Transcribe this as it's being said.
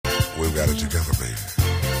We've got it together, baby.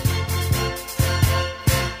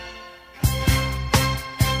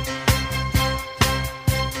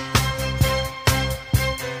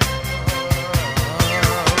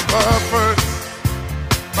 My first,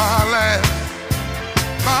 my last,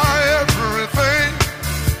 my everything,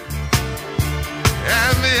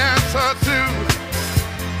 and the answer to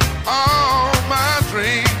all my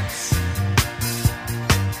dreams.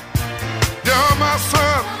 You're my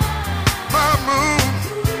sun, my moon,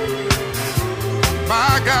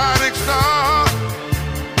 my guiding star,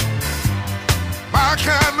 my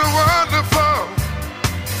kind of wonderful.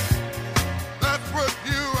 That's what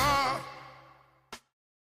you are.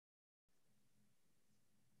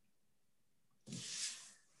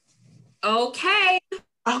 Okay.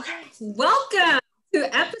 Welcome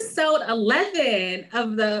to episode 11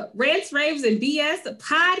 of the Rants, Raves, and BS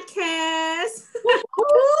podcast.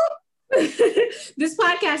 This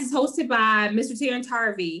podcast is hosted by Mr. Terrence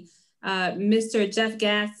Harvey, Mr. Jeff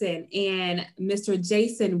Gasson, and Mr.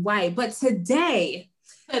 Jason White. But today,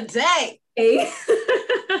 it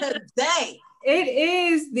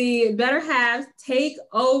is the Better Halves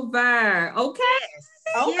Takeover. Okay?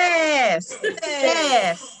 Yes.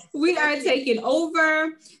 We are taking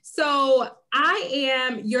over. So I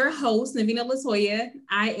am your host, Navina Latoya.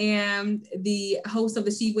 I am the host of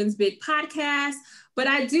the She Wins Big podcast, but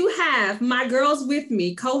I do have my girls with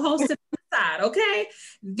me, co-hosting on the side, okay?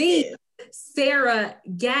 The Sarah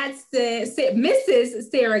Gatson,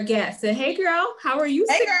 Mrs. Sarah Gatson. Hey girl, how are you?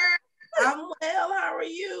 Hey girl, I'm well. How are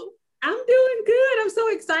you? I'm doing good. I'm so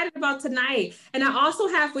excited about tonight. And I also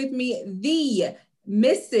have with me the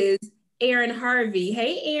Mrs. Aaron Harvey.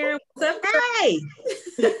 Hey, Aaron. What's up? Hey.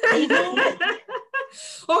 How you doing?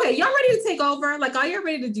 Okay, y'all ready to take over? Like, are you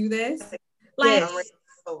ready to do this? Like,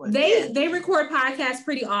 they record podcasts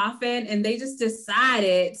pretty often, and they just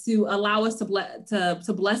decided to allow us to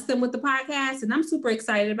bless them with the podcast, and I'm super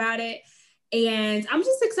excited about it. And I'm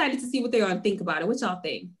just excited to see what they're gonna think about it. What y'all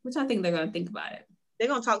think? What y'all think they're gonna think about it? They're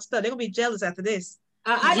gonna talk stuff. They're gonna be jealous after this.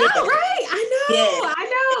 I know, right? I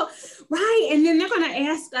know, right? And then they're gonna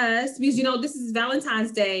ask us, because this is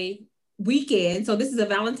Valentine's Day weekend, so this is a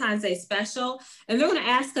Valentine's Day special, and they're gonna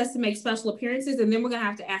ask us to make special appearances, and then we're gonna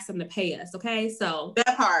have to ask them to pay us. Okay, so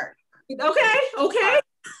that part. Okay.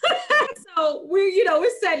 So we're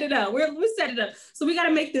setting it up. We're setting it up. So we got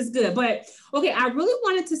to make this good. But okay, I really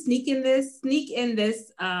wanted to sneak in this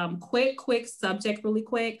quick subject really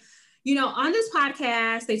quick. On this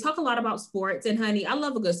podcast, they talk a lot about sports, and honey, I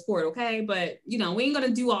love a good sport, okay? But, we ain't going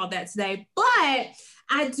to do all that today. But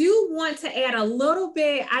I do want to add a little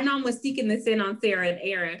bit. I know I'm sneaking this in on Sarah and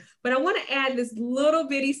Aaron, but I want to add this little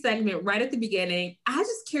bitty segment right at the beginning. I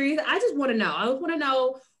just want to know. I want to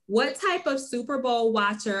know, what type of Super Bowl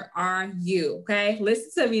watcher are you? Okay,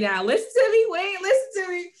 listen to me now. Listen to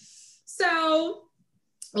me. So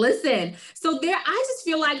listen, I just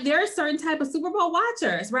feel like there are certain type of Super Bowl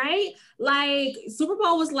watchers, right? Like Super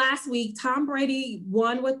Bowl was last week. Tom Brady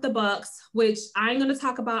won with the Bucks, which I ain't going to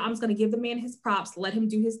talk about. I'm just going to give the man his props, let him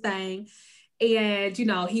do his thing. And,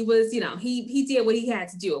 he was, he did what he had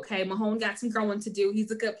to do. Okay. Mahomes got some growing to do.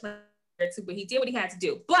 He's a good player too, but he did what he had to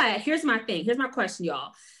do. But here's my thing. Here's my question,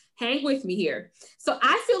 y'all. Hang with me here. So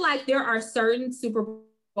I feel like there are certain Super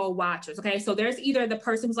Bowl watchers, okay? So there's either the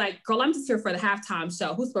person who's like, girl, I'm just here for the halftime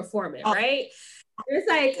show. Who's performing, right? There's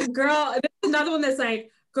like, girl, there's another one that's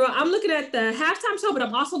like, girl, I'm looking at the halftime show, but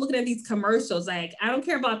I'm also looking at these commercials. Like, I don't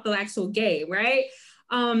care about the actual game, right?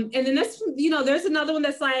 And then there's another one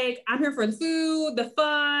that's like, I'm here for the food, the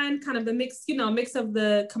fun, kind of the mix of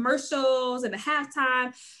the commercials and the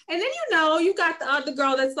halftime. And then, you got the other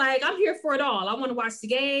girl that's like, I'm here for it all. I want to watch the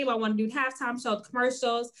game. I want to do the halftime show, the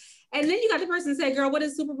commercials. And then you got the person say, girl, what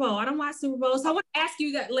is Super Bowl? I don't watch Super Bowl. So I want to ask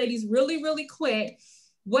you that, ladies, really, really quick.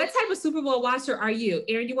 What type of Super Bowl watcher are you?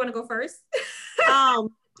 Aaron, you want to go first?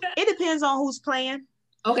 It depends on who's playing.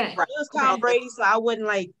 Okay. It was Tom Brady, so I wouldn't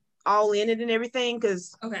like all in it and everything,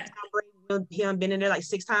 because Tom Brady, he done been in there like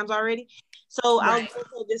 6 times already. So I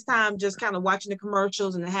was this time just kind of watching the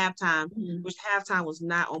commercials and the halftime, which halftime was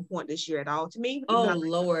not on point this year at all to me. Oh,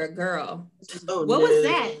 Lord, girl. What was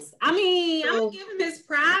that? I mean, I'm gonna give him his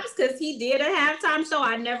props because he did a halftime show.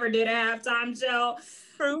 I never did a halftime show.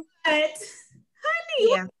 True. But, honey,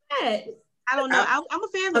 what was that? I don't know. I'm a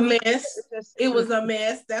fan of a mess. It was a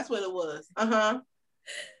mess. That's what it was. Oh,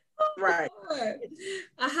 right. Lord.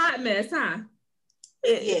 A hot mess, huh?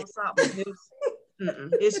 It's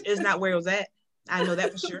not where it was at. I know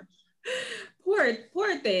that for sure.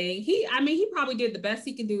 Poor thing. He probably did the best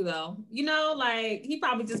he can do though. Like he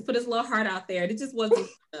probably just put his little heart out there. It just wasn't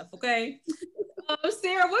enough. Okay.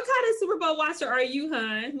 Sarah, what kind of Super Bowl watcher are you,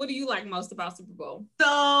 hon? What do you like most about Super Bowl?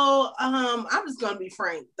 So I'm just gonna be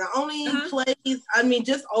frank. The only plays, I mean,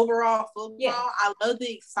 just overall football, I love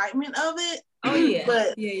the excitement of it. Oh yeah,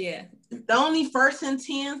 but yeah. The only 1st and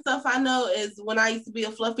 10 stuff I know is when I used to be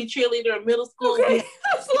a fluffy cheerleader in middle school. Okay,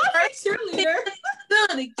 a fluffy cheerleader. Do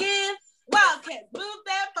it again. Wildcats, move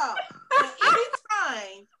that ball. So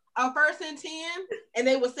anytime a 1st and 10, and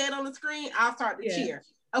they would say it on the screen, I'll start to cheer.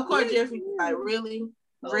 Of course, Jeffrey was like, really?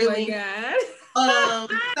 Really? Oh my God.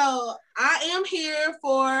 So I am here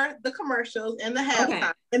for the commercials and the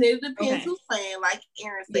halftime. And it depends who's playing, like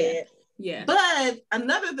Aaron said. Yeah. But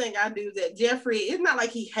another thing I do that Jeffrey, it's not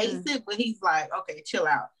like he hates it, but he's like, okay, chill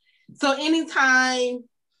out. So anytime,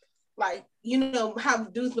 like, you know, how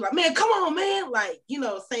dudes be like, man, come on, man, like, you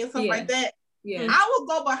know, saying something like that. Yeah. I will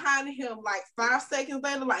go behind him like 5 seconds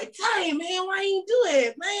later, like, dang, man, why you do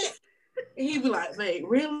it, man? And he'd be like, wait,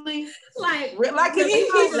 really? Like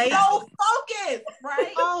he's so focused,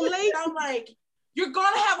 right? Oh, late. I'm like, you're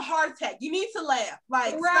gonna have a heart attack. You need to laugh.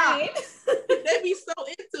 Like, right. Stop. They be so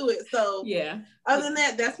into it. So other than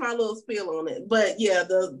that, that's my little spiel on it. But yeah,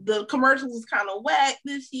 the commercials was kind of whack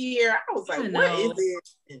this year. I was like, what is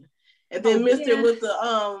it? And then Mr. with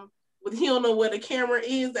the with he don't know where the camera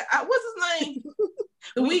is. What's his name?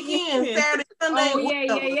 The weekend, Saturday, Sunday. Oh yeah.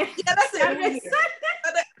 Yeah, that's it. Saturday,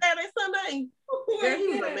 Sunday. Yeah, he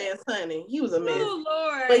was a mess, honey. He was a mess. Oh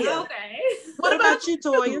Lord. But yeah. Okay. What about you,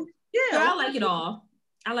 Toya? Yeah, I like it all.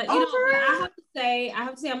 I like, I have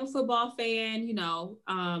to say I'm a football fan, you know.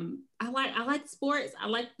 I like sports. I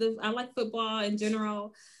like football in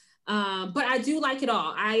general. But I do like it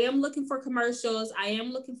all. I am looking for commercials. I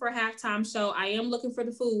am looking for a halftime show. I am looking for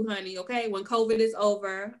the food, honey. Okay. When COVID is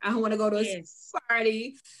over, I want to go to a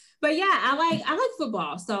party. But yeah, I like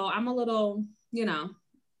football. So I'm a little, you know,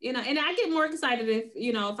 and I get more excited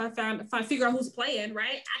if I figure out who's playing,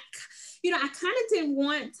 right? I kind of didn't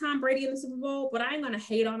want Tom Brady in the Super Bowl, but I ain't gonna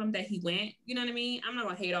hate on him that he went. You know what I mean? I'm not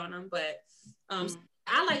gonna hate on him, but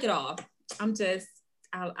I like it all.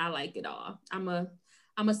 I like it all. I'm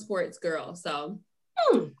a sports girl, so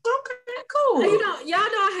okay, cool. Y'all know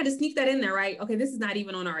I had to sneak that in there, right? Okay, this is not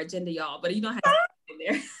even on our agenda, y'all, but you know how to sneak it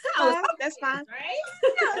in there. That's fine, right?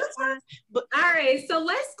 Yeah, that's fine. But all right, so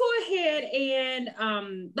let's go ahead and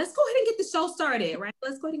get the show started, right?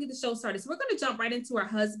 Let's go ahead and get the show started. So we're going to jump right into our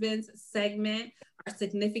husband's segment, our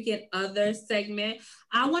significant other segment.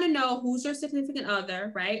 I want to know who's your significant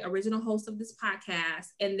other, right? Original host of this podcast,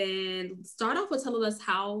 and then start off with telling us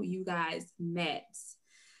how you guys met.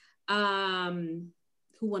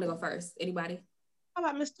 Who want to go first? Anybody? How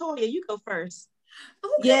about Miss Toya? You go first.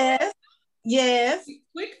 Okay. Yes.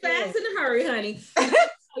 Quick, fast, in a hurry, honey.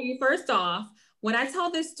 Tell you first off, when I tell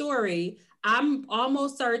this story, I'm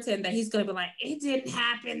almost certain that he's gonna be like, "It didn't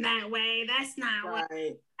happen that way. That's not what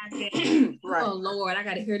happened." Right. Oh Lord, I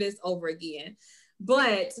gotta hear this over again.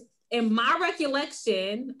 But in my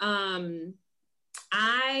recollection,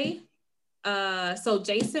 so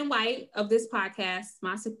Jason White of this podcast,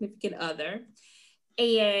 my significant other,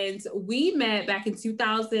 and we met back in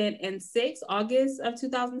 2006, August of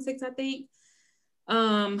 2006, I think.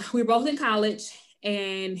 We were both in college,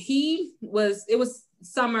 and it was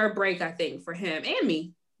summer break, I think, for him and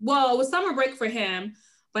me. Well, it was summer break for him,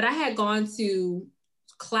 but I had gone to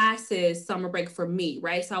classes summer break for me,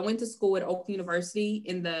 right? So I went to school at Oak University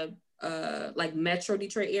in the like Metro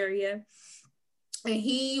Detroit area, and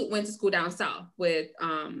he went to school down south with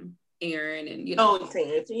Aaron and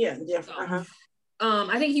Jeff.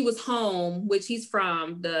 I think he was home, which he's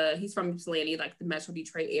from Ypsilanti, like the Metro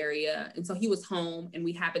Detroit area. And so he was home, and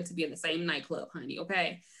we happened to be in the same nightclub, honey.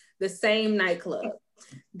 Okay. The same nightclub,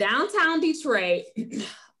 downtown Detroit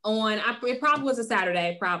it probably was a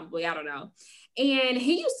Saturday, probably, I don't know. And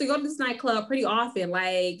he used to go to this nightclub pretty often.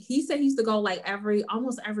 Like he said he used to go like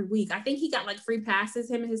almost every week. I think he got like free passes,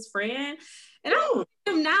 him and his friend. And I don't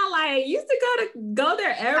see him now, like, used to go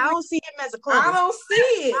there every. I don't see him as a club. I don't see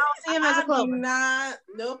it. I don't see him as a club.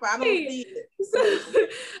 Nope, I don't see it. So,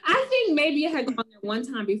 I think maybe I had gone there one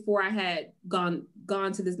time before I had gone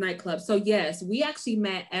to this nightclub. So yes, we actually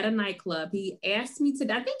met at a nightclub. He asked me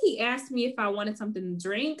if I wanted something to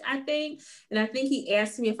drink, I think. And I think he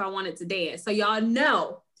asked me if I wanted to dance. So y'all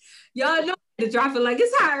know to drop it like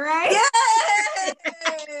it's hot, right? Yes.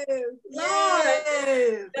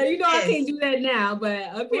 Lord. Now, you know I can't do that now, but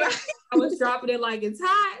apparently I was dropping it like it's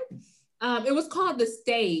hot. It was called The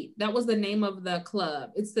State. That was the name of the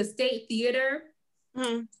club. It's the State Theater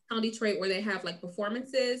in Detroit, where they have like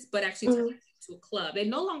performances, but actually turned into a club. They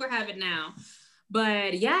no longer have it now.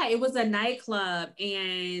 But yeah, it was a nightclub,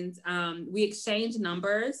 and we exchanged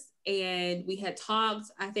numbers, and we had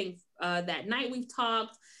talked. I think that night we've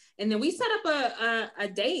talked. And then we set up a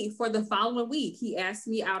date for the following week. He asked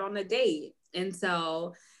me out on a date. And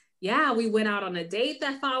so, yeah, we went out on a date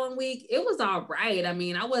that following week. It was all right. I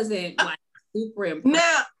mean, I wasn't like super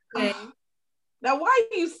impressed. Now why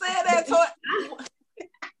you said that?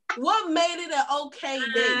 What made it an okay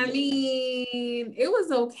date? I mean, it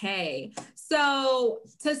was okay. So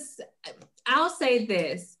I'll say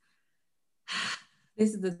this.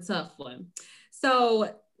 This is the tough one.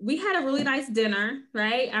 So we had a really nice dinner,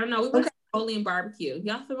 right? I don't know. We went to Mongolian barbecue.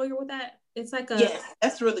 Y'all familiar with that? It's like yes,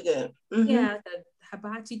 that's really good. Mm-hmm. Yeah, the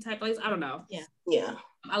hibachi type place. I don't know. Yeah.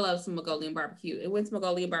 I love some Mongolian barbecue. It went to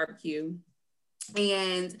Mongolian barbecue.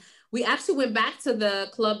 And we actually went back to the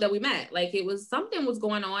club that we met. Like it was something was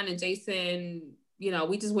going on, and Jason, you know,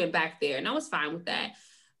 we just went back there, and I was fine with that.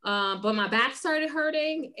 But my back started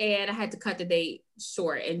hurting, and I had to cut the date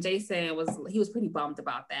short. And Jason was pretty bummed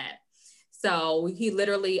about that. So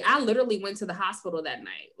I literally went to the hospital that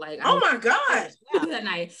night. Like, oh my God, that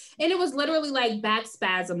night. And it was literally like back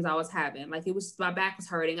spasms I was having. Like my back was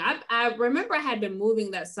hurting. I remember I had been moving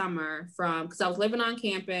that summer because I was living on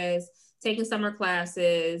campus, taking summer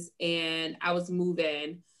classes, and I was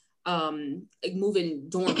moving dorm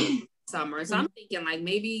summer. So I'm thinking like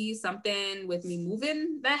maybe something with me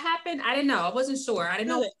moving that happened. I didn't know. I wasn't sure. I didn't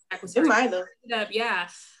know what back was hurting. It might have. Yeah.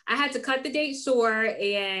 I had to cut the date short,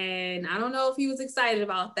 and I don't know if he was excited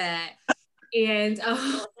about that. And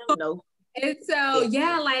no. And so and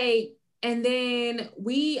then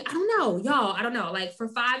I don't know, y'all. I don't know. Like for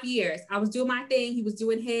 5 years, I was doing my thing. He was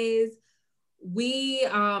doing his.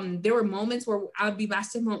 There were moments where I would be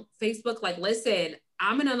messaging him on Facebook, like, listen,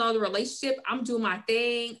 I'm in another relationship. I'm doing my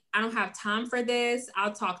thing. I don't have time for this.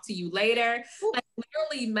 I'll talk to you later. Like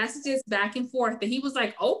literally messages back and forth. And he was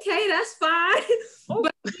like, okay, that's fine.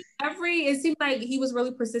 But it seemed like he was really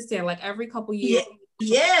persistent. Like every couple years,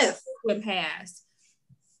 went past.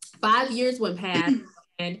 5 years went past,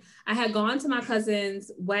 and I had gone to my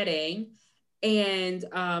cousin's wedding, and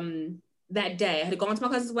that day. I had gone to my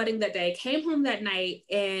cousin's wedding that day, came home that night,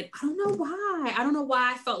 and I don't know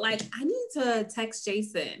why I felt like I need to text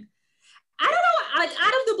Jason. I don't know, like out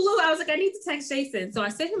of the blue, I was like, I need to text Jason. So I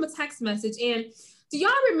sent him a text message. And do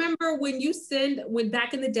y'all remember when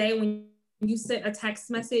back in the day, when you sent a text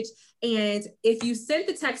message, and if you sent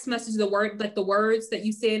the text message, the words that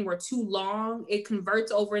you send were too long, it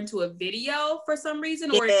converts over into a video for some reason,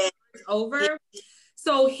 or it converts over.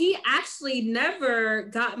 So he actually never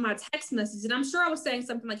got my text message. And I'm sure I was saying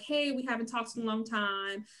something like, hey, we haven't talked in a long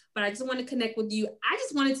time, but I just want to connect with you. I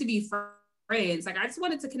just wanted to be friends. Like, I just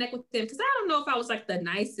wanted to connect with him because I don't know if I was like the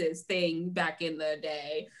nicest thing back in the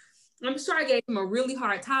day. I'm sure I gave him a really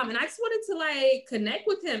hard time. And I just wanted to like connect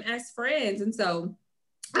with him as friends. And so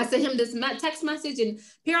I sent him this text message, and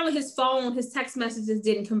apparently his text messages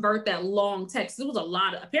didn't convert that long text. It was a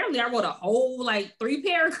lot. Apparently I wrote a whole like 3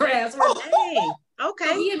 paragraphs. Okay.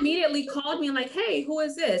 So he immediately called me and like, hey, who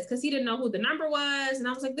is this? Because he didn't know who the number was. And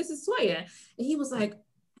I was like, this is Toya. And he was like,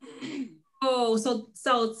 oh, so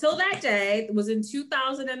till that day, it was in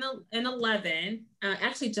 2011,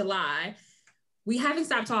 actually July. We haven't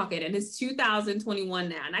stopped talking, and it's 2021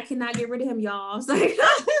 now, and I cannot get rid of him, y'all. It's like,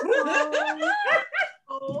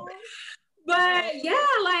 but yeah,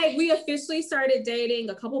 like we officially started dating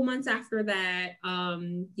a couple months after that.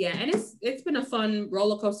 And it's been a fun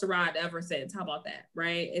roller coaster ride ever since. How about that,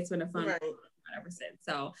 right? It's been a fun ride ever since.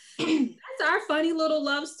 So that's our funny little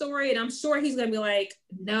love story, and I'm sure he's gonna be like,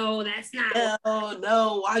 no, that's not.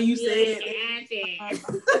 No, why you say it?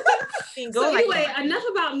 So anyway, enough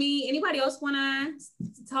about me. Anybody else wanna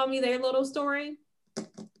tell me their little story?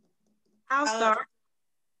 I'll start.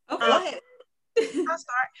 Okay. Go ahead. I'll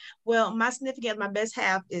start. Well, my significant, my best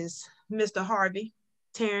half is Mr. Harvey,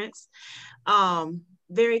 Terrence.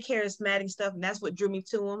 Very charismatic stuff, and that's what drew me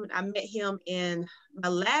to him. I met him in my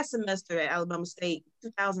last semester at Alabama State,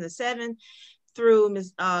 2007, through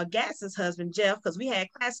Ms. Gatz's husband, Jeff, because we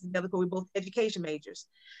had classes together because we were both education majors.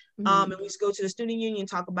 And we used to go to the student union,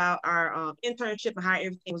 talk about our internship and how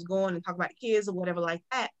everything was going, and talk about the kids or whatever like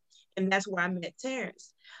that. And that's where I met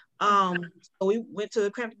Terrence. So we went to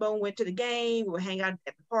the Crampton Bone, went to the game, we would hang out at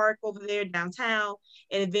the park over there downtown,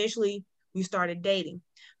 and eventually we started dating.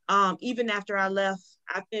 Even after I left,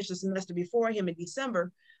 I finished the semester before him in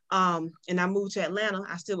December, and I moved to Atlanta.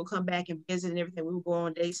 I still would come back and visit and everything. We would go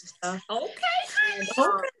on dates and stuff.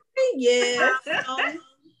 Yeah.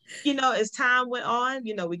 As time went on,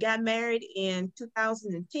 we got married in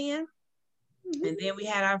 2010, and then we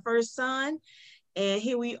had our first son. And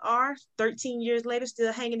here we are, 13 years later,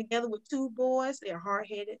 still hanging together with 2 boys. They're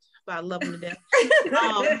hard-headed, but I love them to death.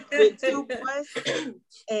 With 2 boys,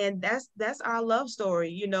 and that's our love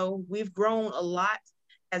story. We've grown a lot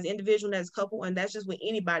as an individual and as a couple, and that's just with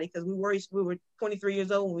anybody, because we were 23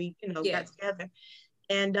 years old when we, got together.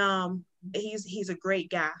 And he's a great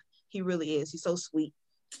guy. He really is. He's so sweet.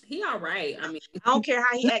 He all right. I mean, I don't care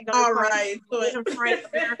how he act on all right,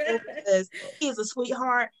 because he's a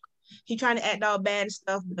sweetheart. He trying to act all bad and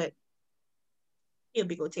stuff, but he'll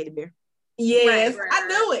be a good teddy bear. Yes, right.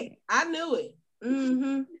 I knew it.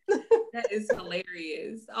 Mm-hmm. That is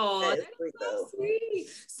hilarious. Oh, that is so sweet.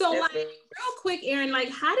 So, that's real quick, Aaron,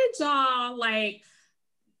 how did y'all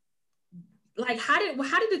how did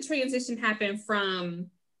the transition happen from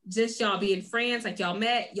just y'all being friends, y'all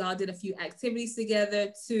met, y'all did a few activities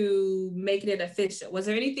together, to making it official? Was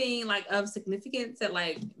there anything of significance that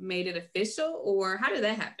made it official, or how did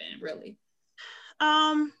that happen, really?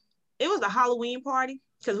 It was a Halloween party,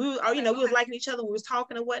 because we was liking each other, we was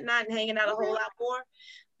talking and whatnot and hanging out a whole lot more.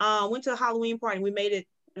 Went to a Halloween party, and we made it.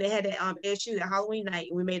 They had that SU that Halloween night,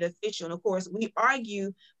 and we made it official. And of course, we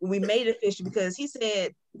argued when we made it official, because he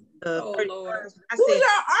said the 31st. Who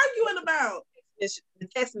y'all arguing about? The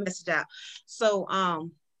text message out. So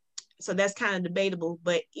so that's kind of debatable,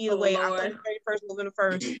 but either way, October 31st, November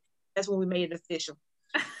 1st, that's when we made it official.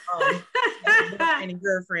 Boyfriend and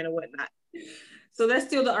girlfriend or whatnot. So that's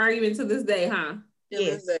still the argument to this day, huh?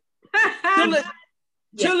 Yes.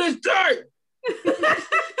 Till it's dirt.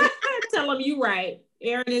 Tell him you right.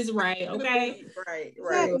 Aaron is right. Okay.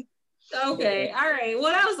 Right. Okay. All right.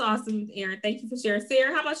 Well, that was awesome, Aaron. Thank you for sharing.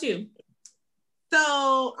 Sarah, how about you?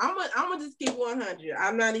 So I'm gonna just keep 100.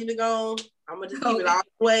 I'm not even going. I'm gonna just keep it all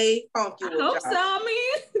the way funky. I hope so. I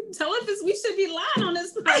mean, tell us we should be lying on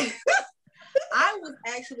this point. I was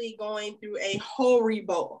actually going through a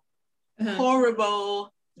horrible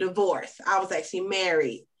divorce. I was actually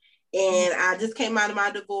married, and I just came out of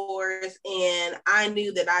my divorce, and I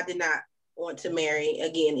knew that I did not want to marry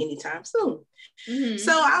again anytime soon. Mm-hmm.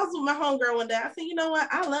 So I was with my homegirl one day. I said, you know what?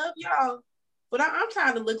 I love y'all, but I'm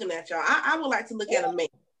tired of looking at y'all. I would like to look at a man.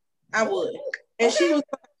 I would. And she was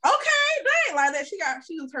like, okay, dang, like that.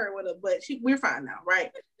 She was hurt with it, but we're fine now,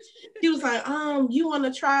 right? She was like, you want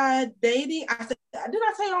to try dating? I said, did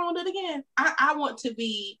I tell you I want it again? I want to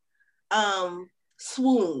be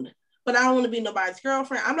swooned, but I don't want to be nobody's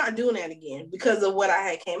girlfriend. I'm not doing that again because of what I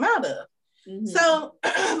had came out of. Mm-hmm. So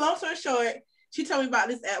long story short, she told me about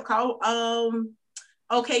this app called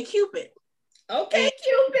OkCupid. OkCupid.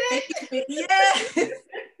 Yeah.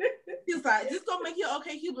 She's like, just go make your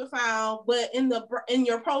OkCupid file, but in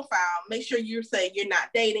your profile, make sure you say you're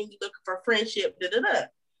not dating, you're looking for friendship, So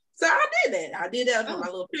I did that. I put my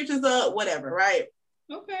little pictures up, whatever, right?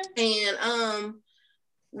 Okay. And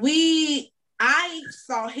I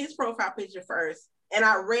saw his profile picture first, and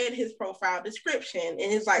I read his profile description in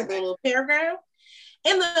his little paragraph.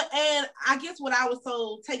 And I guess what I was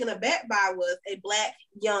so taken aback by was a Black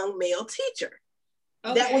young male teacher.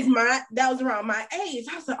 Okay. That was around my age.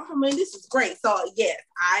 I was like, oh man, this is great. So yes,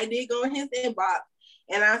 I did go in his inbox,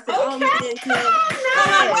 and I said, wait. No,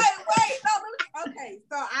 okay.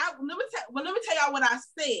 So let me tell y'all what I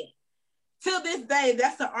said. Till this day,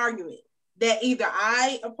 that's the argument. That either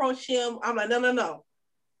I approach him, I'm like, no.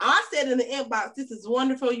 I said in the inbox, this is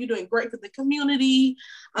wonderful. You're doing great for the community.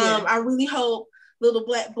 Yeah. I really hope little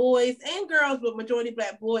Black boys and girls, but majority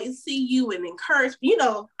Black boys, see you and encourage.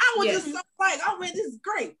 I was just so like, oh man, this is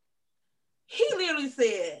great. He literally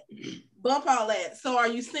said, bump all that. So are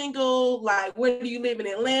you single? Where do you live in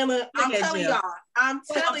Atlanta? I'm telling y'all.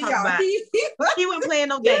 He wasn't playing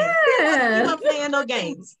no games. Yeah. He wasn't playing no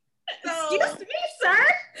games. So, excuse me, sir.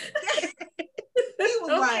 He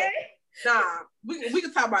was like, nah, we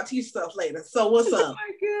can talk about teacher stuff later. So what's up?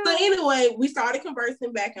 Oh so anyway, we started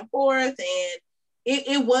conversing back and forth, and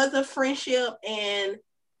it was a friendship, and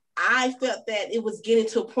I felt that it was getting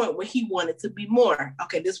to a point where he wanted to be more.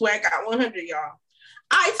 Okay, this is where I got 100, y'all.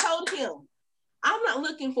 I told him, I'm not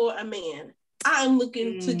looking for a man. I'm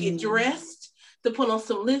looking to get dressed, to put on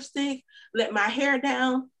some lipstick, let my hair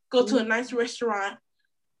down, go to a nice restaurant,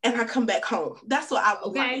 and I come back home. That's what I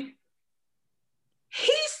would like.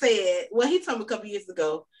 He said, he told me a couple years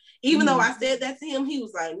ago, even though I said that to him, he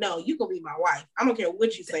was like, no, you gonna be my wife. I don't care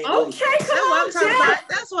what you say. Okay,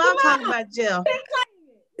 that's what I'm talking about, Jill.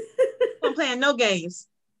 I'm playing no games.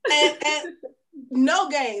 And no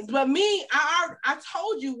games. But me, I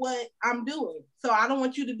told you what I'm doing. So I don't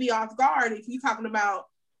want you to be off guard if you're talking about,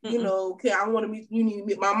 okay, I want to meet, you need to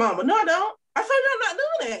meet my mama. No, I don't. I said, no, I'm not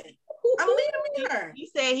doing that. I'm leaving her. He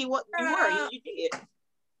said you were. You did.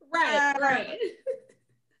 Right.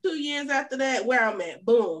 2 years after that, where I'm at,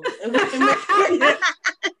 boom. And look, and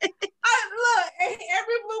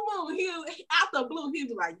every blue moon, he out the blue, he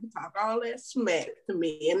was like, you talk all that smack to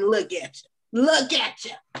me, and look at you.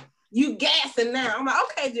 you gassing now. I'm like,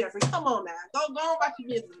 okay, Jeffrey, come on now. Go on about your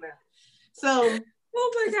business now. So,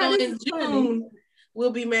 oh my God, so in June,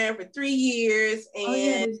 we'll be married for 3 years.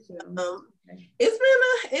 And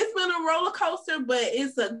it's been a roller coaster, but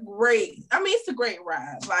it's a great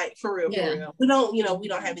ride, like for real, for real. We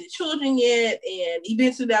don't have any children yet, and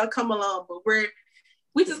eventually that'll come along, but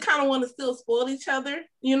we just kind of want to still spoil each other,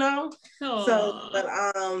 you know? Aww. So, but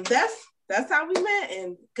that's how we met,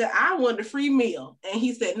 and I wanted a free meal, and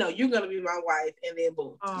he said, "No, you're gonna be my wife," and then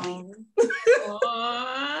boom.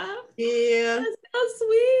 Yeah, that's so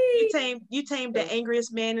sweet. You tamed the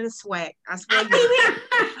angriest man in the SWAC. I swear.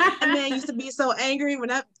 That man used to be so angry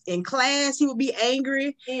when in class. He would be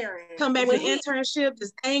angry. Aaron, come back from internship,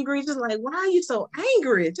 just angry, just like, why are you so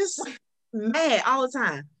angry? Just mad all the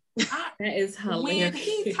time. That is hilarious.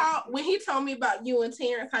 When he told me about you and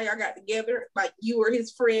Terrence, how y'all got together, like you were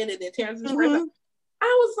his friend and then Terrence was his friend, I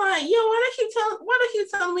was like, yo, why do you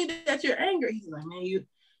telling me that you're angry? He's like, man, you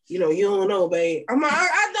don't know, babe. I'm like,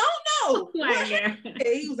 I don't know. He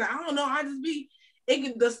was like, I don't know. I just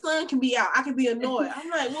the sun can be out. I can be annoyed. I'm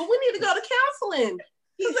like, well, we need to go to counseling.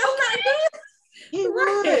 He's like, he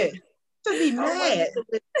would. To be mad.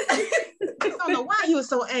 I don't know why he was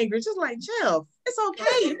so angry. Just like, Jeff, it's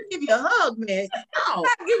okay. I'll give you a hug, man. I'll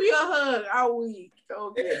give you a hug all week.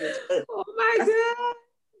 Okay. Oh my God.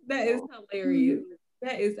 That is hilarious.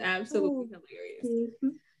 That is absolutely hilarious.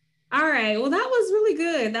 All right. Well, that was really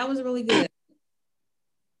good.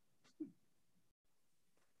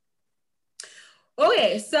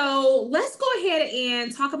 Okay, so let's go ahead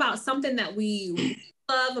and talk about something that we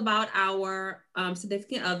love about our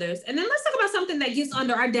significant others, and then let's talk about something that gets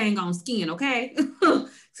under our dang on skin, okay?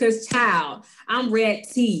 Because child, I'm red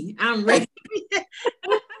tea. I'm ready.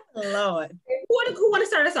 Lord. Who want to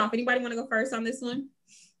start us off? Anybody want to go first on this one?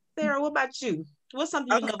 Sarah, what about you? What's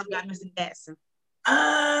something you love about Mr. Jackson?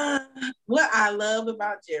 What I love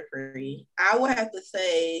about Jeffrey, I would have to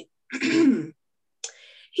say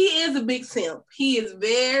he is a big simp. He is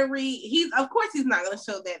of course he's not going to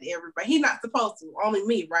show that to everybody. He's not supposed to, only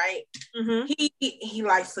me, right? Mm-hmm. He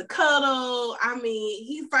likes to cuddle. I mean,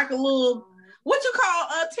 he's like a little, what you call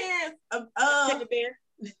Terrence? Teddy bear.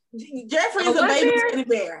 Jeffrey is a baby teddy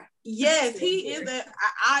bear. Yes, he is.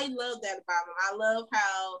 I love that about him. I love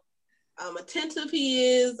how attentive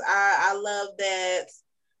he is. I love that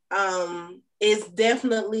it's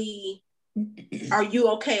definitely, are you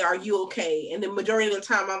okay? Are you okay? And the majority of the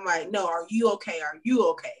time I'm like, no, are you okay? Are you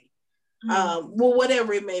okay? Mm-hmm. Well,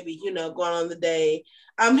 whatever it may be, going on the day.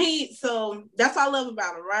 So that's what I love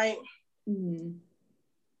about him, right? Mm-hmm.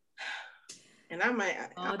 And I might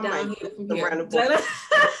get some random divorce.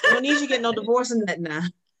 Don't need you get no divorce in that now.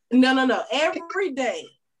 No. Every day,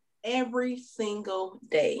 every single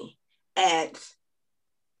day at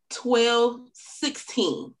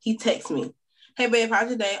 12:16, he texts me, hey babe, how's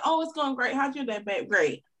your day? Oh, it's going great. How's your day, babe?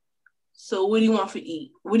 Great. So what do you want for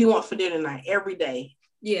eat? What do you want for dinner tonight? Every day.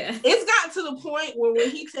 Yeah. It's got to the point where when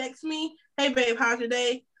he texts me, hey babe, how's your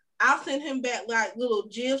day? I'll send him back like little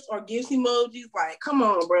gifs or gifs emojis. Like, come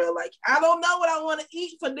on, bro. Like, I don't know what I want to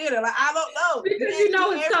eat for dinner. Like, I don't know. Because you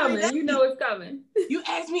know it's coming. Day. You know it's coming. You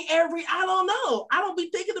ask me I don't know. I don't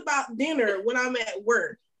be thinking about dinner when I'm at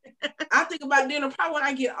work. I think about dinner probably when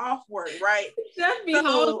I get off work, right? Just be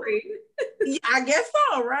hungry. Yeah, I guess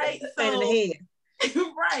so, right? So, in the head.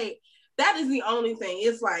 Right. That is the only thing.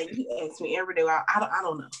 It's like, he asks me every day. I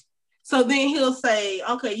don't know. So then he'll say,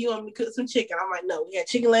 okay, you want me to cook some chicken? I'm like, no, we had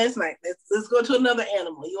chicken last night. Let's go to another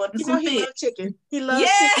animal. You want to do some fish? He loves chicken. He loves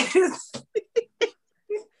chicken.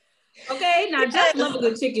 Okay, now Jeff loves a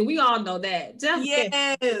good chicken. We all know that. Jeff, yes,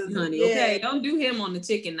 honey. Yes. Okay, don't do him on the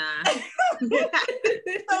chicken now. so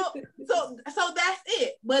that's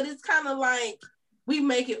it. But it's kind of like we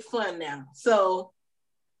make it fun now. So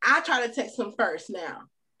I try to text him first now.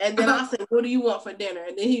 And then I'll say, what do you want for dinner?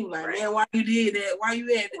 And then he was like, man, why you did that? Why you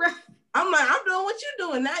had that? Right. I'm like, I'm doing what you're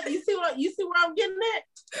doing. Now you see where I'm getting at?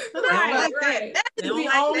 So right. That is the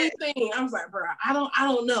only thing. I was like, bro, I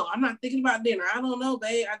don't know. I'm not thinking about dinner. I don't know,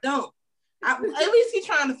 babe. I don't. At least he's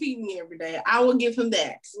trying to feed me every day. I will give him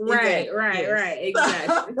that. Right.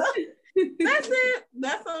 Exactly. That's it.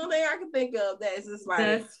 That's the only thing I can think of. That's just like,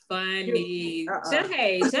 that's funny.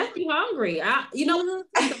 Jeff be hungry. I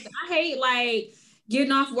hate like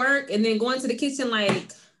getting off work and then going to the kitchen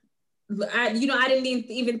like I didn't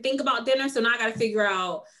even think about dinner, so now I gotta figure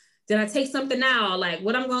out, did I take something now, like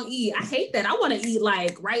what I'm gonna eat? I hate that. I want to eat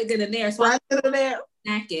like right then and there, so right then and there,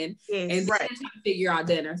 snacking and then try to figure out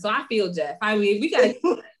dinner. So I feel Jeff. I mean, we gotta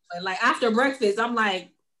like after breakfast, I'm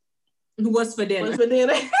like, what's for dinner? Especially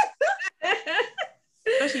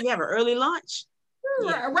you have an early lunch.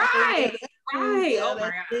 Right. Right. Yeah, oh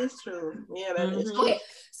my God. Is true. Yeah, that is true. Okay,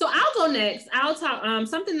 so I'll go next. I'll talk.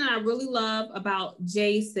 Something that I really love about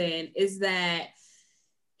Jason is that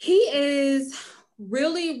he is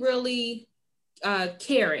really, really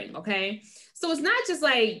caring. Okay, so it's not just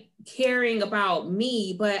like caring about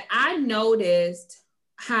me, but I noticed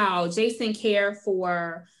how Jason cared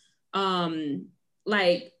for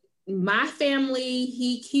like my family.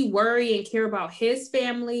 He worry and care about his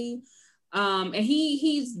family. And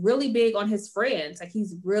he's really big on his friends. Like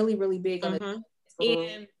he's really, really big on it.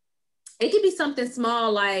 And it could be something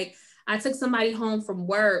small, like I took somebody home from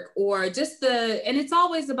work, or just and it's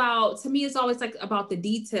always about, to me, it's always like about the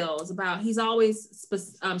details, he's always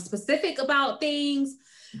specific about things.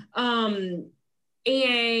 And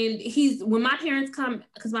when my parents come,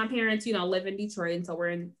 because my parents, live in Detroit, and so we're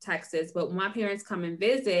in Texas, but when my parents come and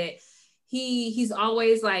visit, he's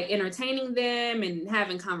always like entertaining them and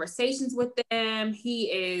having conversations with them. He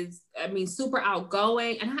is, super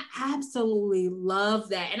outgoing, and I absolutely love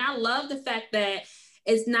that. And I love the fact that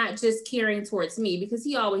it's not just caring towards me, because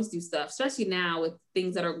he always do stuff, especially now with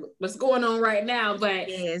things that are what's going on right now. But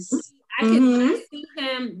yes, I see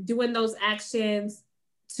him doing those actions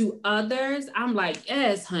to others. I'm like,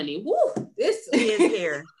 yes, honey, woo, this is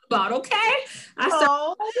here. But okay,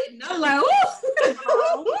 I'm like,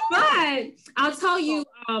 woo. But I'll tell you,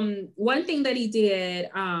 one thing that he did,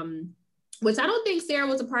 which I don't think Sarah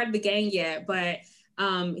was a part of the gang yet, but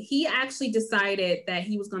he actually decided that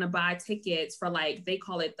he was going to buy tickets for, like, they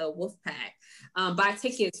call it the Wolf Pack, buy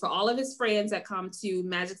tickets for all of his friends that come to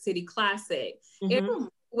Magic City Classic.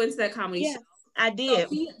 Went to that comedy show. I did.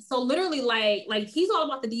 So literally, like he's all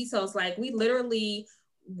about the details. Like, we literally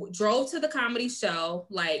drove to the comedy show,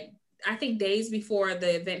 like I think days before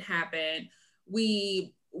the event happened.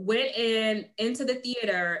 We went into the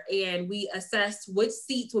theater and we assessed which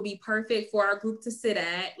seats would be perfect for our group to sit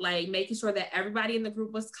at, like making sure that everybody in the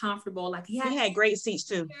group was comfortable. Like, we had great seats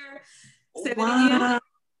too. Wow.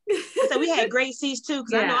 So we had great seats too,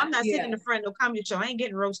 because I know I'm not sitting in the front of no comedy show. I ain't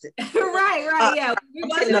getting roasted. right. Yeah, we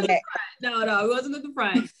wasn't in the front. No, we wasn't at the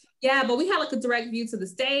front. Yeah, but we had like a direct view to the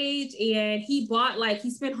stage, and he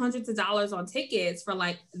spent hundreds of dollars on tickets for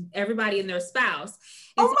like everybody and their spouse.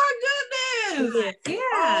 And my goodness!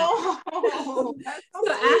 Yeah. So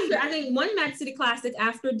after, I think one Magic City Classic,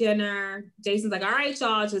 after dinner, Jason's like, "All right,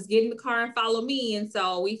 y'all, just get in the car and follow me." And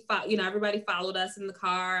so everybody followed us in the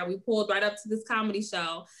car, and we pulled right up to this comedy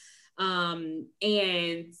show. And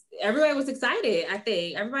everybody was excited. I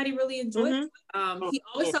think everybody really enjoyed it. He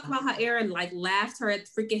always talked about how Aaron like laughed her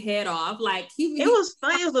freaking head off. Like it was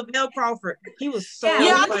funny. It was Lavelle Crawford. He was so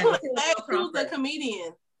funny. Who's the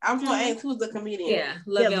comedian? I was going to ask who's the comedian. Yeah,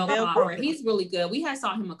 Lavelle Crawford. He's really good. We had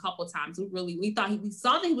saw him a couple times. We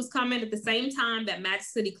saw that he was coming at the same time that Magic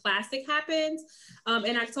City Classic happens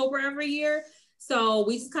in October every year. So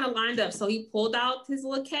we just kind of lined up. So he pulled out his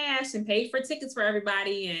little cash and paid for tickets for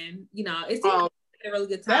everybody. And, it's a really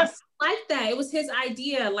good time. I like that. It was his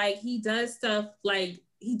idea. Like, he does stuff like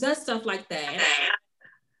that.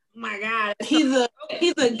 Oh my God. He's a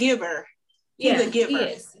giver. He's a giver.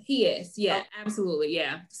 He is. Yeah, absolutely.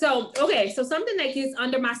 Yeah. So, okay. So something that gets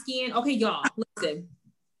under my skin. Okay, y'all, listen.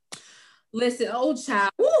 Oh, child.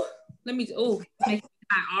 Woo. Makes me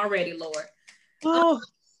hot already, Lord. Oh.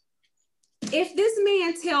 If this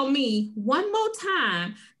man tell me one more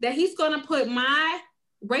time that he's gonna put my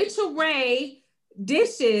Rachel Ray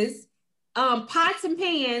dishes, pots and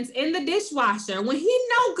pans in the dishwasher, when he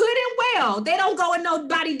know good and well they don't go in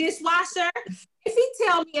nobody dishwasher, if he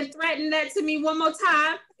tell me and threaten that to me one more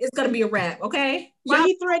time, it's gonna be a wrap. Okay? Why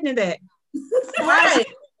he threatening that? Right.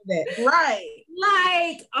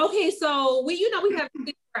 Like, okay, so we have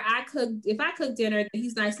dinner. If I cook dinner,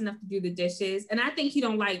 he's nice enough to do the dishes. And I think he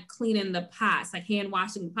don't like cleaning the pots, like hand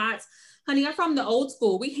washing the pots. Honey, I'm from the old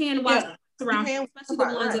school. We hand wash around, especially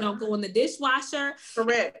the ones that don't go in the dishwasher.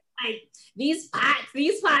 Correct. Like these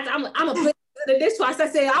pots, I'm gonna put in the dishwasher. I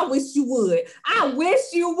say, I wish you would. Try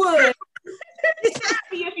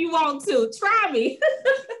me if you want to. Try me.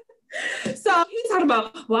 So he's talking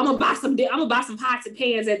about, well, I'm gonna buy some pots and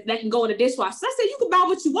pans that can go in the dishwasher. So I said, you can buy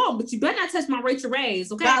what you want, but you better not touch my Rachel Rays,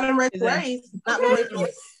 okay? Not the Rachel Rays. Not the Rachel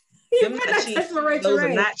Rays. You better not touch my Rachel Rays. Those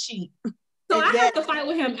are not cheap. So I have to fight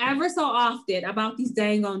with him ever so often about these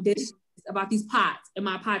dang on dishes, about these pots and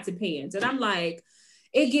my pots and pans. And I'm like,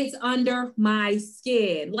 it gets under my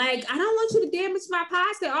skin. Like, I don't want you to damage my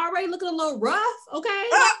pots. They're already looking a little rough, okay?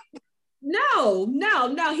 No.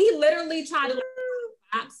 He literally tried to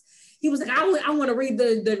box. He was like, I want to read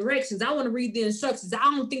the directions. I want to read the instructions. I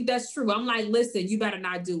don't think that's true. I'm like, listen, you better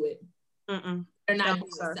not do it. Better not do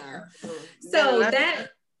it, sir. So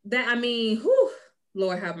that I mean, whew,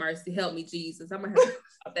 Lord have mercy, help me, Jesus. I'm gonna have to talk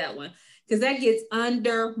about that one because that gets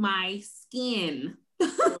under my skin.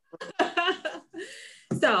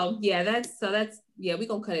 So yeah, we're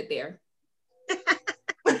gonna cut it there.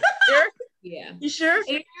 Sure? Yeah. You sure?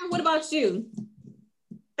 Aaron, what about you?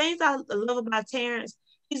 Things I love about Terrence,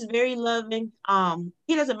 he's very loving.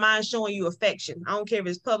 He doesn't mind showing you affection. I don't care if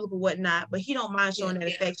it's public or whatnot, but he don't mind showing that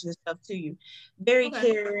affection and stuff to you. Very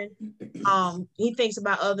caring. He thinks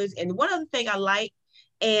about others. And one other thing I like,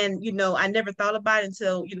 and I never thought about it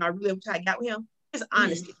until I really got with him, is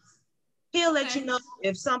honesty. He'll let you know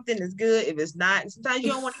if something is good, if it's not. And sometimes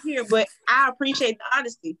you don't want to hear, but I appreciate the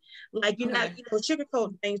honesty. Like you're not,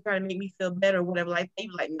 sugarcoating things trying to make me feel better or whatever. Like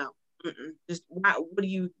you're like, no, just why, what are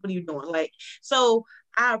you doing? Like, so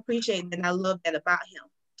I appreciate that and I love that about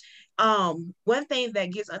him. One thing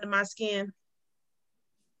that gets under my skin,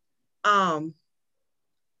 let's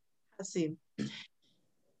see,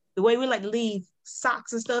 the way we like to leave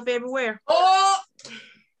socks and stuff everywhere. Oh.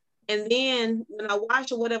 And then when I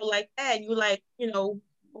wash or whatever like that, you like,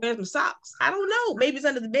 where's my socks? I don't know. Maybe it's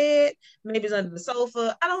under the bed. Maybe it's under the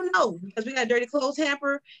sofa. I don't know because we got a dirty clothes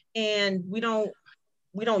hamper and we don't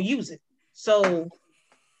use it. So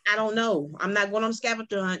I don't know. I'm not going on a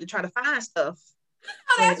scavenger hunt to try to find stuff.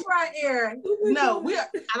 Oh, that's right, Aaron. No,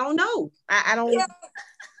 I don't know. I don't. Yeah.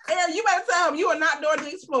 Aaron, you better tell him you are not Dora the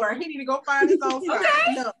Explorer. He need to go find his own socks.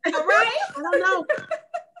 Okay. No. All right.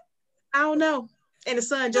 I don't know. And the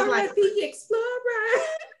son just like the Explorer.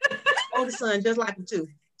 Oh, the son just like him too.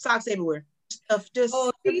 Socks everywhere. Stuff just.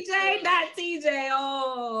 Oh, TJ, not TJ.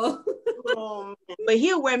 Oh. But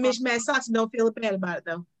he'll wear mismatched socks and don't feel bad about it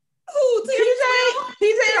though. Who,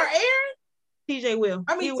 TJ or Aaron? TJ will.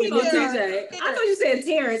 I mean, TJ. I thought you said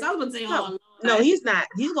Terrence. I was gonna say, no, he's not.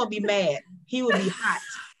 He's gonna be mad. He will be hot.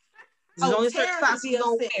 There's only certain socks he's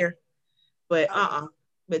gonna wear. But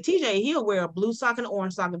But TJ, he'll wear a blue sock and an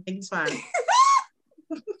orange sock and think he's fine.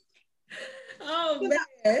 Oh man.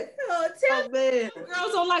 Oh man.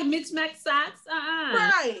 Girls don't like mismatched socks.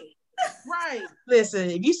 Right. Listen,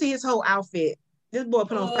 if you see his whole outfit, this boy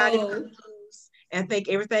put on 5 different clothes and think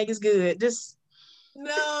everything is good. Just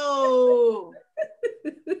no.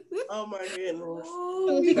 Oh my goodness.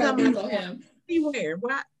 Oh, you got on him. What do you wear?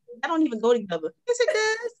 Why? I don't even go together. Yes, it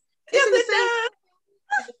does. Yes, it does.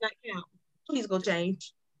 Does not count. Please go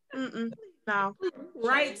change. No.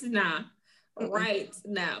 Right now. Right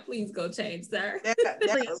now. Please go change, sir.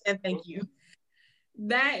 Please and thank you.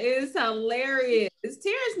 That is hilarious.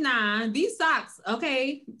 Terrence, these socks,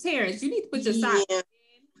 okay? Terrence, you need to put your socks in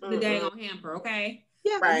the dang on hamper, okay?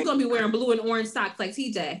 Yeah, right. You're gonna be wearing blue and orange socks like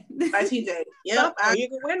TJ. Like TJ. Yep. You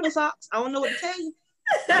can wear no socks. I don't know what to tell you.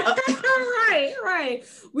 Right.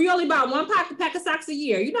 We only buy one pack of socks a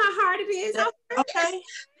year. You know how hard it is. Okay.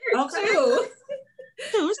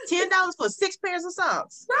 Dude, it's $10 for 6 pairs of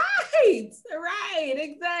socks. Right,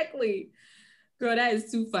 exactly. Girl, that is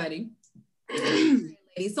too funny.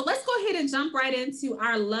 So let's go ahead and jump right into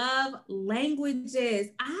our love languages.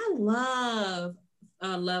 I love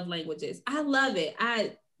love languages. I love it.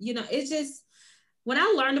 It's just, when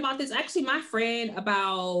I learned about this, actually my friend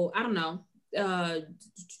about, I don't know,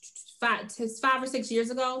 5 or 6 years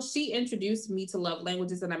ago, she introduced me to love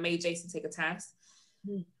languages and I made Jason take a test.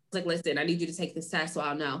 Like, listen, I need you to take this test so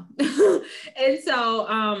I'll know. And so,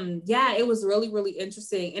 it was really, really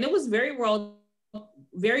interesting. And it was very well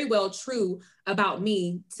true about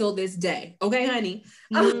me till this day. Okay, honey.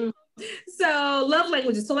 So love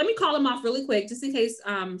languages. So let me call them off really quick, just in case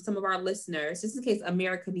some of our listeners, just in case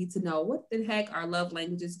America needs to know what the heck are love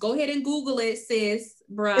languages. Go ahead and Google it, sis,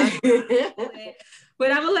 bruh.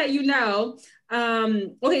 But I'm gonna let you know.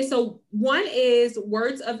 Okay, so one is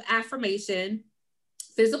words of affirmation,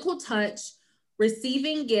 physical touch,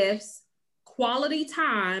 receiving gifts, quality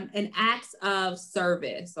time, and acts of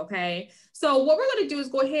service. Okay, so what we're going to do is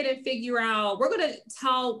go ahead and figure out, we're going to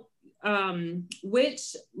tell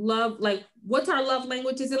which love, like what's our love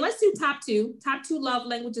languages, and let's do top two love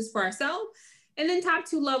languages for ourselves, and then top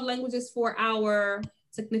 2 love languages for our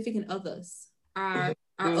significant others, our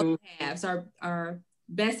other halves, our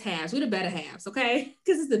best halves. We're the better halves, okay?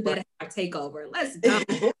 Because it's the better half takeover. Let's go.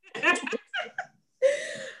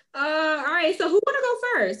 All right, so who want to go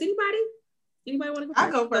first? Anybody want to go first?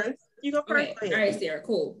 I'll go first. You go first. Okay. All right, Sarah,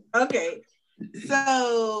 cool. Okay.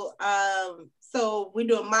 So we're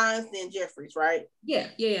doing mine, then Jeffrey's, right? Yeah.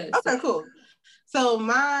 Okay, cool. So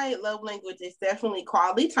my love language is definitely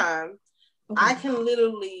quality time. Okay. I can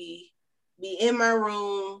literally be in my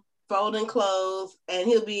room folding clothes and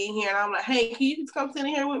he'll be in here and I'm like, hey, can you just come sit in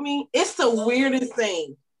here with me? It's the weirdest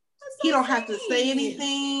thing. He don't have to say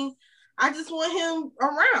anything. I just want him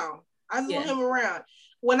around. Want him around.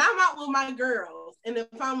 When I'm out with my girls, and if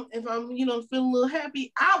I'm feeling a little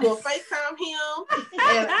happy, I will FaceTime him.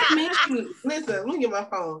 And I mention, listen, let me get my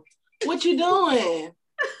phone. What you doing?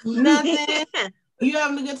 Nothing. You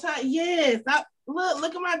having a good time? Yes.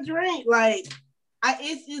 Look at my drink. Like,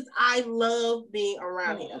 I love being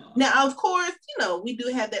around him. Now, of course, we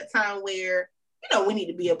do have that time where we need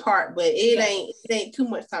to be apart, but it ain't too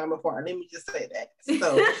much time apart. Let me just say that.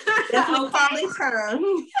 So definitely quality time.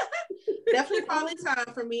 Definitely quality time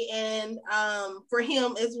for me, and for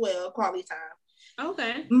him as well, quality time.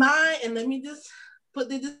 Okay. Mine, and let me just put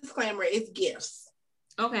the disclaimer, it's gifts.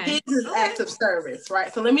 Okay. His is acts of service,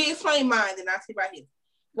 right? So let me explain mine, and I'll see about his.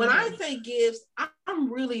 When I say gifts,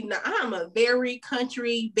 I'm really not. I'm a very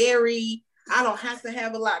country, I don't have to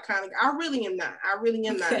have a lot kind of. I really am not. Not.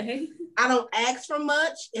 I don't ask for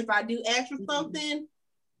much. If I do ask for something,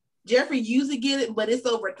 Jeffrey usually get it, but it's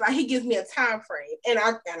over. Like, he gives me a time frame, and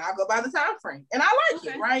I go by the time frame, and I like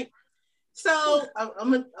it, right? So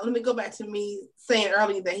let me go back to me saying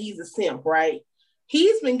earlier that he's a simp, right?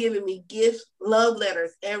 He's been giving me gifts, love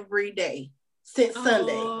letters every day since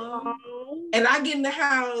Sunday, and I get in the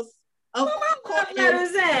house. Of course, what letter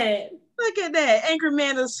is that? Look at that, Angry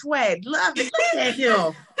Man of Swag. Love it. Look at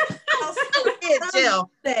him.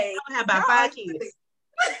 I have about 5 kids.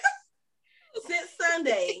 Since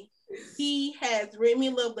Sunday, he has written me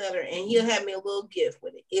a love letter, and he'll have me a little gift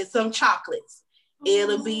with it. It's some chocolates.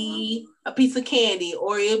 It'll be a piece of candy,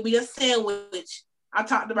 or it'll be a sandwich. I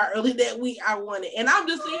talked about earlier that week. I want it, and I'm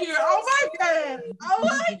just in here. Oh my god!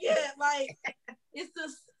 Like,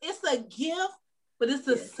 it's a gift, but it's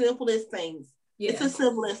the simplest things. Yeah. It's the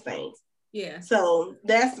simplest things. Yeah. So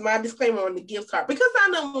that's my disclaimer on the gift card, because I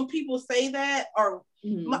know when people say that, or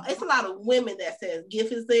it's a lot of women that says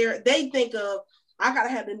gift is there. They think of, I gotta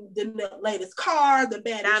have the latest car, the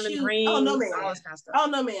baddest shoes. Oh no, ma'am. All this kind of stuff. Oh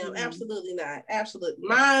no, ma'am. Absolutely not. Absolutely.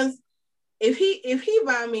 Mine's, if he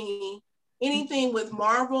buy me anything with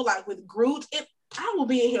Marvel, like with Groot, I will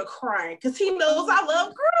be in here crying because he knows I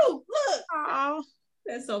love Groot. Look. Oh,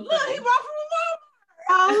 that's so funny. Look, he bought from Walmart.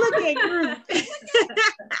 Oh, look at Groot.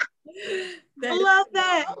 I love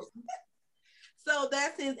that. So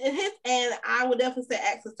that's his, and I would definitely say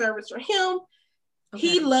acts of service for him. Okay.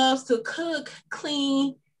 He loves to cook,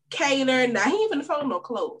 clean, cater. Now, he ain't finna fold no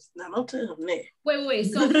clothes. Now, don't tell him that.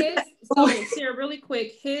 Wait. So Sarah, really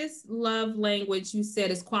quick, his love language, you said,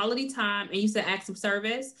 is quality time, and you said acts of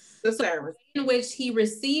service. The service. In which he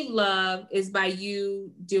received love is by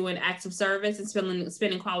you doing acts of service and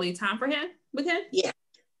spending quality time with him? Yeah.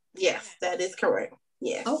 Yes, that is correct.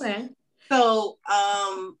 Yes. Okay. So,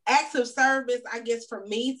 acts of service, I guess, for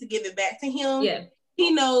me to give it back to him. Yeah.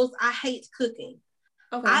 He knows I hate cooking.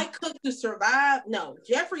 Okay. I cook to survive. No,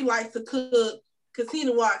 Jeffrey likes to cook because he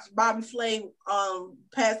done watched Bobby Flay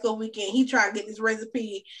past the weekend. He tried to get this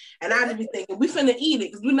recipe, and I just be thinking, we finna eat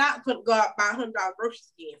it because we're not gonna go out buy $100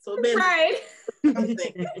 groceries again. So it right.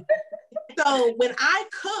 So when I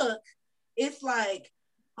cook, it's like,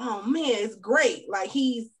 oh man, it's great. Like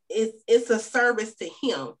it's a service to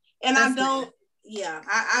him. And I don't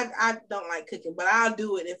like cooking, but I'll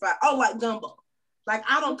do it if like gumbo. Like,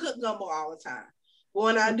 I don't cook gumbo all the time. But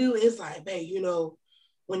when I do, it's like, babe,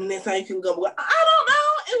 when the next time you can gumbo, I don't know.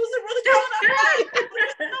 It was a really good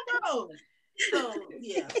gumbo. So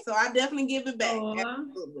yeah, so I definitely give it back.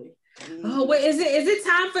 Absolutely. Oh, wait, is it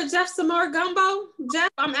time for Jeff some more gumbo? Jeff,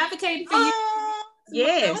 I'm advocating for you.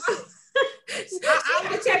 Yes. I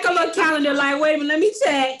will check on my calendar. Like, wait a minute, let me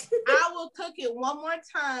check. I will cook it one more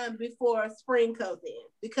time before spring comes in,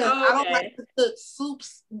 because I don't like to cook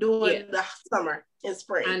soups during the summer and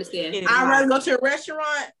spring. I understand. I'd rather go to a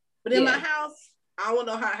restaurant, but in my house, I don't want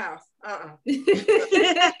no hot house. But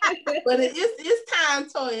it's time,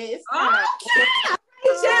 Toya. It's time. Okay.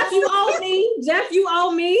 Jeff, you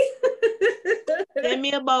owe me. Send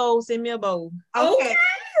me a bowl. Okay.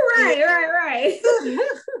 Right.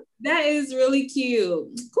 That is really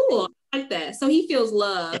cute. Cool. I like that. So he feels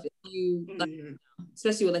love if you,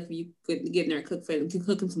 especially if you could get in there and cook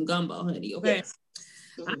him some gumbo, honey. Okay. Yes.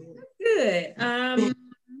 Good. Aaron,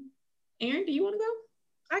 do you want to go?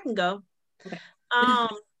 I can go. Okay.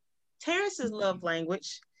 Terrence's love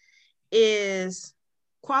language is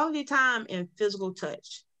quality time and physical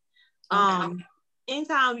touch. Okay.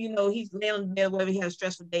 Anytime, he's laying in bed, whether he has a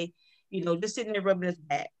stressful day, just sitting there rubbing his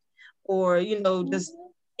back, or, just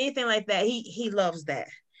anything like that, he loves that.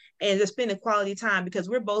 And just spending quality time, because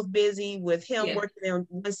we're both busy with him working in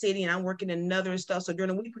one city and I'm working in another and stuff. So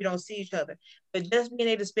during the week, we don't see each other. But just being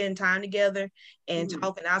able to spend time together and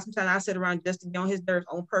talking. Sometimes I sit around just to get on his nerves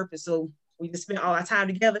on purpose. So we just spend all our time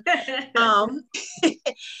together.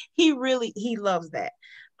 He loves that.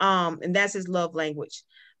 And that's his love language.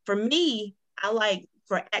 For me, I like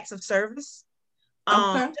for acts of service.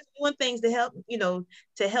 Just doing things to help,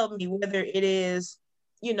 to help me, whether it is,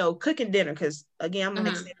 cooking dinner, because again, I'm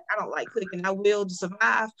gonna say I don't like cooking. I will to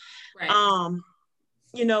survive. Right.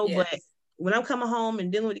 But when I'm coming home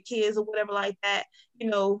and dealing with the kids or whatever like that,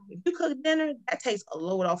 if you cook dinner, that takes a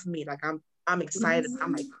load off of me. Like I'm excited.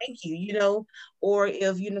 I'm like, thank you, or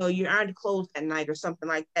if you're ironing clothes at night or something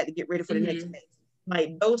like that to get ready for the next day.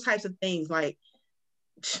 Like those types of things, like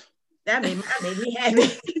that made me happy.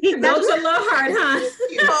 Those are a little hard, huh?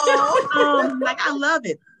 Like I love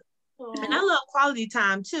it. And I love quality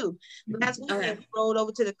time too. That's one thing. We rolled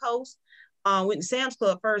over to the coast. Went to Sam's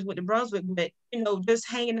Club first with the Brunswick, but just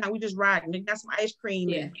hanging out, we just riding. We got some ice cream.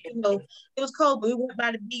 Yeah. And, it was cold, but we went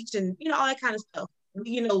by the beach and all that kind of stuff.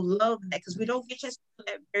 We love that because we don't get to do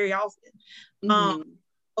that very often.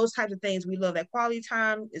 Those types of things we love. That quality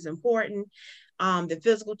time is important. The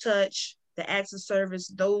physical touch, the acts of service,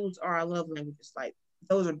 those are our love languages. Like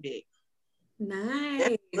those are big.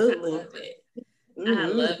 Nice. Absolutely. I love it. I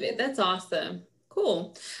love it. That's awesome.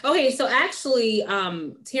 Cool. Okay, so actually,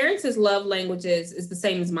 Terrence's love languages is the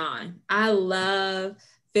same as mine. I love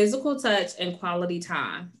physical touch and quality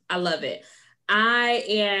time. I love it.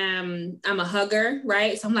 I'm a hugger,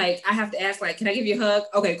 right? So I'm like, I have to ask, like, can I give you a hug?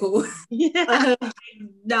 Okay, cool. Yeah.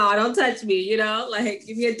 No, don't touch me, like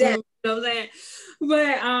give me a dab, you know what I'm saying?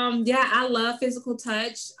 But yeah, I love physical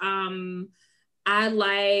touch. I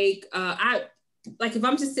like if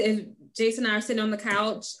I'm just if Jason and I are sitting on the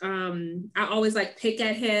couch, I always like pick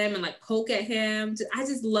at him and like poke at him. I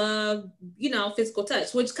just love, physical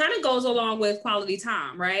touch, which kind of goes along with quality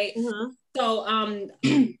time, right? So a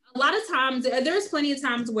lot of times, there's plenty of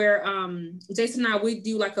times where Jason and I, we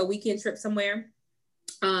do like a weekend trip somewhere.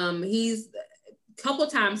 He's a couple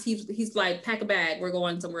of times he's like, pack a bag, we're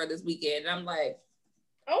going somewhere this weekend. And I'm like,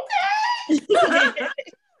 okay.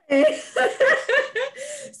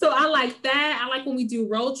 So I like that. I like when we do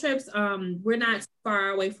road trips. We're not far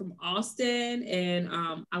away from Austin, and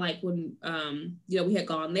I like when we had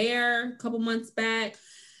gone there a couple months back.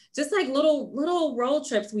 Just like little road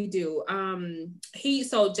trips we do.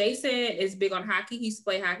 So Jason is big on hockey. He used to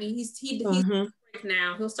play hockey. He's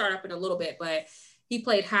now. He'll start up in a little bit, but he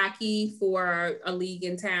played hockey for a league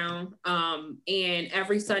in town. And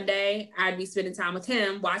every Sunday I'd be spending time with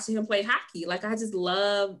him, watching him play hockey. Like I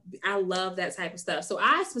love that type of stuff. So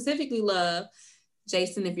I specifically love,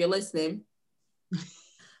 Jason, if you're listening,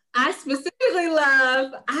 I just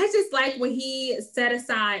like when he set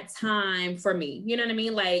aside time for me. You know what I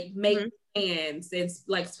mean? Like make plans and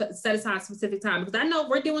like set aside specific time, because I know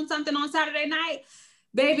we're doing something on Saturday night.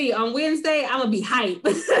 Baby, on Wednesday, I'm gonna be hyped.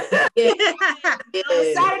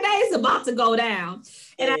 Saturday is about to go down.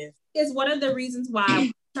 And it's one of the reasons why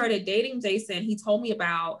I started dating Jason. He told me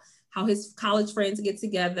about how his college friends get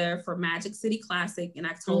together for Magic City Classic in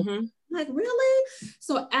October. I'm like, really?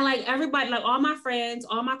 So, and like everybody, like all my friends,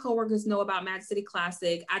 all my coworkers know about Magic City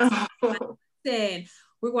Classic. I said,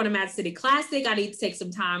 we're going to Magic City Classic. I need to take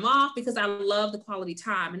some time off because I love the quality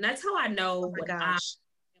time. And that's how I know I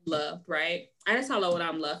love, right? I just love what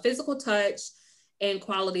I'm love. Physical touch and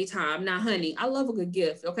quality time. Now, honey, I love a good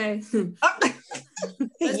gift, okay?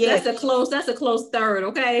 That's a close third,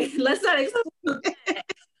 okay? Let's not exclude that.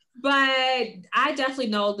 But I definitely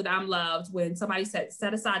know that I'm loved when somebody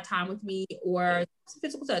set aside time with me, or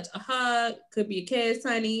physical touch, a hug, could be a kiss,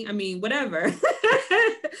 honey. I mean, whatever.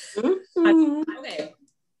 Okay.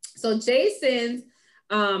 So Jason's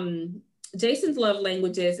love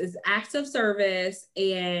languages is acts of service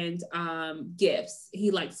and gifts.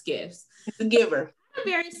 He likes gifts. He's a giver.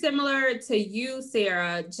 Very similar to you,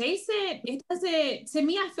 Sarah. Jason, it doesn't, to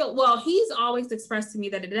me, I feel, well, he's always expressed to me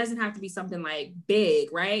that it doesn't have to be something like big,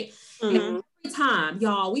 right? Every time,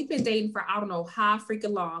 y'all, we've been dating for I don't know how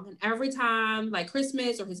freaking long. And every time like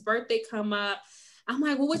Christmas or his birthday come up, I'm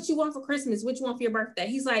like, well, what you want for Christmas? What you want for your birthday?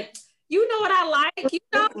 He's like, you know what I like,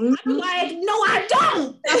 I'm like, no, I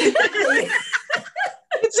don't.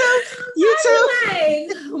 You too.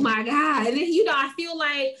 Like, oh my God. And then, I feel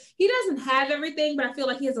like he doesn't have everything, but I feel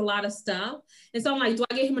like he has a lot of stuff. And so I'm like, do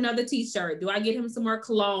I get him another t-shirt? Do I get him some more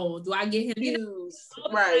cologne? Do I get him shoes?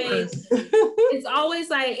 Right. It's always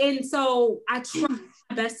like, and so I try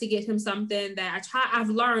my best to get him something that I've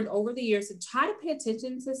learned over the years to try to pay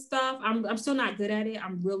attention to stuff. I'm still not good at it.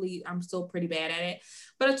 I'm still pretty bad at it.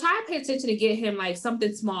 But I try to pay attention to get him like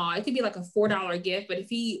something small. It could be like a $4 gift, but if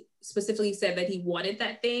he specifically said that he wanted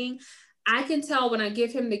that thing, I can tell when I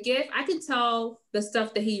give him the gift, I can tell the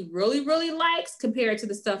stuff that he really, really likes compared to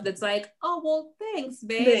the stuff that's like, oh, well, thanks,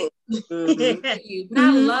 babe. But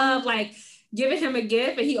I love like giving him a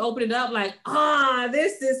gift and he opened it up like,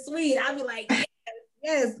 this is sweet. I'll be like,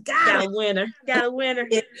 Yes, got a winner. Got a winner.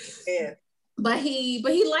 Yeah. But he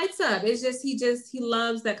lights up. It's just he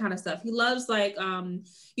loves that kind of stuff. He loves like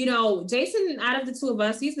Jason, out of the two of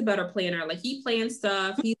us, he's the better planner. Like he plans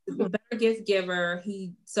stuff. He's the better gift giver.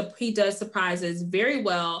 He does surprises very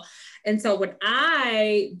well. And so when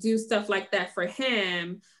I do stuff like that for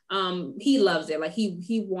him, he loves it. Like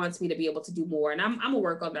he wants me to be able to do more. And I'm gonna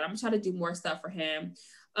work on that. I'm gonna try to do more stuff for him.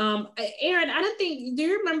 Aaron, I don't think, do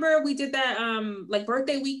you remember we did that like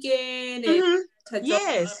birthday weekend and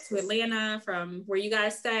yes, to Atlanta from where you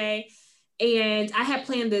guys stay, and I had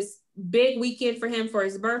planned this big weekend for him for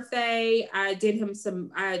his birthday. I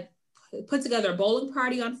put together a bowling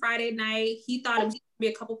party on Friday night. He thought it was gonna be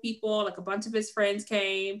a couple people, like a bunch of his friends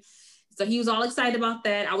came. So he was all excited about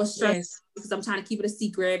that. I was stressed because I'm trying to keep it a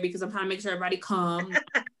secret because I'm trying to make sure everybody comes.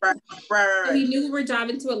 Right. So he knew we were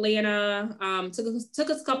driving to Atlanta. Took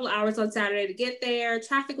us a couple of hours on Saturday to get there.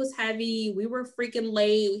 Traffic was heavy. We were freaking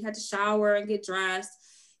late. We had to shower and get dressed.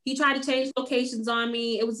 He tried to change locations on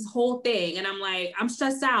me. It was this whole thing. And I'm like, I'm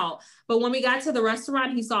stressed out. But when we got to the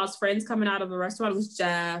restaurant, he saw his friends coming out of the restaurant. It was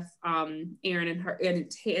Jeff, Aaron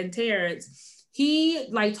and Terrence. He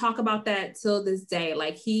like talk about that till this day.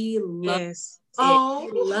 Like he loves it. He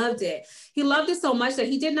loved it. He loved it so much that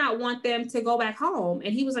he did not want them to go back home.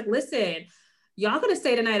 And he was like, listen, y'all gonna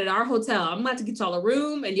stay the night at our hotel. I'm about to get y'all a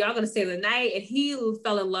room and y'all gonna stay the night. And he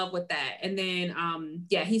fell in love with that. And then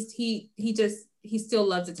he still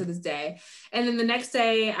loves it to this day. And then the next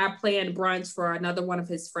day I planned brunch for another one of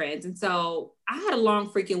his friends. And so I had a long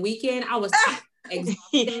freaking weekend. I was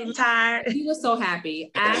exhausted, tired. He was so happy.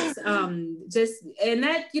 Acts,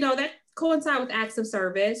 that coincide with acts of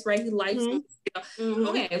service, right? He likes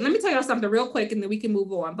Okay, let me tell y'all something real quick and then we can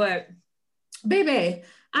move on. But baby,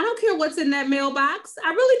 I don't care what's in that mailbox. I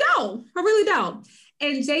really don't.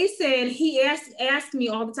 And Jason, he asked me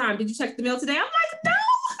all the time, did you check the mail today? I'm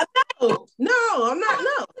like, no, I'm not.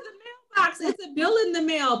 No. It's a bill in the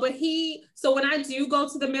mail, but so when I do go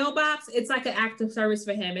to the mailbox, it's like an act of service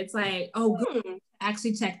for him. It's like, oh, good,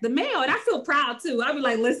 actually check the mail. And I feel proud too. I'll be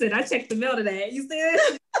like, listen, I checked the mail today. You see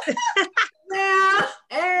it? Now,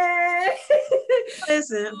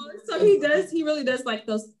 listen. So he really does like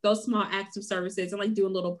those small acts of services and like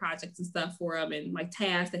doing little projects and stuff for him and like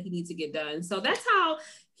tasks that he needs to get done. So that's how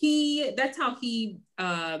he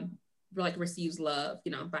like receives love,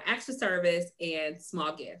 by acts of service and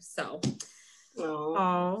small gifts. So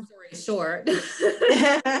story short.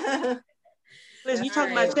 Listen, you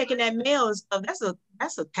talking about checking that mail and stuff. That's a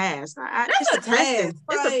task. That's a task.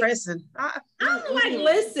 It's depressing. I'm like,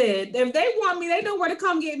 listen, if they want me, they know where to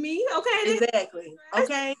come get me. Okay. Exactly.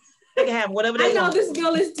 Okay. They can have whatever they want. I know this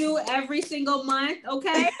bill is due every single month.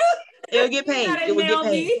 Okay. It'll get paid. It will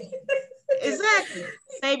get paid. Exactly.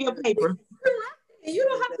 Save your paper. And you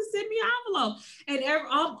don't have to send me an envelope. And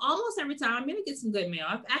almost every time I'm gonna get some good mail.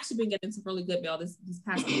 I've actually been getting some really good mail this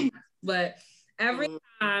past week. But every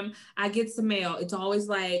time I get some mail, it's always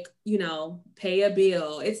like, pay a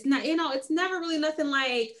bill. It's not, it's never really nothing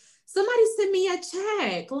like somebody send me a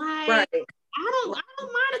check. Like I don't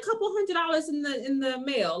mind a couple $100 in the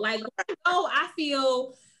mail. Like I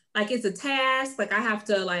feel like it's a task. Like I have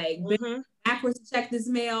to like backwards check this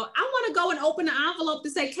mail. I want to go and open the envelope to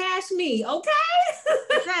say cash me, okay?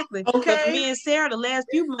 Exactly. Okay. But me and Sarah, the last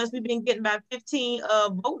few months, we've been getting about 15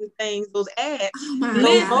 voting things, those ads. Oh my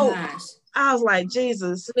gosh. I was like,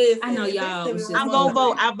 Jesus. Listen, I know y'all. I'm gonna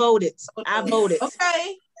vote. I voted.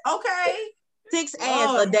 Okay. 6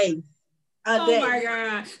 ads a day. My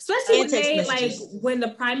God. Especially when the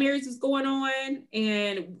primaries was going on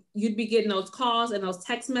and you'd be getting those calls and those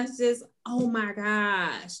text messages. Oh my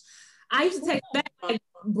gosh. I used to text back like,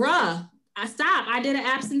 bruh, I did an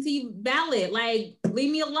absentee ballot. Like,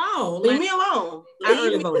 leave me alone. Leave me alone. I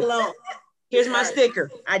early voted. Here's my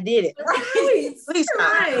sticker. I did it. Right. Please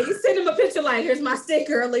stop. Right. Send him a picture like, here's my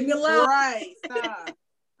sticker. Leave me alone. Right. Stop.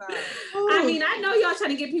 I mean, I know y'all trying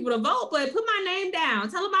to get people to vote, but put my name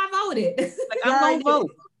down. Tell them I voted. Like, I'm gonna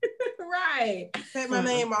vote. Right. Take my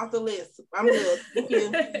name off the list. I'm good. Thank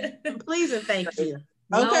you. Please and thank you.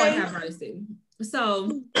 Okay. Lord have mercy.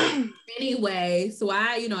 So anyway, so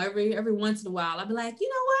I, every once in a while, I'll be like, you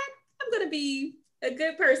know what? I'm going to be a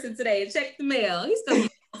good person today and check the mail. He's going to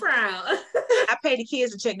be proud. I pay the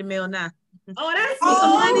kids to check the mail now. Oh, that's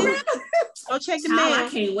money. Go check the mail. I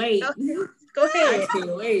can't wait. Go ahead. I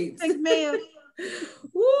can't wait. Check the mail.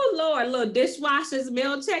 Woo, Lord, little dishwashers,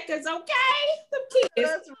 mail checkers, okay? The kids.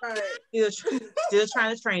 That's right. Still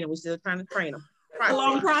trying to train them. We're still trying to train them. A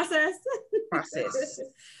long process.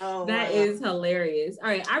 That is hilarious. All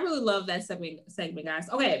right, I really love that segment, guys.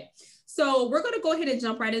 Okay, so we're gonna go ahead and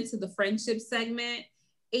jump right into the friendship segment.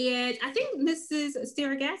 And I think Mrs.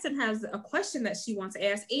 Sarah Gasson has a question that she wants to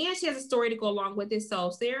ask, and she has a story to go along with it. So,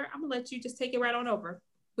 Sarah, I'm gonna let you just take it right on over.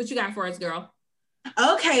 What you got for us, girl?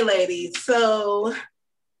 Okay, ladies. So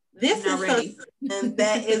this is something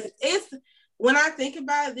that it's when I think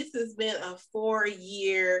about it, this has been a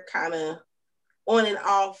 4-year kind of on and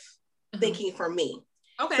off thinking for me.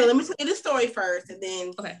 Okay. So let me tell you the story first, and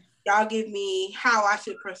then y'all give me how I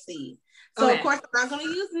should proceed. So of course I'm not going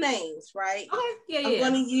to use names, right? Okay. Yeah.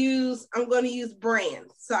 I'm going to use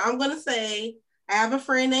brands. So I'm going to say I have a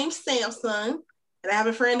friend named Samson, and I have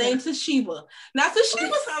a friend named Toshiba. Now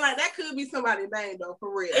Toshiba sound like that could be somebody's name though,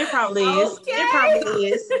 for real. It probably is. It probably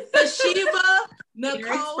is. Toshiba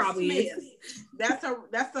Nicole Smith.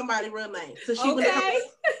 That's somebody's real name. Toshiba Nicole.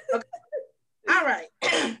 Okay. All right.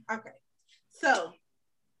 Okay. So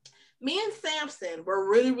me and Samson were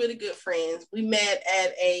really, really good friends. We met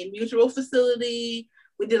at a mutual facility.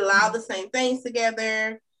 We did a lot of the same things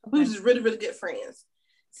together. We were just really, really good friends.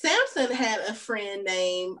 Samson had a friend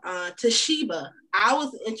named Toshiba. I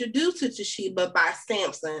was introduced to Toshiba by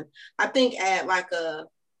Samson. I think at like a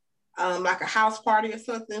house party or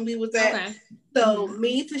something we was at. Okay. So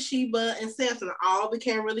me, Toshiba, and Samson all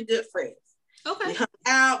became really good friends. Okay. We hung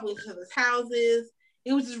out, we went to his houses.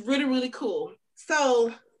 It was just really, really cool.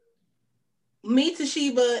 So me,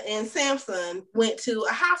 Toshiba, and Samson went to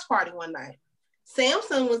a house party one night.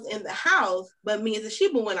 Samson was in the house, but me and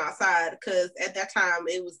Toshiba went outside because at that time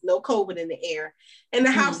it was no COVID in the air and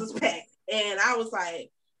the house was packed. And I was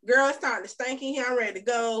like, girl, it's starting to stink in here. I'm ready to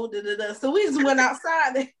go. So we just went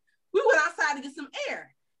outside. We went outside to get some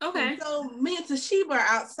air. Okay. And so me and Toshiba are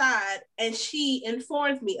outside, and she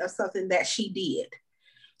informed me of something that she did.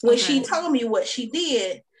 When she told me what she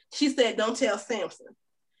did, she said, don't tell Samson.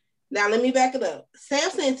 Now, let me back it up.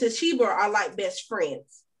 Samson and Toshiba are like best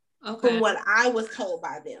friends, from what I was told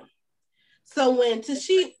by them. So when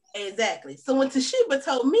Toshiba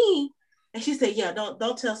told me, and she said, yeah,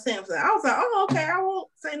 don't tell Samson. I was like, oh, okay, I won't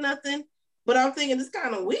say nothing. But I'm thinking it's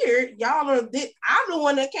kind of weird. I'm the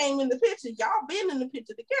one that came in the picture. Y'all been in the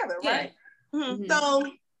picture together, right? Yeah. Mm-hmm.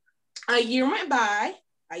 So a year went by.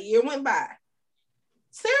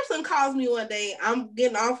 Samson calls me one day. I'm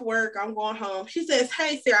getting off work. I'm going home. She says,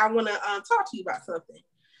 hey, Sarah, I want to talk to you about something.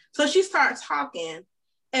 So she starts talking.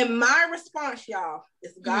 And my response, y'all,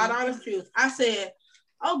 is God honest truth. I said,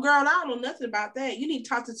 oh, girl, I don't know nothing about that. You need to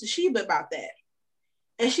talk to Toshiba about that.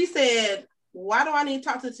 And she said, why do I need to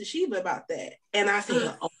talk to Toshiba about that? And I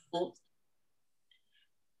said, oh,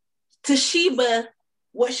 Toshiba,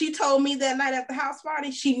 what she told me that night at the house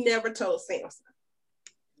party, she never told Samson.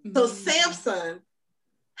 So Samson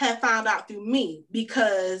had found out through me,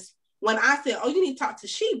 because when I said, oh, you need to talk to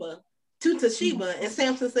Toshiba, and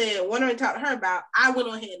Samson said, what do I talk to her about? I went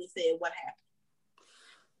on ahead and said what happened.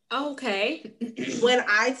 Okay. When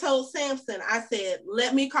I told Samson, I said,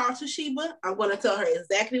 let me call Toshiba. I'm going to tell her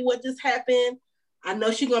exactly what just happened. I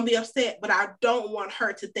know she's going to be upset, but I don't want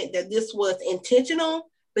her to think that this was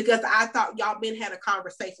intentional, because I thought y'all had a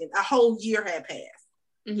conversation. A whole year had passed.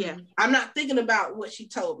 Yeah. I'm not thinking about what she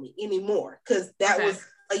told me anymore, because that was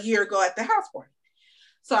a year ago at the house party.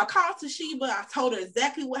 So I called Toshiba. I told her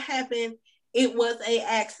exactly what happened. It was an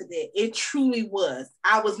accident. It truly was.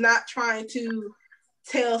 I was not trying to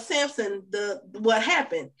tell Samson what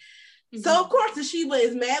happened. So of course Toshiba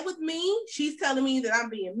is mad with me. She's telling me that I'm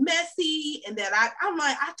being messy, and that I'm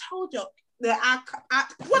like, I told you that I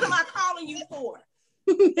what am I calling you for?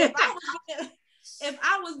 If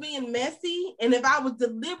I was being messy, and if I was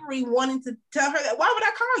deliberately wanting to tell her that, why would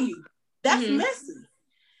I call you? That's messy.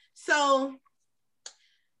 So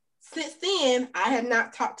since then, I have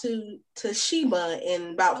not talked to Toshiba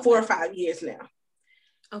in about 4 or 5 years now.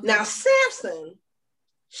 Okay. Now, Samson,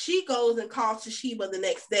 she goes and calls Toshiba the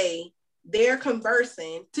next day. They're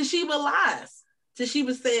conversing. Toshiba lies.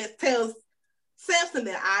 Toshiba tells Samson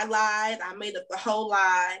that I lied. I made up the whole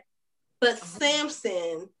lie. But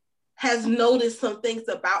Samson has noticed some things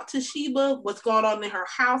about Toshiba, what's going on in her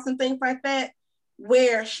house and things like that,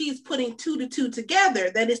 where she's putting 2 to 2 together,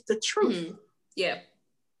 that it's the truth. Yeah.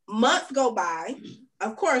 Months go by.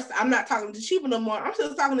 Of course, I'm not talking to Toshiba no more. I'm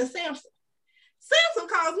still talking to Samson. Samson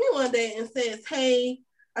calls me one day and says, hey,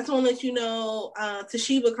 I just want to let you know,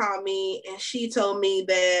 Toshiba called me and she told me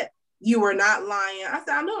that you were not lying. I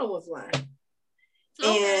said, I know I was lying.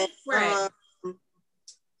 Okay,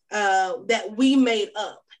 and that we made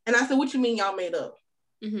up. And I said, what you mean y'all made up?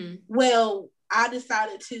 Well, I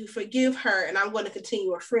decided to forgive her, and I'm going to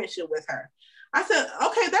continue a friendship with her. I said,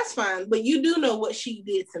 okay, that's fine. But you do know what she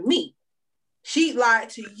did to me. She lied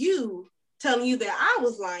to you, telling you that I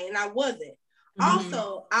was lying, and I wasn't.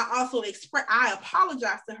 Also, I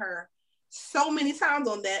apologized to her so many times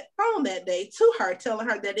on that phone that day to her, telling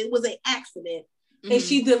her that it was an accident. And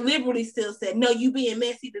she deliberately still said, no, you being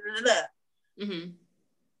messy,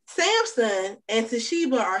 Samson and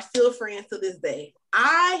Toshiba are still friends to this day.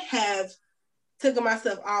 I have taken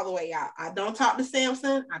myself all the way out. I don't talk to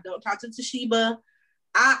Samson. I don't talk to Toshiba.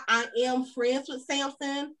 I am friends with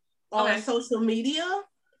Samson on social media,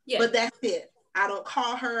 but that's it. I don't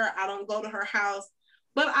call her. I don't go to her house,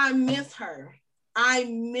 but I miss her. I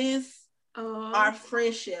miss our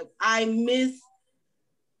friendship. I miss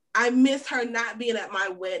her not being at my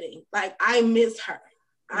wedding. Like, I miss her.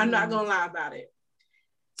 I'm not gonna lie about it.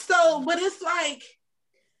 So, but it's like,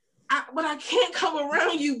 but I can't come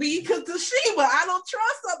around you, B, because Toshiba, I don't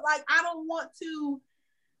trust her. Like, I don't want to.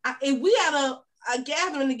 If we had a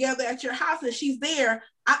gathering together at your house and she's there,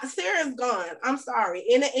 Sarah's gone. I'm sorry.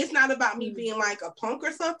 And it's not about me being like a punk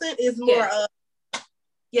or something. It's more of,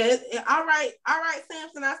 all right,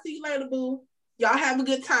 Samson, I'll see you later, boo. Y'all have a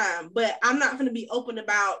good time. But I'm not going to be open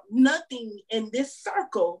about nothing in this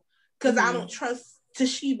circle because I don't trust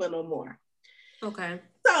Toshiba no more. Okay.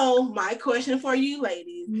 So my question for you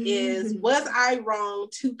ladies is, was I wrong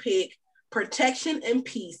to pick protection and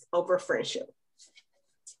peace over friendship?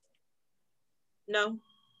 No.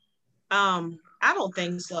 I don't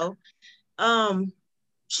think so. Toshiba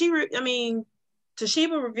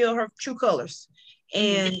revealed her true colors.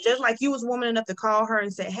 And just like you was woman enough to call her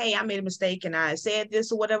and say, hey, I made a mistake and I said this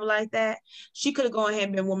or whatever like that, she could have gone ahead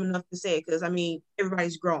and been woman enough to say it, because, I mean,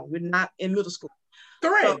 everybody's grown. We're not in middle school.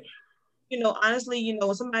 Correct. So, honestly,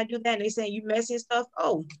 when somebody do that and they say you messy and stuff,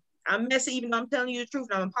 oh, I'm messy even though I'm telling you the truth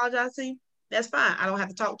and I'm apologizing to you, that's fine. I don't have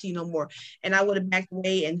to talk to you no more. And I would have backed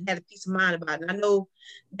away and had a peace of mind about it. And I know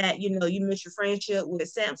that, you miss your friendship with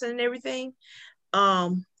Samson and everything.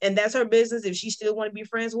 And that's her business if she still want to be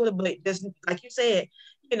friends with her. But just like you said,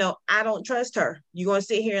 I don't trust her. You're going to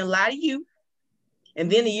sit here and lie to you. And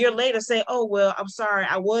then a year later say, oh, well, I'm sorry,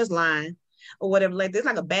 I was lying or whatever. Like, there's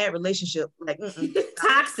like a bad relationship. Like,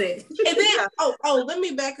 toxic. And then, let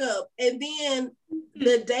me back up. And then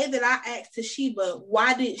the day that I asked Toshiba,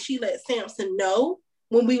 why didn't she let Samson know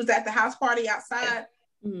when we was at the house party outside?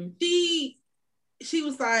 She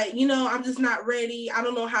was like, I'm just not ready. I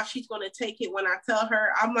don't know how she's going to take it when I tell her.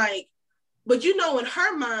 I'm like, but in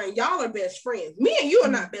her mind, y'all are best friends. Me and you are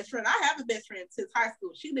not best friends. I have a best friend since high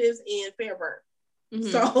school. She lives in Fairburn.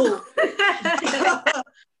 So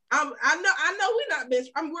I know we're not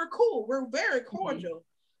best. We're cool. We're very cordial.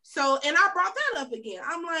 So, and I brought that up again.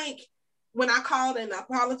 I'm like, when I called and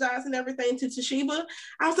apologized and everything to Toshiba,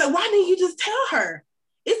 I was like, why didn't you just tell her?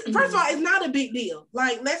 First of all, it's not a big deal.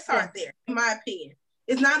 Like, let's start there. In my opinion,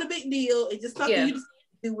 it's not a big deal. It's just something you just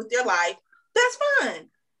do with your life. That's fine.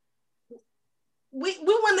 We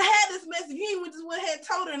wouldn't have had this mess if you just went ahead and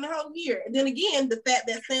told her in the whole year. And then again, the fact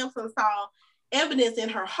that Samson saw evidence in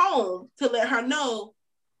her home to let her know,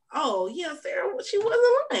 oh yeah, Sarah, she wasn't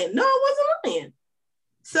lying. No, I wasn't lying.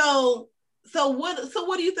 So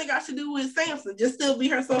what do you think I should do with Samson? Just still be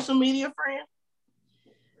her social media friend?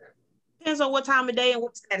 Depends on what time of day and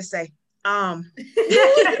what status say. I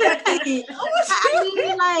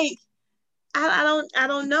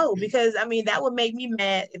don't know, because I mean that would make me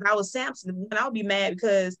mad if I was Samson. And I would be mad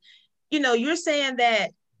because you're saying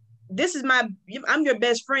that I'm your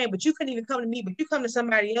best friend, but you couldn't even come to me, but you come to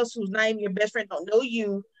somebody else who's not even your best friend, don't know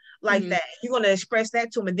you like that. You're gonna express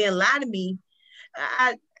that to him and then lie to me.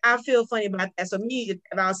 I feel funny about that. So me, if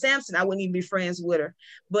I was Samson, I wouldn't even be friends with her.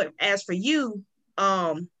 But as for you,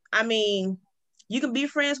 I mean, you can be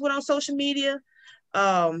friends with on social media,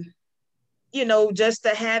 just to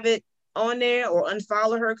have it on there or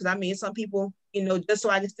unfollow her. Because I mean, some people, just so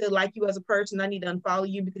I can still like you as a person, I need to unfollow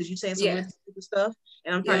you because you're saying some really stupid stuff,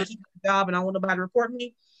 and I'm trying to keep my job, and I want nobody to report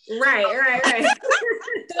me. Right.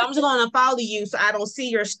 So I'm just gonna unfollow you so I don't see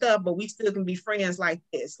your stuff, but we still can be friends like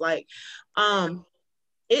this. Like,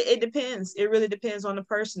 it depends. It really depends on the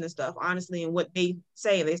person and stuff, honestly, and what they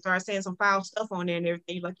say. If they start saying some foul stuff on there and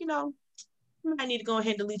everything, you're like, I need to go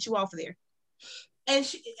ahead and delete you off of there. And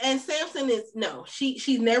Samson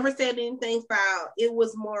she's never said anything foul. It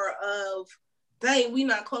was more of, dang, we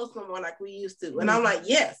not close no more like we used to. And I'm like,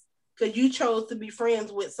 yes, because you chose to be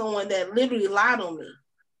friends with someone that literally lied on me.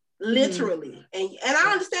 Literally. And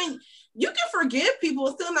I understand you can forgive people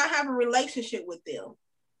and still not have a relationship with them.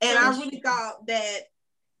 And I really thought that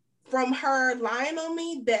from her lying on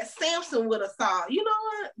me, that Samson would have thought, you know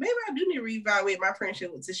what, maybe I do need to reevaluate my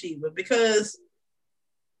friendship with Toshiba, because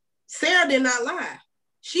Sarah did not lie.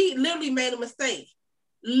 She literally made a mistake.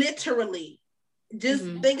 Literally. Just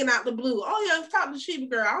thinking out the blue. Oh yeah, talk to Toshiba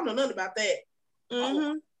girl. I don't know nothing about that.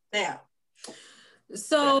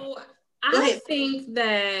 So I think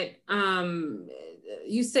that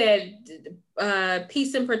you said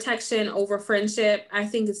peace and protection over friendship. I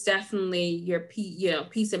think it's definitely your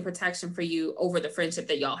peace and protection for you over the friendship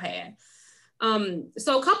that y'all had.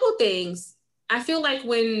 So a couple of things. I feel like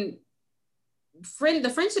when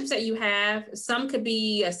the friendships that you have, some could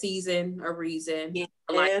be a season, a reason,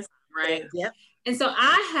 a lifetime, right? Yep. And so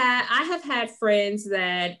I have had friends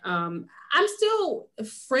that I'm still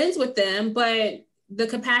friends with them, but the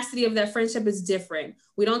capacity of that friendship is different.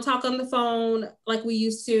 We don't talk on the phone like we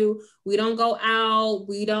used to. We don't go out.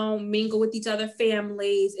 We don't mingle with each other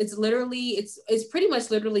families. It's pretty much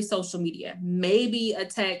literally social media, maybe a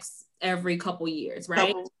text every couple years,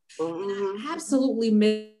 right? Mm-hmm. I absolutely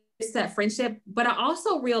miss that friendship. But I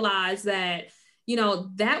also realized that,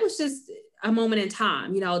 that was just a moment in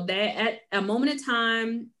time, that at a moment in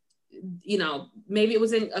time, maybe it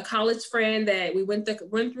was in a college friend that we went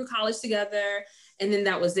through college together, and then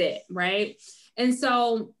that was it, right? And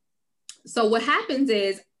so what happens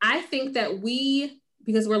is, I think that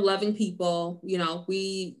because we're loving people,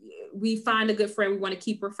 we find a good friend, we want to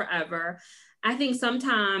keep her forever. I think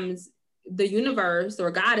sometimes the universe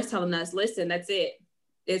or God is telling us, listen, that's it.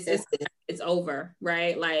 It's over,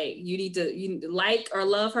 right? Like you like or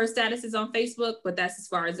love her statuses on Facebook, but that's as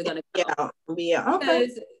far as it's gonna go. Yeah. Okay.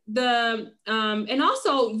 Because and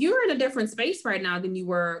also you're in a different space right now than you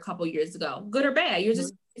were a couple years ago, good or bad. You're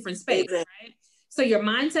just in a different space, right? So your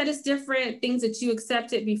mindset is different. Things that you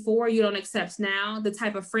accepted before, you don't accept now. The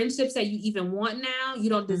type of friendships that you even want now, you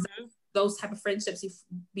don't deserve those type of friendships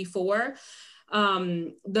before.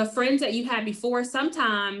 The friends that you had before,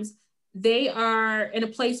 sometimes they are in a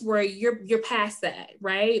place where you're past that,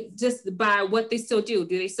 right? Just by what they still do.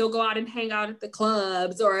 Do they still go out and hang out at the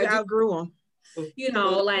clubs, or outgrew them?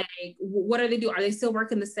 Like, what do they do? Are they still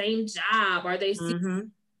working the same job? Are they still,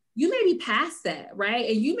 you may be past that, right?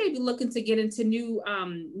 And you may be looking to get into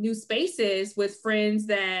new spaces with friends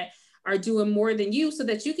that are doing more than you, so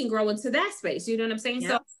that you can grow into that space. You know what I'm saying? Yep.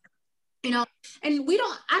 So, and I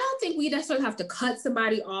don't think we necessarily have to cut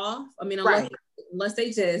somebody off. I mean, unless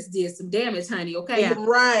they just did some damage, honey. Okay. Yeah.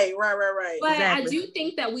 Right. But exactly. I do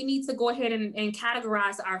think that we need to go ahead and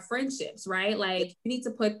categorize our friendships, right? Like, we need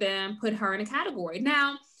to put her in a category.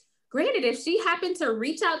 Now, granted, if she happened to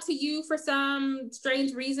reach out to you for some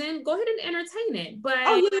strange reason, go ahead and entertain it. But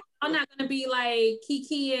I'm not going to be like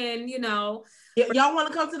Kiki and, y'all want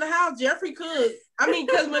to come to the house? Jeffrey could. I mean,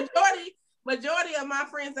 because majority of my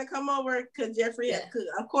friends that come over, because Jeffrey could.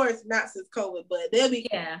 Of course, not since COVID, but they'll be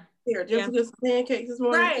here. Jeffrey got some pancakes this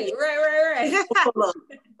morning. Right. I'm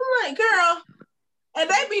like, girl. And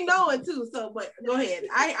they be knowing too. So, but go ahead.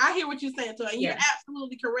 I hear what you're saying, too. And you're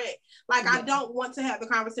absolutely correct. Like, I don't want to have the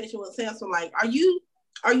conversation with Samson. Like, are you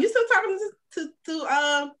still talking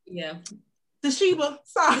to Sheba?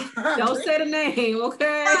 Sorry. Don't say the name,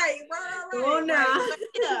 okay? Right.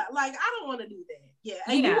 Yeah, like, I don't want to do that. Yeah.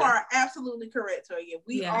 And you are absolutely correct, Toya.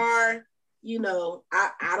 We are,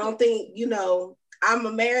 I don't think, I'm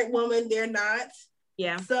a married woman. They're not.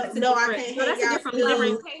 Yeah. So I can't hang out. Different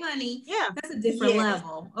level. Okay, honey. Yeah. That's a different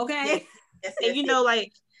level. Okay. Yes.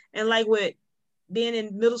 And like with being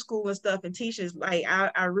in middle school and stuff and teachers, like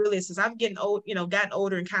I really, since I'm getting old, gotten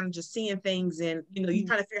older and kind of just seeing things, and you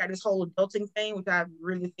trying to figure out this whole adulting thing, which I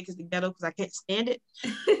really think is the ghetto because I can't stand it.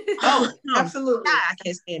 Absolutely. I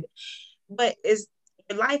can't stand it. But it's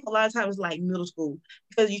life, a lot of times, like middle school,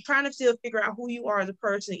 because you're trying to still figure out who you are as a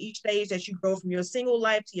person each stage that you go from your single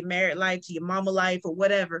life to your married life to your mama life or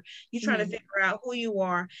whatever. You're trying to figure out who you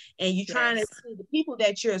are, and you're trying to see the people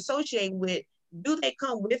that you're associating with. Do they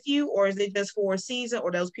come with you, or is it just for a season,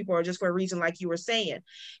 or those people are just for a reason, like you were saying?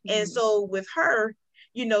 And so with her,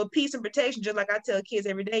 peace and protection, just like I tell kids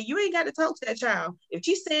every day, you ain't got to talk to that child. If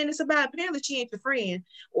she's saying this about, apparently she ain't your friend,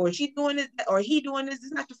 or she doing this, or he doing this,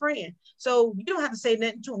 it's not your friend. So you don't have to say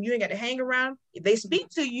nothing to them. You ain't got to hang around. If they speak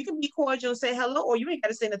to you, you can be cordial and say hello, or you ain't got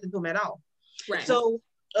to say nothing to them at all. Right. So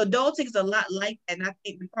adulting is a lot like that. And I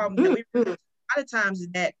think the problem that we a lot of times is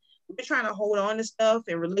that we're trying to hold on to stuff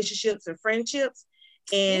and relationships and friendships,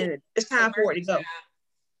 and it's time for it to go.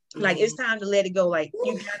 Like, it's time to let it go. Like,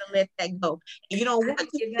 you gotta let that go. And you don't want to.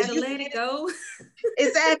 You gotta let it go.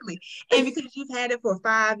 Exactly. And because you've had it for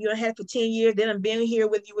 5, you had it for 10 years, then I've been here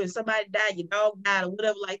with you and somebody died, your dog died, or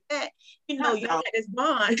whatever like that. You got this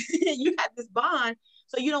bond. You got this bond.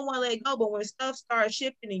 So you don't want to let it go. But when stuff starts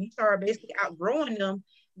shifting and you start basically outgrowing them,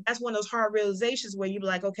 that's one of those hard realizations where you're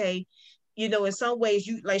like, okay, in some ways,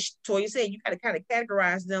 you, like Toya said, you got to kind of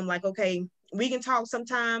categorize them like, okay, we can talk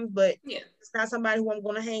sometimes, but it's not somebody who I'm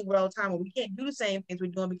going to hang with all the time, or we can't do the same things we're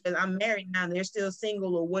doing because I'm married now and they're still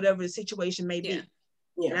single, or whatever the situation may be.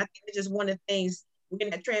 And I think it's just one of the things we're in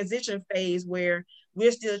that transition phase where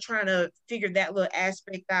we're still trying to figure that little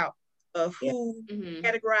aspect out of who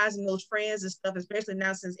categorizing those friends and stuff, especially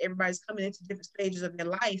now since everybody's coming into different stages of their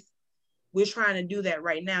life. We're trying to do that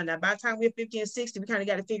right now. Now, by the time we're 50 and 60, we kind of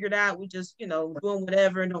got to figure it out. We just, doing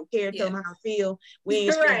whatever and don't care, tell them how I feel. We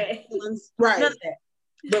ain't sparing feelings, none of that.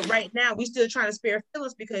 But right now, we still trying to spare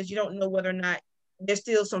feelings because you don't know whether or not there's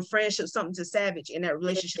still some friendship, something to savage in that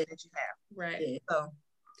relationship that you have. Right.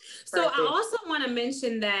 So I also want to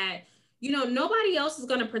mention that, nobody else is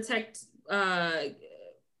going to protect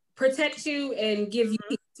you and give you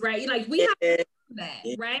peace, right? Like we have to do that,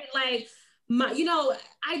 right? Like,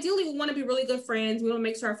 ideally we want to be really good friends. We want to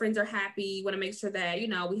make sure our friends are happy. We want to make sure that,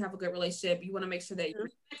 we have a good relationship. You want to make sure that you're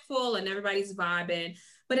respectful and everybody's vibing.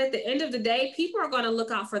 But at the end of the day, people are going to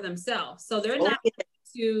look out for themselves. So they're not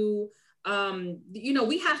to,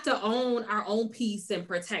 we have to own our own peace and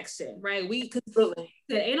protection, right? Because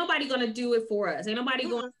ain't nobody going to do it for us. Ain't nobody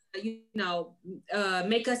going to,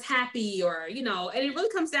 make us happy or, and it really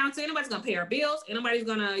comes down to ain't nobody's going to pay our bills. Ain't nobody's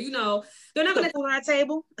going to, they're not going to put on our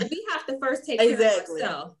table. We have to first take care of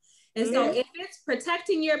ourselves. And so if it's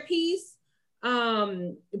protecting your peace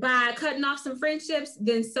by cutting off some friendships,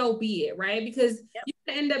 then so be it, right? Because you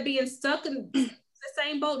can end up being stuck in the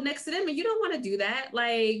same boat next to them, and you don't want to do that.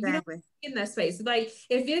 Like, you don't in that space. Like,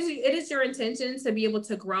 if it is your intention to be able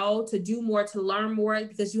to grow, to do more, to learn more,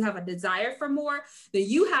 because you have a desire for more, then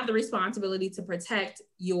you have the responsibility to protect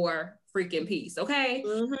your freaking peace. Okay.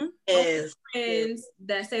 Yes. Friends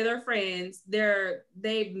that say they're friends,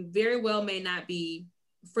 they very well may not be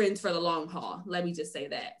friends for the long haul. Let me just say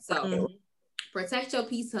that. So protect your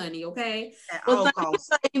peace, honey. Okay. Well,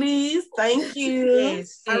 thank you, ladies. Thank you.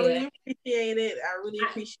 Yes. I really appreciate it. I really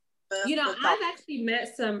appreciate it. I've actually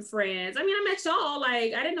met some friends. I mean, I met y'all,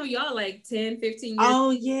 like, I didn't know y'all like 10, 15 years.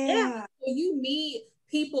 Oh, yeah. So you meet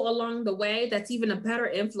people along the way that's even a better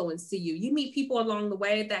influence to you. You meet people along the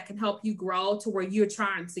way that can help you grow to where you're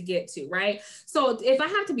trying to get to, right? So if I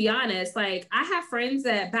have to be honest, like, I have friends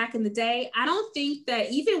that back in the day, I don't think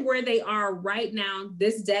that even where they are right now,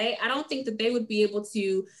 this day, I don't think that they would be able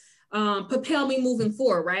to propel me moving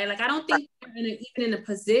forward, right? Like, I don't think they're even in a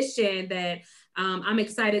position that I'm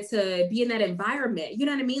excited to be in that environment. You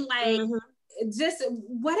know what I mean? Like, just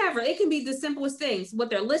whatever. It can be the simplest things, what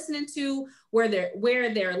they're listening to, where they're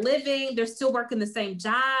living, they're still working the same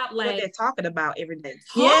job, like what they're talking about every day.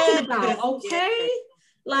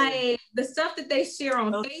 Like the stuff that they share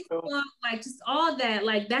on Facebook, like just all that,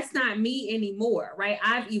 like that's not me anymore, right?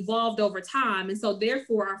 I've evolved over time, and so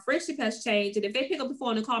therefore our friendship has changed. And if they pick up the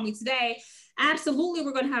phone and call me today, absolutely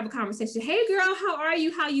we're going to have a conversation. Hey girl, how are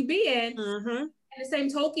you? How you been? At the same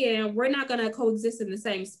token, we're not going to coexist in the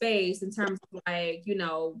same space in terms of like,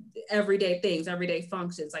 everyday things, everyday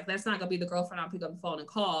functions. Like, that's not going to be the girlfriend I'll pick up the phone and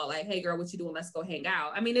call like, hey girl, what you doing? Let's go hang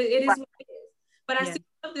out. I mean, it is what it is. But I still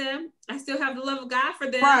love them. I still have the love of God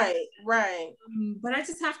for them. Right. But I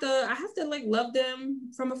have to like love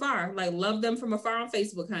them from afar. Like, love them from afar on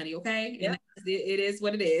Facebook, honey. Okay. And it is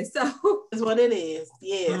what it is. So it's what it is.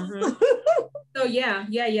 Yeah. So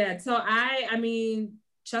yeah. So I mean,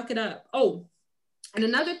 chuck it up. Oh, and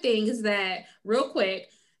another thing is that, real quick,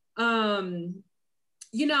 I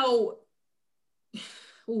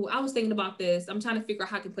was thinking about this. I'm trying to figure out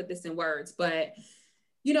how I can put this in words, but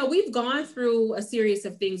we've gone through a series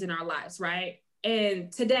of things in our lives, right?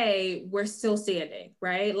 And today we're still standing,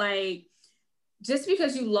 right? Like, just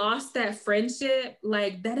because you lost that friendship,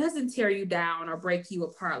 like, that doesn't tear you down or break you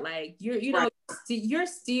apart. Like, you're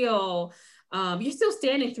still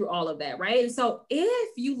standing through all of that, right? And so if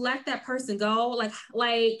you let that person go,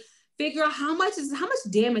 like figure out how much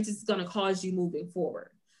damage is going to cause you moving forward.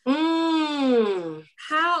 Is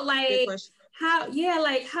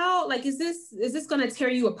this going to tear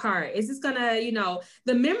you apart? Is this going to,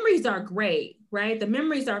 the memories are great, right?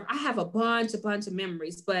 I have a bunch of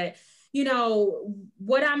memories, but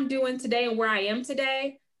what I'm doing today and where I am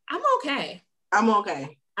today, I'm okay. I'm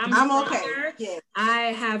okay. Yeah.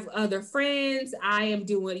 I have other friends. I am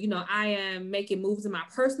doing, I am making moves in my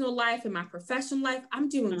personal life, in my professional life. I'm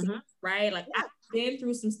doing good, right? Like, I've been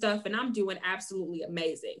through some stuff and I'm doing absolutely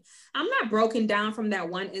amazing. I'm not broken down from that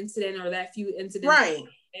one incident or that few incidents. Right.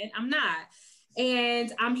 I'm not.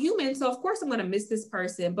 And I'm human. So of course I'm going to miss this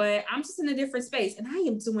person, but I'm just in a different space and I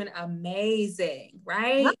am doing amazing,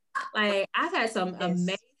 right? Like, I've had some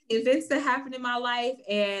amazing events that happened in my life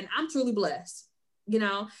and I'm truly blessed.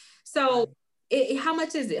 So how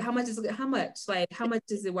much is it? How much is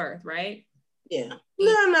it worth? Right? Yeah.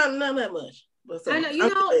 No, not that much. But I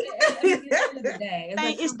know, at the end of the day,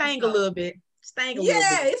 it stank a little bit.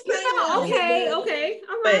 Okay.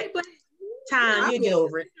 All right. But Time, you get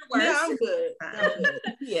over it. Yeah, I'm good.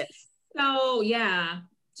 Yes. So yeah,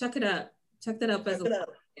 check it up. Check that up as a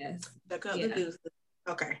yes. Check out the deuces.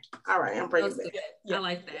 Okay. All right. I'm bringing it back. I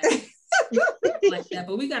like that. I like that.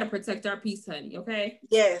 But we got to protect our peace, honey. Okay.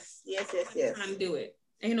 Yes. Trying to do it.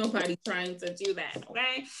 Ain't nobody trying to do that.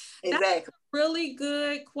 Okay. Exactly. That's really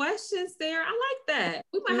good questions there. I like that.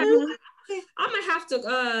 We might have. I might have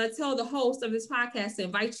to tell the host of this podcast to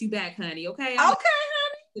invite you back, honey. Okay. Honey.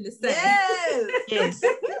 Yes.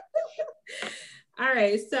 All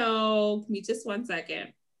right. So, give me just 1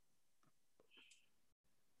 second.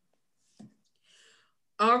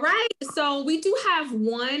 All right, so we do have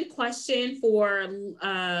one question for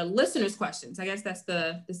listeners' questions. I guess that's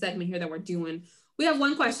the segment here that we're doing. We have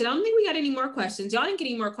one question. I don't think we got any more questions. Y'all didn't get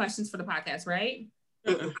any more questions for the podcast, right?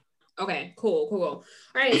 Okay, cool. All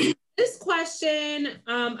right, this question,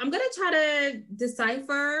 I'm going to try to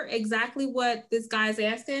decipher exactly what this guy's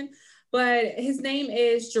asking, but his name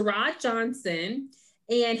is Gerard Johnson.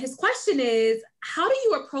 And his question is, how do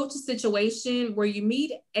you approach a situation where you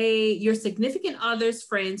meet your significant other's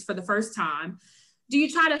friends for the first time? Do you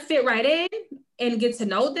try to fit right in and get to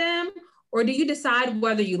know them? Or do you decide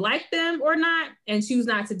whether you like them or not and choose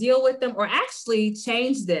not to deal with them, or actually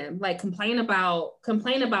change them, like complain about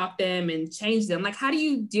them and change them? Like, how do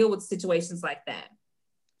you deal with situations like that?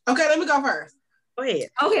 Okay, let me go first. Go ahead.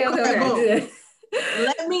 Okay.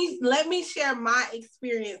 Let me share my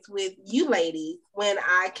experience with you ladies when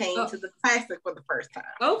I came to the classic for the first time.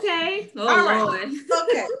 Okay. All right.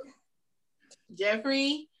 Okay.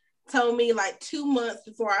 Jeffrey told me like 2 months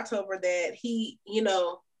before October that he,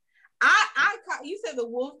 I you said the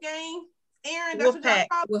Wolf Gang, Aaron. That's what y'all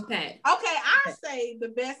call it? Wolf Pack. Okay, I say the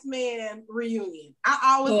Best Man reunion.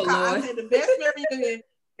 I always I say the Best Man reunion,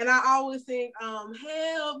 and I always sing,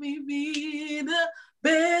 "Help me be the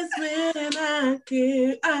best man I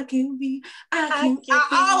can be. I have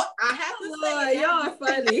to say, y'all are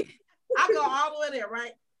funny. I go all the way there,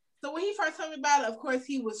 right? So when he first told me about it, of course,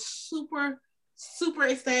 he was super, super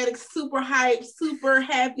ecstatic, super hyped, super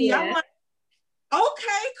happy. Yeah. I'm like,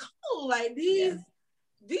 okay, cool. Like these,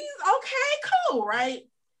 okay, cool, right?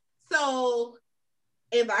 So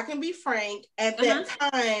if I can be frank, at that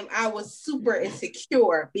time, I was super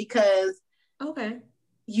insecure because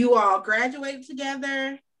you all graduated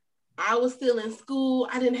together. I was still in school.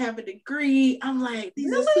 I didn't have a degree. I'm like,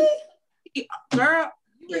 these are super, girl.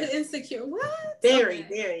 You were insecure. What? Very,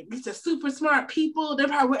 very. These are super smart people. They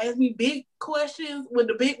probably would ask me big questions with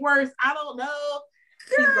the big words. I don't know.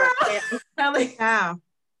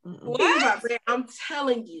 I'm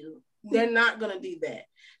telling you, they're not gonna do that.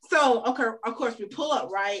 So, okay, of course, we pull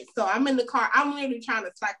up, right? So I'm in the car. I'm literally trying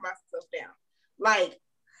to psych myself down. Like,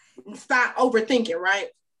 stop overthinking, right?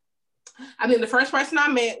 I mean, the first person I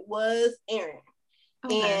met was Aaron.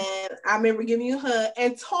 And I remember giving you a hug.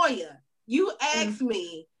 And Toya, you asked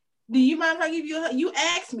me, do you mind if I give you a hug? You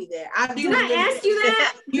asked me that. Did I ask you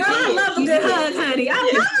that? Girl, I love a good hug, honey. I love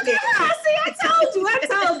it. See, I told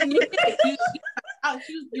you.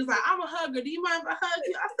 You was like, I'm a hugger. Do you mind if I hug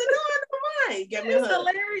you? I said, no, I don't mind. Give me a hug.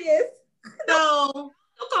 Hilarious. So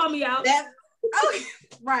don't call me out.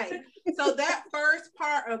 Right. So that first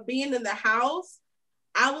part of being in the house,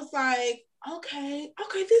 I was like, okay,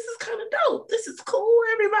 this is kind of dope. This is cool.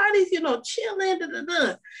 Everybody's, chilling.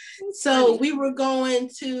 So we were we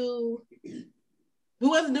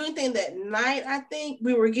wasn't doing anything that night, I think.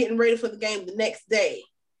 We were getting ready for the game the next day.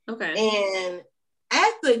 Okay. And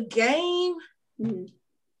at the game,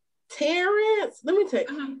 Terrence, let me tell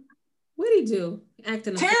you. What did he do?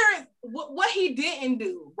 Terrence, what he didn't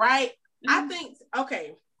do, right? I think,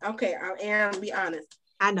 Aaron, be honest.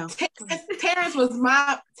 I know. Terrence was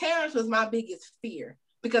my biggest fear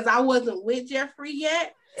because I wasn't with Jeffrey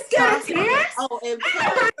yet. If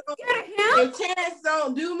Terrence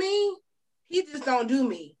don't do me, he just don't do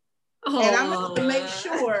me. And I'm going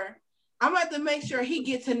to make sure he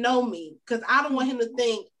get to know me because I don't want him to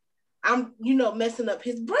think I'm, messing up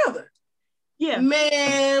his brother. Yeah.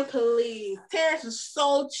 Man, please. Terrence was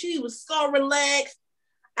so chill, was so relaxed.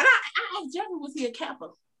 And I asked Jeffrey, was he a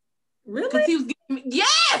Kappa? Really? Because he was giving me,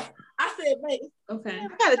 yes! I said, mate. Okay. I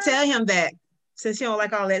got to tell him that. Since he don't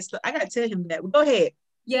like all that stuff, I got to tell him that. Go ahead.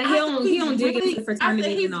 Yeah, he don't dig into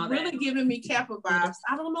fraternity and all that. He's really giving me Kappa vibes.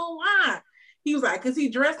 I don't know why. He was like, because he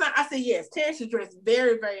dressed nice. I said, yes, Terrence is dressed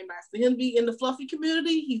very, very nice. For him to be in the fluffy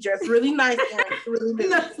community, he dressed really nice. Really in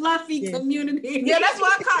the fluffy community. Yeah, that's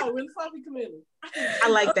what I call it, in the fluffy community. I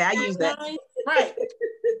like that. I use that. Right.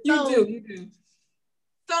 You do.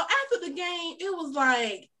 So after the game, it was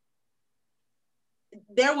like,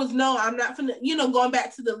 there was no, I'm not finna, going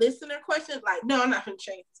back to the listener question, like, no, I'm not finna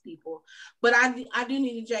change this people. But I do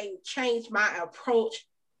need to change my approach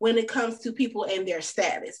when it comes to people and their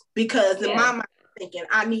status, because in my mind, I'm thinking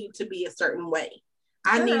I need to be a certain way.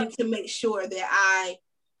 I needed to make sure that I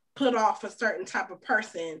put off a certain type of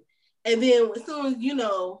person. And then as soon as, you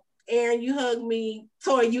know, Aaron, you hug me,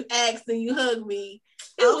 Tori, you asked and you hug me.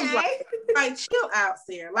 It was like chill out,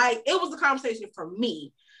 Sarah. Like, it was a conversation for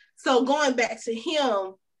me. So going back to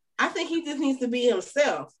him, I think he just needs to be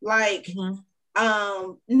himself. Like,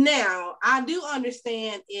 now I do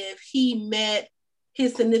understand if he met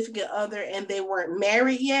his significant other and they weren't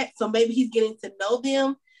married yet, so maybe he's getting to know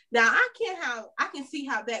them. Now I can see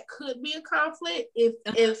how that could be a conflict if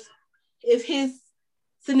his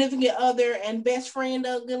significant other and best friend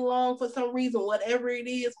don't get along for some reason, whatever it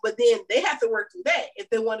is. But then they have to work through that if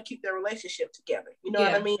they want to keep their relationship together. You know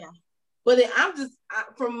what I mean? Yeah. But then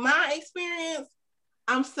from my experience,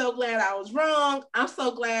 I'm so glad I was wrong. I'm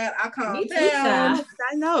so glad I calmed down.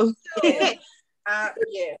 I know. Yes.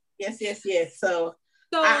 So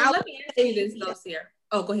let me ask you this, though, Sarah.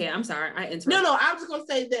 Oh, go ahead. I'm sorry. I interrupted. No, I was going to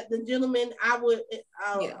say that the gentleman, I would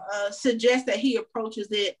suggest that he approaches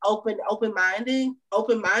it open-minded,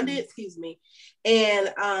 excuse me.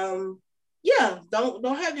 And don't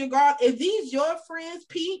have your guard. If these your friends,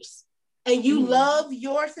 peeps, and you love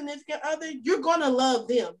your significant other, you're going to love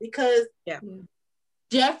them, because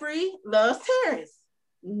Jeffrey loves Terrence.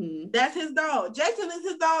 That's his dog. Jason is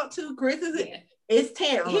his dog too. Chris is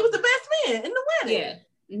Terrence. He was the best man in the wedding. Yeah.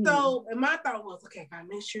 So, and my thought was, okay, I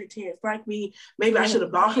make sure Terrence like me. Maybe I should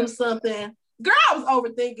have bought him something. Girl, I was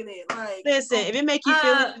overthinking it. Like, listen, if it make you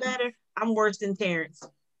feel better, I'm worse than Terrence.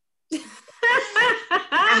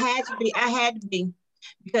 I had to be,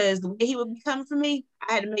 because the way he would be coming for me,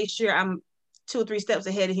 I had to make sure I'm 2 or 3 steps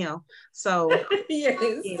ahead of him. So yes.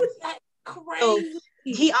 That's crazy. So,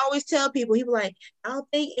 he always tell people, he be like, I don't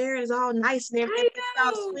think Aaron is all nice and everything,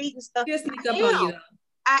 all sweet and stuff. Just sneak up on you.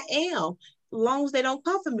 I am. As long as they don't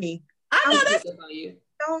come for me. I know that's about you.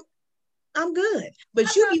 I'm good.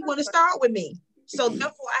 But you want to start with me. So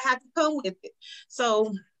therefore I have to come with it.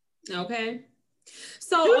 So okay.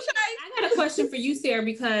 So I got a question for you, Sarah,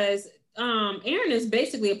 because Aaron is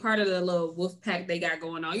basically a part of the little wolf pack they got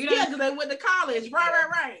going on. You know, because they went to college.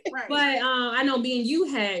 Right. But I know me and you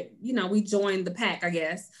had, we joined the pack, I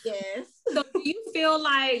guess. Yes. So do you feel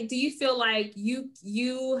like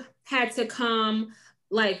you had to come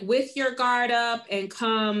like with your guard up and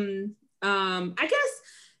come, I guess,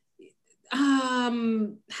 how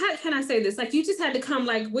can I say this? Like, you just had to come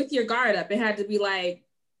like with your guard up. It had to be like,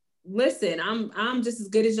 listen, I'm just as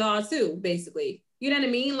good as y'all too, basically. You know what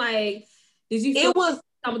I mean? Like, did you feel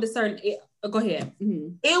some of the certain, go ahead.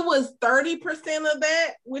 Mm-hmm. It was 30% of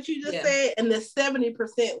that, what you just said, and the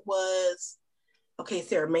 70% was, okay,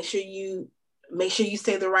 Sarah, make sure you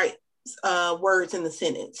say the right words in the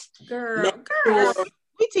sentence. Girl.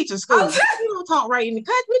 We teach in school. We don't talk right in the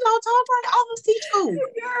cut. We don't talk right. I always teach school.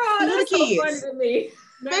 Girl, that's kids. so funny to me.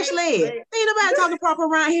 Special ed. Ain't nobody talking proper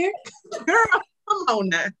around here. Girl, come on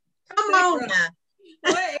now.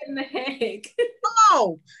 What in the heck? Come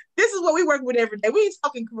on. This is what we work with every day. We ain't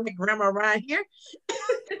talking correct grammar around here.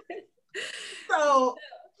 So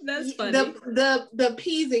that's funny. The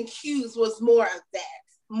P's and Q's was more of that.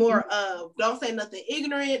 More of, don't say nothing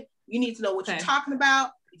ignorant. You need to know what you're talking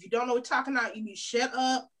about. If you don't know what you're talking about, you need to shut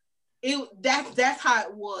up. That's how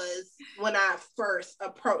it was when I first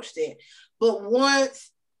approached it. But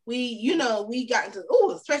once we got into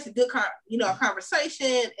especially good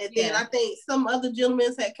conversation, and then I think some other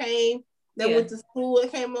gentlemen that came that went to school and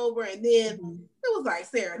came over, and then it was like,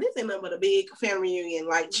 Sarah, this ain't nothing but a big family reunion.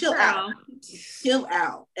 Like, chill out,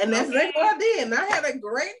 and that's exactly what I did, and I had a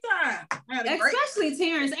great time. Especially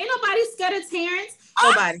Terrence. Ain't nobody scared of Terrence.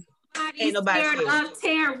 Nobody. Ain't nobody scared of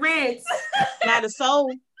Terrence. Not a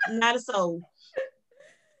soul. Not a soul.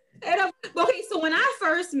 Okay, so when I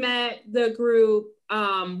first met the group,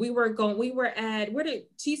 we were at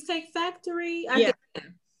Cheesecake Factory.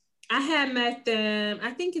 I had met them,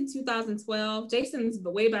 I think in 2012. Jason's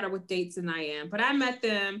way better with dates than I am, but I met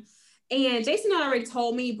them, and Jason had already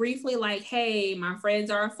told me briefly, like, hey, my friends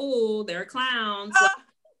are a fool, they're clowns.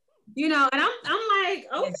 And I'm like,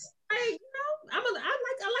 okay, I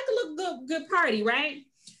like a good party, right?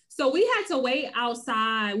 So we had to wait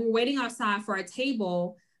outside. We were waiting outside for a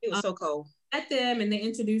table. It was so cold. At them, and they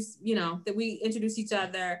introduced, that we introduced each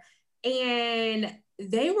other, and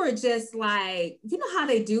they were just like, you know how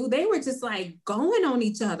they do? They were just like going on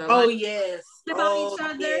each other. Oh, like, yes. About each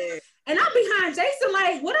other. Yes. And I'm behind Jason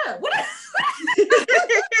like, what up?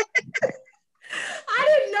 I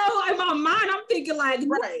didn't know, in my mind, I'm thinking like,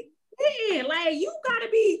 right. Man, like, you gotta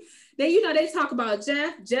be, they talk about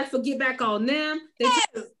Jeff will get back on them.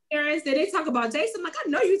 Terrence, then they talk about Jason. I'm like, I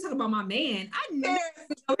know you talking about my man. I know.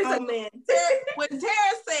 Man. When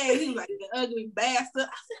Terrence said he was like the ugly bastard,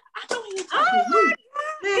 I said, I know he talking about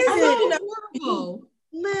you.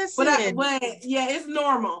 Listen. But yeah, it's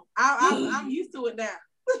normal. I'm used to it now.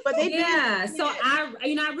 But so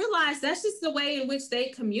I realized that's just the way in which they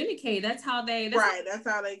communicate. That's how they that's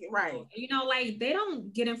how they like they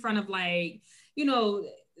don't get in front of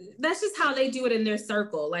that's just how they do it in their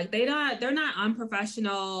circle. Like they're not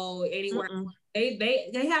unprofessional anywhere.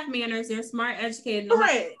 They have manners, they're smart, educated,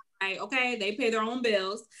 right? Okay, they pay their own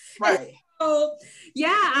bills. Right. So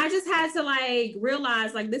I just had to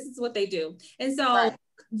realize this is what they do. And so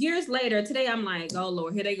years later, today I'm like, oh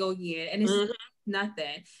Lord, here they go again. And it's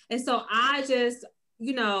nothing. And so I just,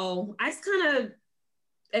 I just kind of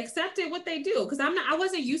accepted what they do because I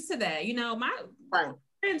wasn't used to that. My friends,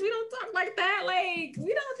 we don't talk like that. We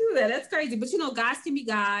don't do that. That's crazy. But guys can be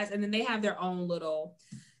guys, and then they have their own little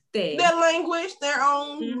thing. Their language, their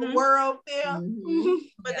own world there.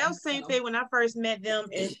 But that was the same thing when I first met them.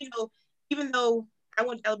 And even though I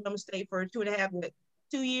went to Alabama State for 2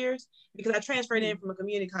 years, because I transferred in from a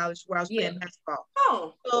community college where I was playing basketball.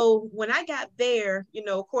 So when I got there,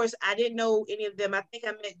 of course, I didn't know any of them. I think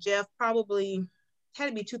I met Jeff probably had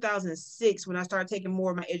to be 2006 when I started taking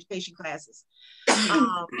more of my education classes.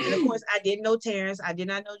 And of course, I didn't know Terrence. I did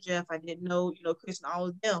not know Jeff. I didn't know, Chris and all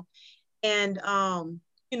of them. And,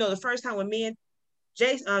 the first time when me and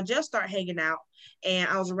Jeff started hanging out, and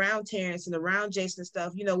I was around Terrence and around Jason and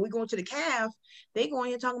stuff, we going to the calf. They going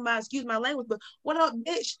here talking about, excuse my language, but what up,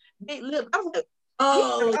 bitch? Big lip. I was like,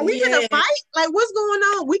 are we gonna fight? What's going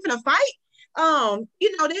on? We gonna fight? They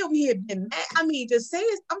over here been mad. I mean, just saying,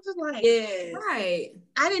 I'm just like, right.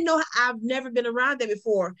 I didn't know. I've never been around that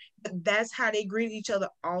before, but that's how they greet each other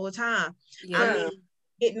all the time. Yeah. I mean,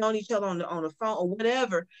 getting on each other on the phone or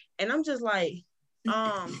whatever, and I'm just like, do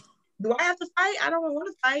I have to fight? I don't want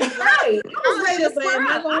to fight. Right.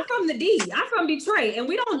 I'm from the D. I'm from Detroit, and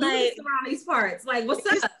we don't do this around these parts. What's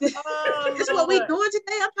up? This is what we doing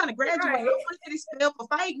today. I'm trying to graduate. I don't want to get expelled for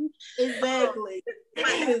fighting. Exactly.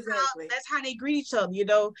 That's how they greet each other.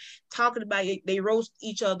 Talking about it, they roast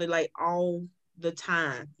each other all the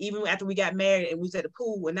time. Even after we got married and we was at the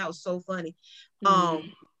pool, and that was so funny.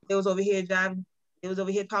 They was over here driving. They was over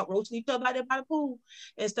here roasting each other out there by the pool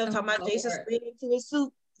and stuff. Talking about Jason slid into his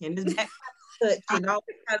suit. And his back pockets touch and all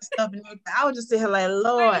that kind of stuff. And I was just sitting here like,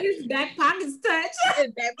 Lord. His back pockets touch.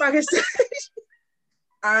 His back pockets touch.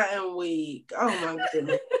 I am weak. Oh my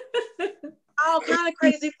goodness. All kind of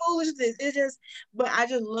crazy foolishness. But I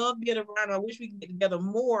just love being around. I wish we could get together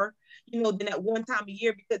more, than that one time a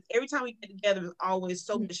year, because every time we get together is always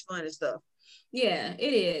so much fun and stuff. Yeah,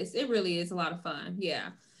 it is. It really is a lot of fun. Yeah.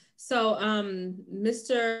 So,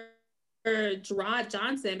 Mr. Gerard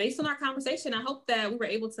Johnson, based on our conversation, I hope that we were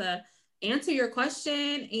able to answer your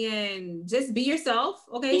question and just be yourself.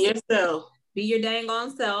 Okay. Be yourself. Be your dang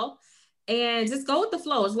on self and just go with the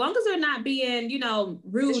flow. As long as they're not being,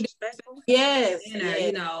 rude. Yes.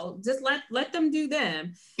 Just let them do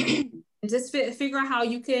them. And just figure out how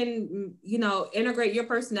you can, integrate your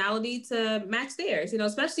personality to match theirs,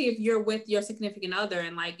 especially if you're with your significant other.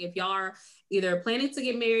 And if y'all are either planning to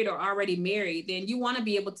get married or already married, then you want to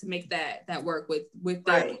be able to make that work with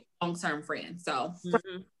their long-term friends. So,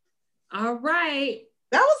 all right.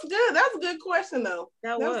 That was good. That was a good question, though.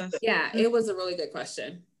 That was. Yeah, it was a really good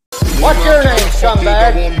question. What's your name, scumbag?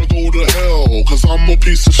 I wanna go to hell, 'cause I'm a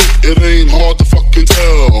piece of shit. It ain't hard to fucking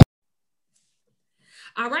tell.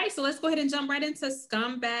 All right, so let's go ahead and jump right into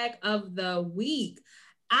Scumbag of the Week.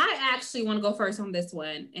 I actually want to go first on this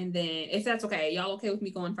one, and then if that's okay, y'all okay with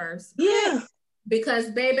me going first? Yeah.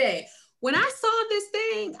 Because baby, when I saw this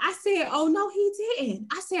thing, I said, oh no, he didn't.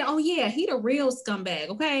 I said, oh yeah, he the real scumbag,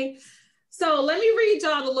 okay? So let me read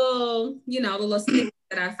y'all the little snippet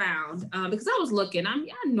that I found, because I was looking, I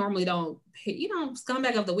normally don't pay,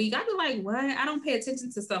 Scumbag of the Week. I'd be like, what? I don't pay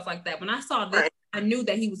attention to stuff like that. When I saw this, I knew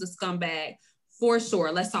that he was a scumbag. For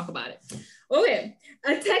sure. Let's talk about it. Okay.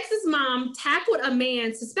 A Texas mom tackled a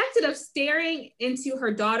man suspected of staring into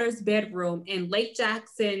her daughter's bedroom in Lake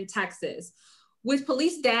Jackson, Texas, with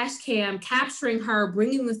police dash cam capturing her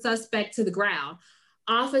bringing the suspect to the ground.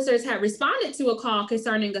 Officers had responded to a call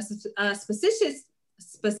concerning a suspicious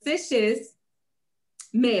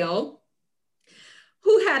male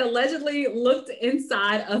who had allegedly looked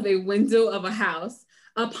inside of a window of a house.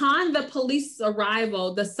 Upon the police's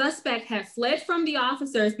arrival, the suspect had fled from the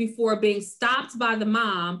officers before being stopped by the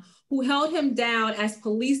mom, who held him down as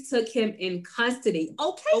police took him in custody.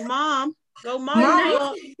 Okay. Go mom.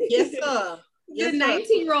 Mama. Yes, sir. The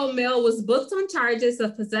 19-year-old male was booked on charges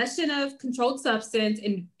of possession of controlled substance,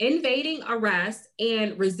 invading arrest,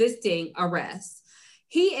 and resisting arrest.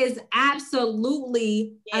 He is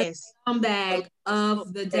absolutely a scumbag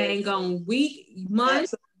of the dang on week,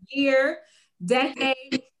 month, year,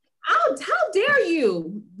 decade. How dare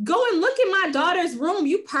you go and look in my daughter's room,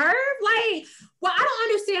 you perv? Like, well, I don't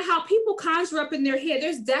understand how people conjure up in their head.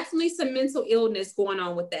 There's definitely some mental illness going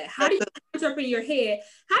on with that. How do you conjure up in your head?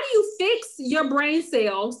 How do you fix your brain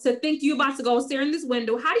cells to think you're about to go stare in this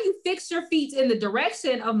window? How do you fix your feet in the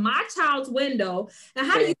direction of my child's window? And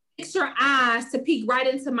how do you fix your eyes to peek right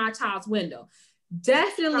into my child's window?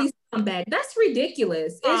 Definitely scumbag. That's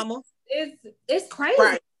ridiculous. It's crazy.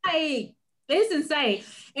 Right. Like, it's insane.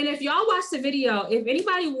 And if y'all watch the video, if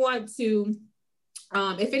anybody want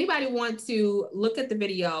to look at the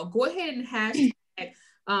video, go ahead and hashtag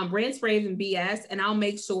Rants, Raves, and BS, and I'll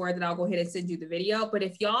make sure that I'll go ahead and send you the video. But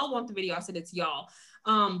if y'all want the video, I'll send it to y'all.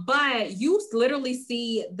 But you literally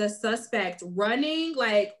see the suspect running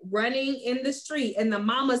in the street, and the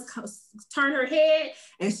mama's turned her head,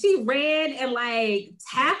 and she ran and like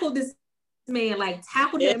tackled this man, like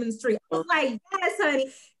tackled him in the street. I was like, yes,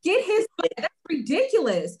 honey, get his foot. That's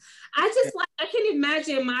ridiculous. I can't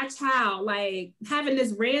imagine my child like having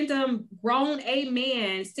this random grown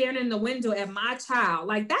man staring in the window at my child.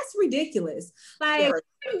 Like, that's ridiculous. Like, how are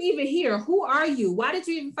you even here? Who are you? Why did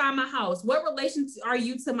you even find my house? What relations are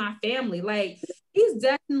you to my family? Like, he's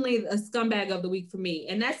definitely a scumbag of the week for me.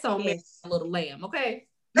 And that's on me, a little lamb, okay?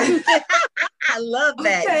 I love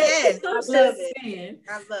that. Okay. Yes, I love it.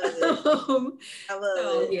 I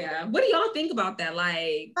love it. Yeah. What do y'all think about that?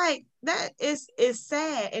 Like that is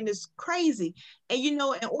sad and it's crazy. And in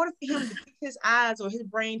order for him to fix his eyes or his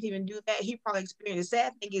brain to even do that, he probably experienced. The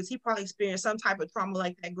sad thing is he probably experienced some type of trauma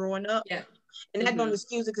like that growing up. Yeah. And that don't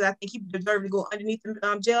excuse it, because I think he deserved to go underneath the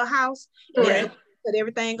jailhouse. Right. Cut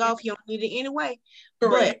everything off. He don't need it anyway.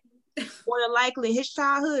 Correct. But more than likely in his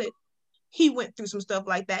childhood, he went through some stuff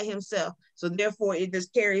like that himself. So therefore it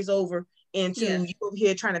just carries over into you over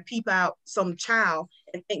here trying to peep out some child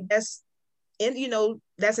and think that's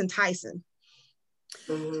enticing.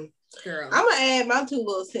 Mm-hmm. Girl. I'm gonna add my 2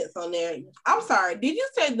 little cents on there. I'm sorry, did you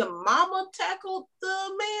say the mama tackled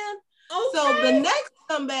the man? Okay. So the next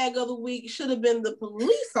scumbag of the week should have been the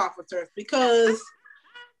police officers, because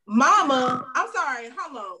mama, I'm sorry,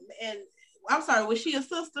 hold on. And I'm sorry, was she a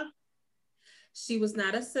sister? She was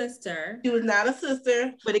not a sister.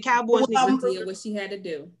 But the Cowboys did what she had to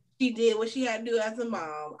do. She did what she had to do as a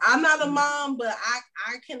mom. I'm not a mom, but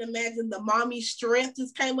I can imagine the mommy strength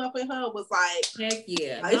just came up in her. Was like, heck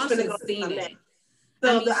yeah. I should have seen it.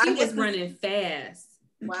 So she was running fast.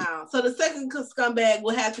 Wow. So the second scumbag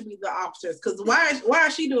will have to be the officers, because why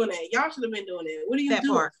is she doing that? Y'all should have been doing it. What are you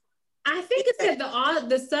doing? I think it said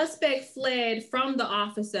the suspect fled from the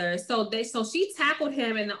officers. So she tackled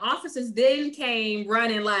him, and the officers then came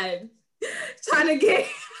running, like trying to get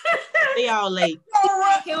they all late.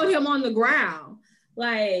 Killed him on the ground.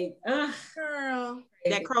 Like, girl.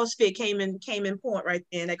 That CrossFit came in point right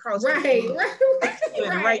then. That CrossFit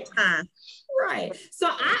right time. Right. So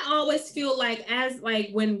I always feel like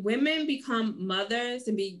when women become mothers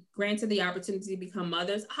and be granted the opportunity to become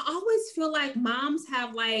mothers, I always feel like moms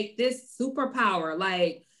have like this superpower.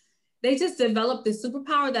 Like, they just developed this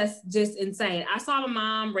superpower that's just insane. I saw my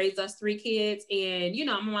mom raise us 3 kids, and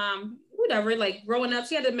my mom, whatever, like growing up,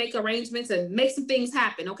 she had to make arrangements and make some things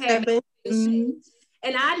happen. Okay. Mm-hmm.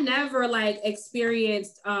 And I never like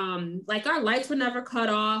experienced, like our lights were never cut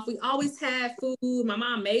off. We always had food. My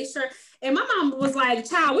mom made sure. And my mom was like,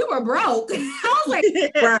 child, we were broke. I was like,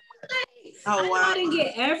 I didn't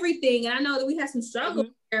get everything. And I know that we had some struggle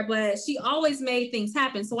there, but she always made things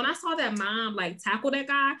happen. So when I saw that mom like tackle that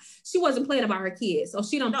guy, she wasn't playing about her kids. So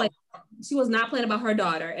she was not playing about her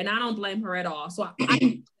daughter. And I don't blame her at all. So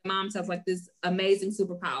I moms have like this amazing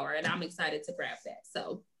superpower, and I'm excited to grab that.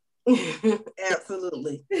 So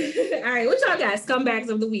absolutely. All right, what y'all got? Scumbags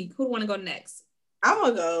of the week. Who want to go next? I'm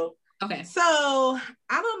gonna go. Okay. So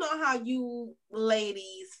I don't know how you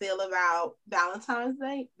ladies feel about Valentine's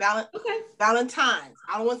Day. Valentine's.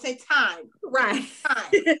 I don't want to say time. Right.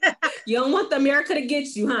 Time. You don't want the America to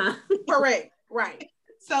get you, huh? Correct. Right.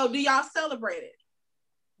 So do y'all celebrate it?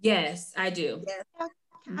 Yes, I do. Yes.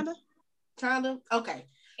 Kind of. Okay.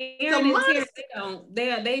 Aaron and Terry, they don't.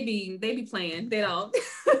 They be playing. They don't.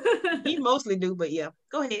 He mostly do, but yeah.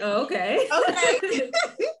 Go ahead. Oh, okay. Okay.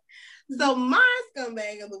 So my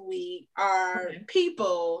scumbag of the week are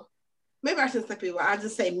people. Maybe I shouldn't say people. I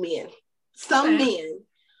just say men. Some men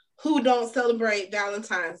who don't celebrate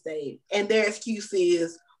Valentine's Day, and their excuse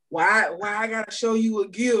is, "Why I gotta show you a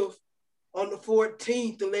gift on the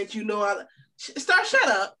 14th to let you know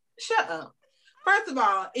Shut up. First of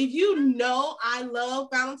all, if you know I love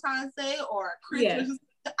Valentine's Day or Christmas,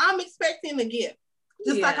 I'm expecting a gift.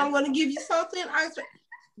 Just like I'm going to give you something.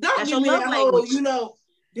 Don't give me that whole,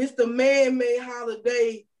 this the man-made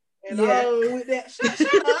holiday and all with that.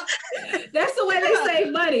 Shut up. That's the way they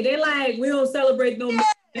save money. They like, we don't celebrate no more.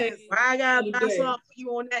 I got to buy something for you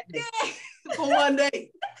on that day. For one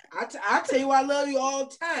day. I tell you I love you all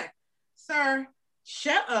the time. Sir,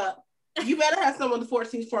 shut up. You better have some on the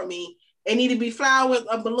 14th for me. It need to be flowers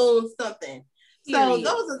or balloons, something. So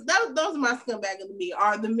those are my scumbag of the week.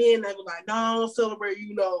 Are the men that were like, no, I don't celebrate, If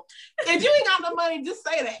you ain't got the money, just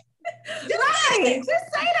say that. Just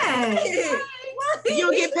say that. You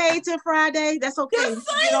don't get paid till Friday. That's okay. Just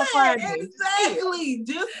say that. On Friday. Exactly.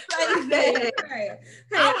 Just say that. Hey,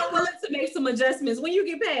 I'm willing to make some adjustments when you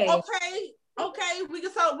get paid. Okay. We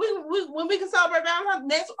can celebrate when we can celebrate Valentine's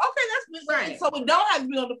next. Okay, that's right. So we don't have to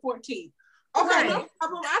be on the 14th. Okay, no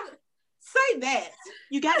problem. Say that.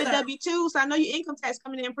 You got a W-2, so I know your income tax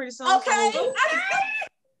coming in pretty soon. Okay. So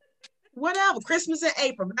whatever. Christmas in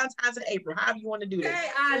April, Valentine's in April. However you want to do that.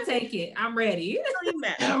 Okay, I'll take it. I'm ready.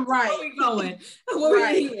 Right. Where we going?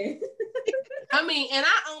 Where we here? I mean, and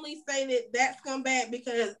I only say that scumbag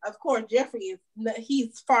because, of course, Jeffrey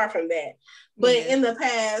he's far from that. But in the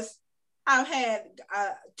past, I've had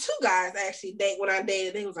 2 guys actually date when I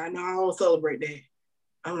dated. They was like, no, I don't celebrate that.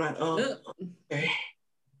 I'm like, oh, okay.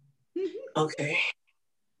 Okay.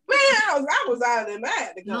 Man, I was out of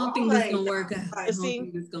that. I don't think this is going to work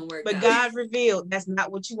out. But God revealed that's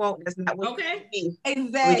not what you want. That's not what you need.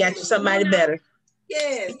 Exactly. We got you somebody better.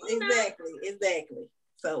 Yes, exactly.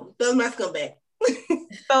 So, those are my scumbag.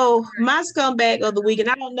 So, my scumbag of the week, and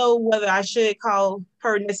I don't know whether I should call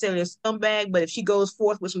her necessarily a scumbag, but if she goes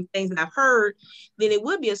forth with some things that I've heard, then it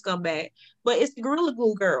would be a scumbag. But it's the Gorilla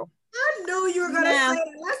Glue girl. I knew you were going to say that.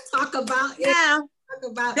 Let's talk about it. Yeah.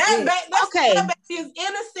 That she's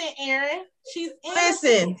innocent, Aaron. She's innocent.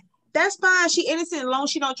 Listen, that's fine. She innocent as long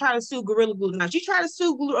as she don't try to sue Gorilla Glue. Now, if she try to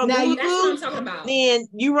sue Gorilla Glue, that's what I'm talking about. Then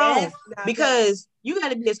you're wrong because you got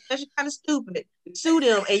to be a special kind of stupid to sue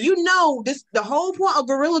them. And this the whole point of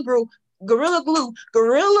Gorilla Glue.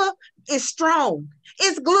 Gorilla is strong.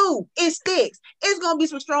 It's glue. It sticks. It's gonna be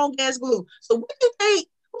some strong ass glue. So what do you think?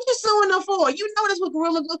 What you suing them for? You know that's what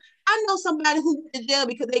Gorilla Glue. I know somebody who went to jail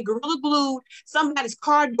because they Gorilla glued somebody's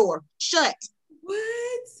car door shut.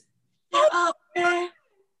 What?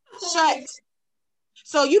 Shut.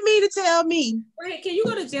 So you mean to tell me? Right? Can you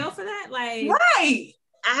go to jail for that? Like, right?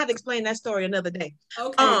 I have to explain that story another day.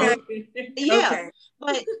 Okay.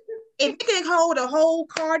 But if you can hold a whole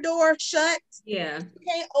car door shut, you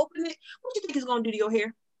can't open it. What do you think it's gonna do to your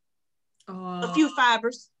hair? A few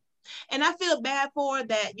fibers. And I feel bad for her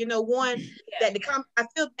that, I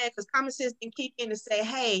feel bad because common sense can kick in and say,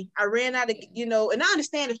 hey, I ran out of, and I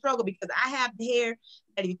understand the struggle because I have the hair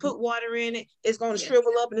that if you put water in it, it's going to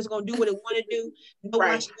shrivel up and it's going to do what it want to do. No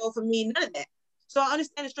wash go for me, none of that. So I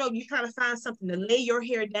understand the struggle. You're trying to find something to lay your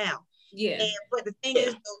hair down. Yeah. But the thing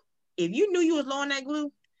is, though, if you knew you was low on that glue,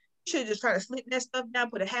 you should just try to slip that stuff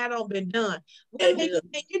down, put a hat on, been done. What made you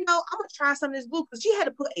think, I'm going to try some of this glue because she had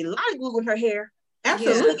to put a lot of glue in her hair.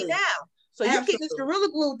 Absolutely. Down. So you get this Gorilla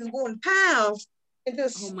Glue just going pounds and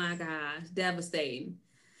just oh my gosh, devastating.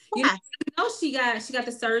 You know she got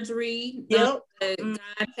the surgery. Yep. God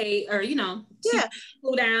paid, or she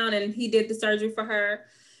flew down and he did the surgery for her.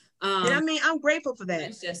 And I mean, I'm grateful for that.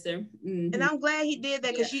 Manchester. Mm-hmm. And I'm glad he did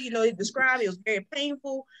that because she, he described it was very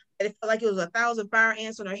painful. And it felt like it was 1,000 fire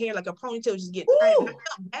ants on her hair, like a ponytail just getting tight. I felt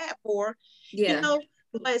bad for her. Yeah.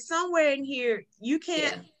 But somewhere in here, you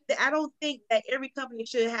can't. I don't think that every company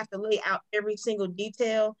should have to lay out every single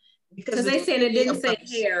detail because they said it didn't say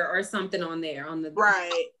hair or something on there on the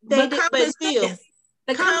right. But still,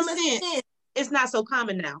 the common sense is not so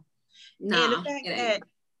common now. No, and the fact that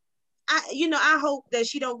I hope that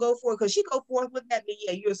she don't go for it because she go forth with that. But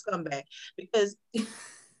yeah, you're a scumbag because you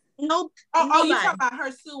talking about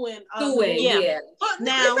her suing? Yeah. But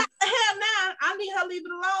now, I need her leave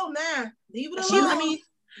it alone now. Leave it alone.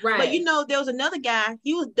 Right. But there was another guy,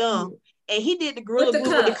 he was dumb, and he did the Gorilla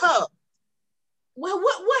Glue with the cup. Well,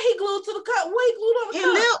 what he glued to the cup? What he glued on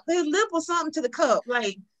the cup? His lip or something to the cup,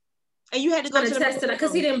 and you had to go to test it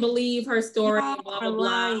because he didn't believe her story, blah, blah,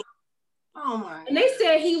 blah. Oh my. And they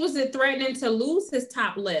said he was threatening to lose his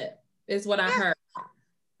top lip, is what I heard.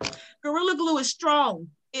 Gorilla Glue is strong.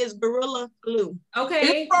 Is Gorilla Glue. Okay.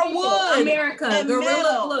 It's for wood. America,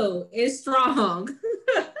 Gorilla Glue is strong.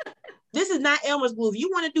 This is not Elmer's glue. If you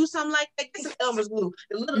want to do something like that, this is Elmer's glue.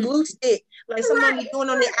 The little glue stick, like someone be doing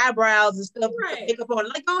on their eyebrows and stuff. Makeup on.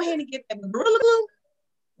 Like, go ahead and get that Gorilla Glue.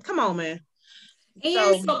 Come on, man.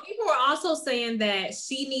 And so people were also saying that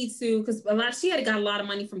she needs to, because she had got a lot of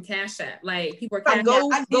money from Cash App. Like people were Cash App.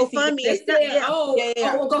 GoFundMe. They said,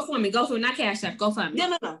 GoFundMe, not Cash App, GoFundMe.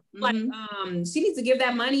 No. Like, she needs to give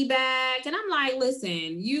that money back. And I'm like,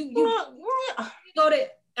 listen, you go to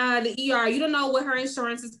the ER. You don't know what her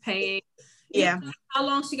insurance is paying. Yeah. How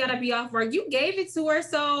long she got to be off work. You gave it to her.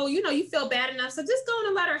 So, you feel bad enough. So just go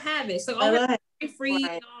and let her have it. So free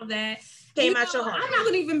and all that. Came out your heart. I'm not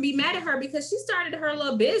going to even be mad at her because she started her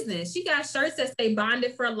little business. She got shirts that say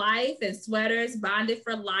bonded for life and sweaters bonded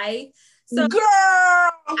for life. So, girl,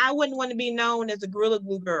 I wouldn't want to be known as a Gorilla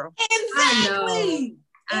Glue girl. Exactly.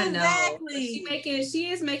 I know. She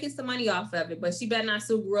is making some money off of it, but she better not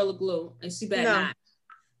sue Gorilla Glue, and she better not.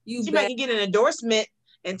 She might get an endorsement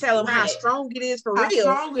and tell them how strong it is for real.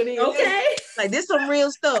 Okay. Like, this is some real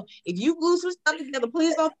stuff. If you glue some stuff together,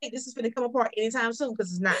 please don't think this is going to come apart anytime soon, because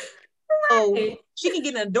it's not. So she can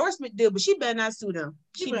get an endorsement deal, but she better not sue them.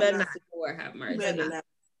 She better not. Lord have mercy.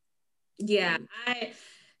 Yeah.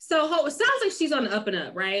 So it sounds like she's on the up and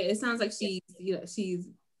up, right? It sounds like she's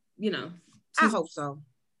I hope so.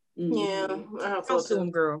 Yeah. Don't sue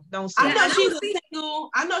them, girl. Don't sue them. I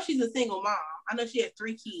know she's a single mom. I know she had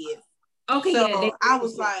 3 kids. Okay, so I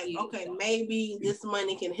was like, okay, maybe this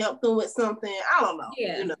money can help them with something. I don't know.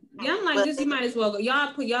 Yeah, I'm like, you might as well go.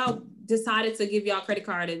 Y'all decided to give y'all credit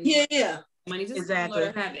card and money. Just let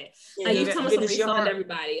her have it. Yeah, like you tell me to refund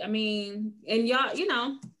everybody. I mean, and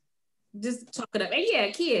y'all, just talk it up. And yeah,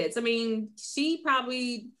 kids. I mean, she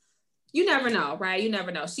probably, you never know, right? You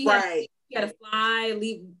never know. She had to fly,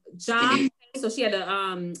 leave job, so she had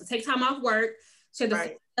to take time off work. She had to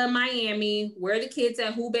fly to Miami, where the kids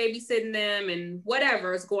at, who babysitting them, and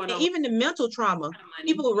whatever is going on. Even the mental trauma.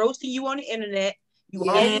 People roasting you on the internet. You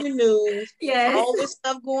all in the news. All this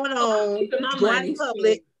stuff going on. Going in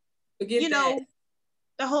public.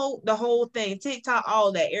 The whole thing. TikTok,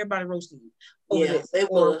 all that. Everybody roasting you. They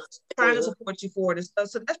were trying to support you for it and stuff.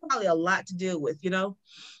 So that's probably a lot to deal with,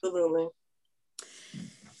 Absolutely.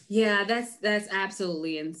 Yeah, that's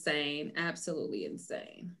absolutely insane. Absolutely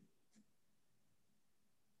insane.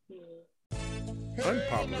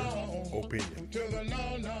 Unpopular opinion.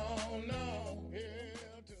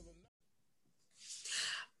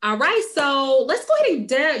 All right, so let's go ahead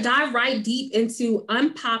and dive right deep into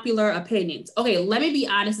unpopular opinions. Okay, let me be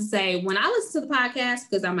honest and say, when I listen to the podcast,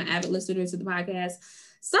 because I'm an avid listener to the podcast,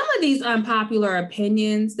 some of these unpopular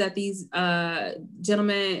opinions that these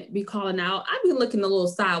gentlemen be calling out, I be looking a little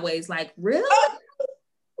sideways, like, really?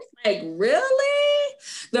 Like, really?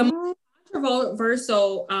 The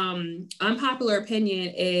controversial unpopular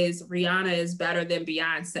opinion is Rihanna is better than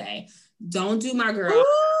Beyonce. Don't do my girl.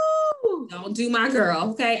 Ooh. Don't do my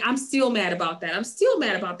girl. Okay. I'm still mad about that.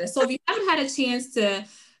 So if you haven't had a chance to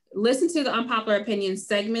listen to the unpopular opinion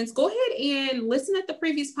segments, go ahead and listen at the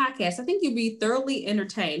previous podcast. I think you'll be thoroughly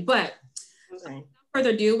entertained. But without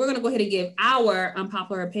further ado, we're going to go ahead and give our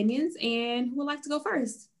unpopular opinions. And who would like to go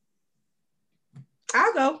first?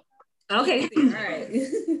 I'll go. Okay. All right.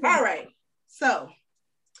 All right. So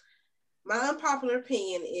my unpopular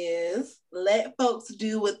opinion is let folks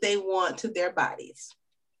do what they want to their bodies.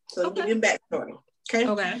 So I'll give you a backstory.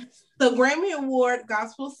 Okay. So Grammy Award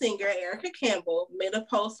gospel singer Erica Campbell made a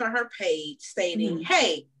post on her page stating,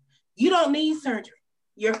 hey, you don't need surgery.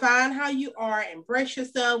 You're fine how you are. Embrace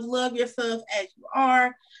yourself. Love yourself as you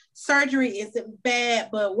are. Surgery isn't bad,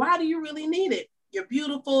 but why do you really need it? You're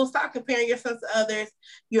beautiful. Stop comparing yourself to others.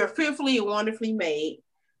 You're fearfully and wonderfully made.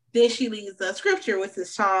 Then she leaves the scripture, which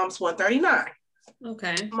is Psalms 139.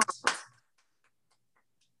 Okay. I'm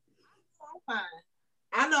fine.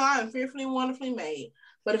 I know I am fearfully and wonderfully made.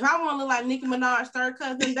 But if I want to look like Nicki Minaj's third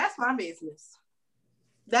cousin, that's my business.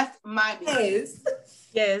 That's my business.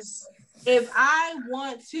 Yes. If I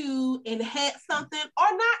want to enhance something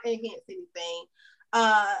or not enhance anything,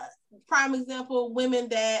 prime example, women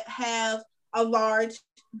that have a large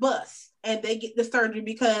bust and they get the surgery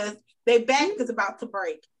because their back is about to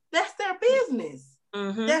break. That's their business.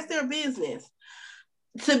 That's their business.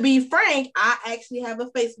 To be frank, I actually have a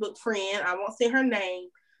Facebook friend. I won't say her name,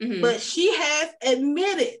 but she has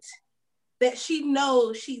admitted that she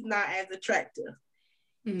knows she's not as attractive.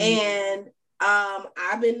 And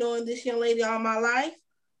I've been knowing this young lady all my life,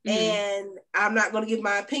 and I'm not going to give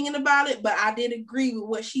my opinion about it, but I did agree with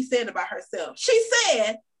what she said about herself. She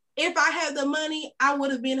said, if I had the money, I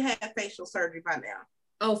would have been had facial surgery by now.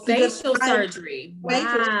 Oh, facial surgery.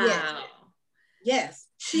 Wow. Yes.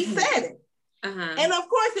 She said it. And of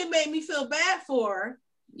course, it made me feel bad for her.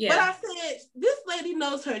 Yeah. But I said, this lady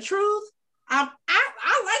knows her truth. I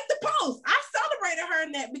like the post. I celebrated her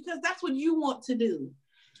in that because that's what you want to do.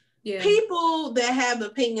 Yeah. People that have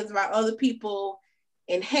opinions about other people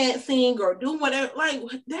enhancing or doing whatever, like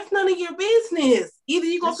that's none of your business. Either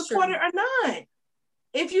you're gonna support it or not.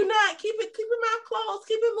 If you're not, keep your mouth closed,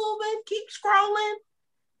 keep it moving, keep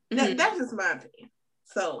scrolling. That's just my opinion.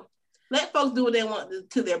 So let folks do what they want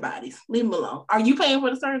to their bodies. Leave them alone. Are you paying for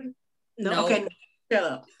the surgery? No. Okay, shut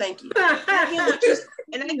up. Thank you. I get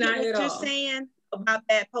what you're saying about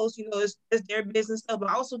that post. You know, it's their business stuff, but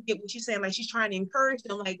I also get what she's saying. Like she's trying to encourage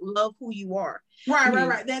them, like love who you are.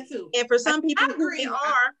 Right. That too. And for some people who they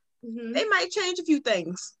are, they might change a few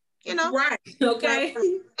things. You know, right? Okay,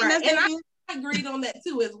 right. And I agreed on that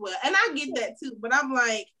too as well, and I get that too. But I'm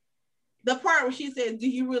like, the part where she said, "Do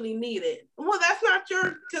you really need it?" Well, that's not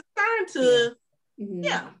your concern to.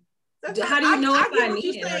 Yeah. How do you know if I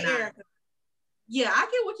need it or not? Erica. Yeah, I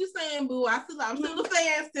get what you're saying, boo. I'm still a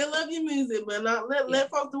fan, still love your music, but not let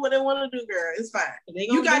folks do what they want to do, girl. It's fine.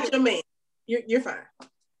 You got your man. You're fine.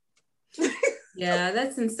 Yeah,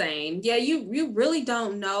 that's insane. Yeah, you really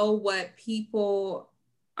don't know what people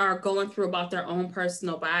are going through about their own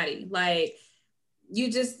personal body. Like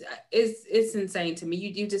you just it's insane to me.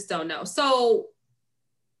 You just don't know. So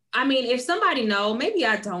I mean, if somebody know, maybe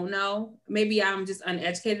I don't know, maybe I'm just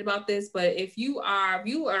uneducated about this, but if you are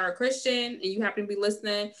a Christian and you happen to be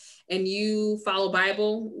listening and you follow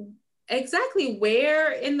Bible, exactly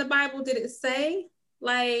where in the Bible did it say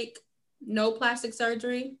like no plastic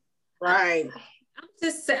surgery? Right. I'm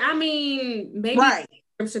just saying, I mean, maybe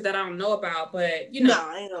scripture that I don't know about, but you know. No,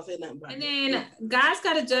 I ain't gonna say nothing about it. And then God's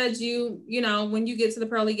gotta judge you, you know, when you get to the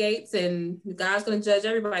pearly gates, and God's gonna judge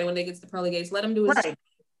everybody when they get to the pearly gates. Let him do his job.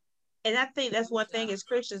 And I think that's one thing as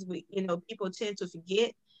Christians, people tend to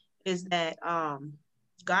forget is that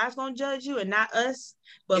God's gonna judge you and not us.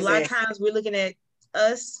 But a lot of times we're looking at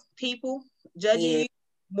us people judging you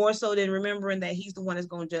more so than remembering that he's the one that's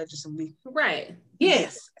gonna judge us. And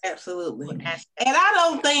yes, absolutely. And I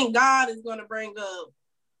don't think God is gonna bring up,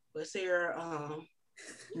 but Sarah,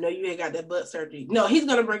 you ain't got that butt surgery. No, he's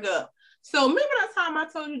gonna bring up. So remember that time I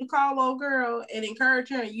told you to call old girl and encourage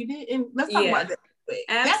her, and you didn't? Let's talk about that.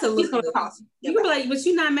 Absolutely. You can be like, but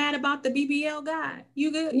you're not mad about the BBL guy. You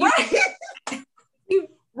good? Right.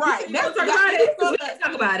 Right. Let's talk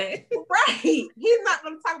about it. Right. He's not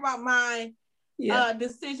going to talk about my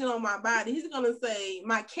decision on my body. He's going to say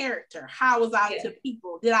my character. How was I to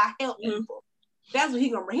people? Did I help people? That's what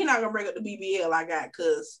he's going to bring. He's not going to bring up the BBL I got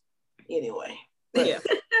because anyway. But,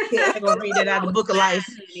 I'm going to read that out of the book of life.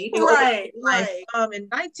 Right.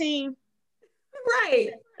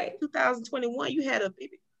 In 2021, you had a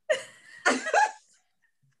baby.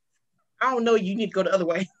 I don't know. You need to go the other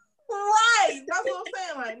way. Right. That's what I'm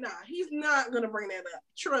saying. Like, nah, he's not gonna bring that up.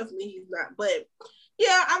 Trust me, he's not. But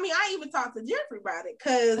yeah, I mean, I even talked to Jeffrey about it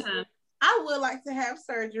because I would like to have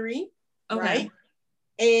surgery, right?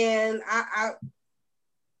 And I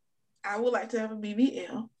would like to have a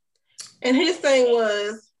BBL. And his thing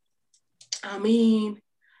was, I mean,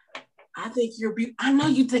 I think you're beautiful. I know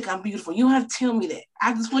you think I'm beautiful. You don't have to tell me that.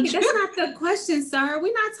 I just want you. That's not the question, sir.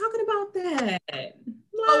 We're not talking about that.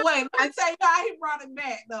 Oh wait, let me tell you how he brought it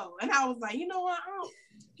back though. And I was like, you know what?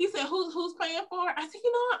 He said, "Who's paying for it?" I said,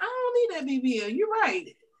 "You know what? I don't need that BBL. You're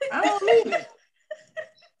right. I don't need it."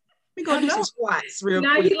 We gonna do some squats real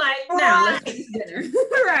quick. Now you like, now let's get dinner.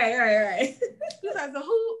 right. He's like, so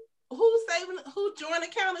who joint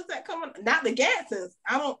account is that coming? Not the Gadsons.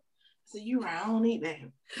 I don't. So you're right. I don't need that.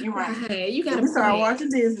 You're right. Hey, you gotta. We started watching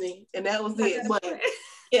Disney, and that was it. But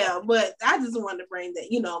but I just wanted to bring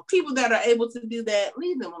that. People that are able to do that,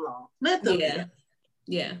 leave them alone. Let them.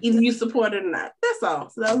 Yeah. Either you support it or not. That's all.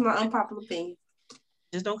 So that was my unpopular opinion.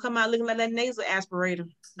 Just don't come out looking like that nasal aspirator.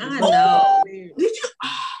 I know. Did you?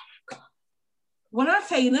 Oh, when I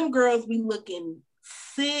tell you, them girls be looking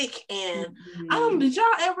sick, and did y'all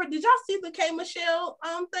see the K Michelle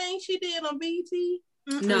thing she did on BET?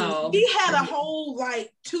 No. She had a whole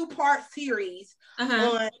 2-part series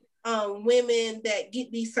on women that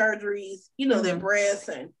get these surgeries, their breasts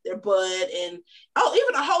and their butt, and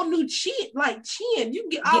even a whole new chin. You can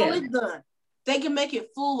get all this done. They can make it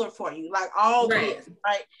fuller for you, all this,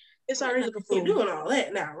 right? It's already looking full. You're doing all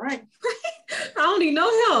that now, right? I don't need no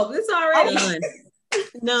help. It's already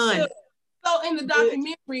none. So in the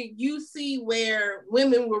documentary, you see where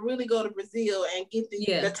women will really go to Brazil and get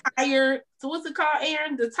the tire. So what's it called,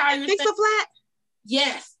 Aaron? The tire fix a flat?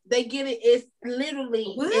 Yes, they get it. It's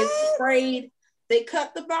literally it's sprayed. They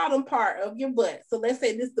cut the bottom part of your butt. So let's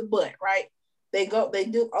say this is the butt, right? They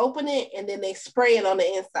do open it and then they spray it on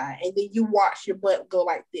the inside, and then you watch your butt go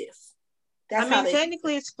like this. That's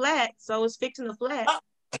technically it's flat, so it's fixing the flat.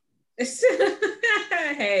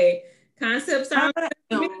 Hey, concepts are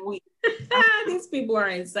these people are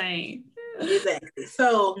insane. Exactly.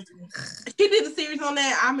 So she did a series on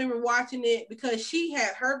that. I remember watching it because she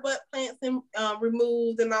had her butt plants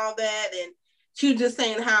removed and all that, and she was just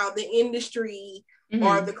saying how the industry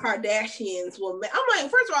or the Kardashians will. I'm like,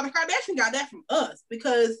 first of all, the Kardashians got that from us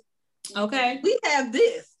because we have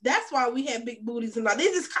this. That's why we have big booties and all.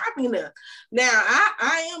 They're just copying us. Now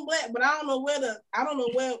I am black, but I don't know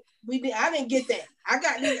where we did. I didn't get that. I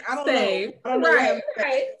got these. I don't know.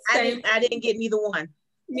 Right. I didn't get neither one.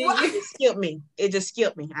 It skipped me. I'm just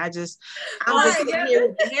here with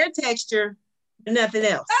the hair texture, nothing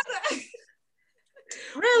else.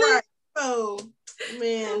 Really? Right. So,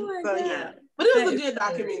 man. Yeah. But it was a good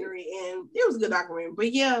documentary, and it was a good documentary.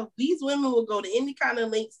 But yeah, these women will go to any kind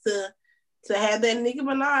of lengths to have that Nicki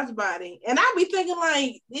Minaj body, and I be thinking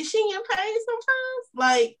like, is she in pain sometimes?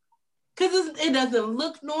 Like, because it doesn't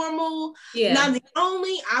look normal. Yeah. Now,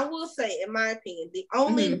 I will say, in my opinion, the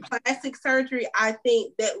only plastic surgery I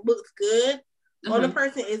think that looks good on a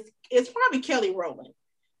person is probably Kelly Rowland.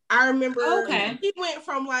 I remember he went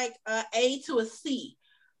from like a A to a C,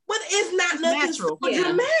 but it's not nothing natural. So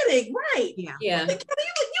dramatic, right? Yeah. Like,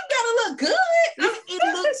 you gotta look good. It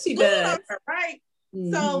looks she good does. On her, right?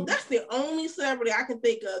 So that's the only celebrity I can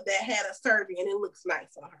think of that had a surgery and it looks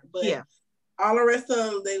nice on her. But all the rest of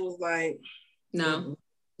them, they was like, no.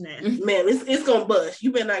 Man, it's gonna bust.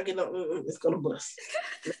 You better not get no. It's gonna bust.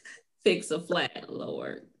 Fix a flat,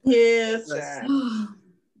 Lord. Yes.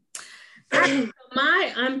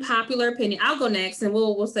 My unpopular opinion. I'll go next, and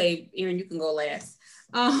we'll say, Erin, you can go last.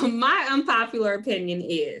 My unpopular opinion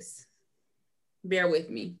is, bear with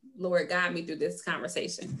me, Lord, guide me through this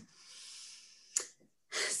conversation.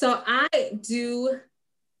 So I do,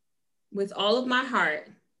 with all of my heart,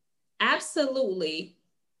 absolutely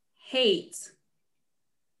hate,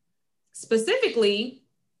 specifically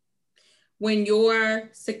when your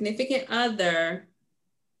significant other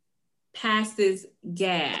passes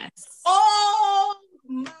gas. Oh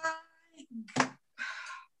my God.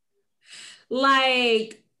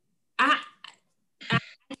 Like, I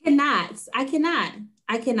cannot.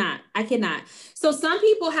 So some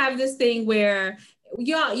people have this thing where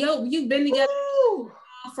you've been together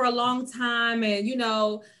for a long time, and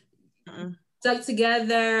stuck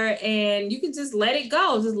together, and you can just let it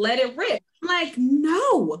go, just let it rip. I'm like,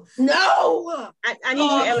 no. I need you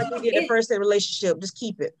to act like we did the first relationship. Just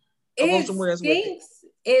keep it. It stinks.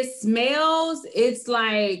 It smells. It's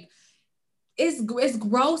like it's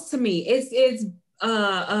gross to me.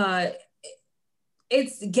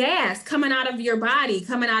 It's gas coming out of your body,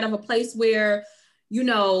 coming out of a place where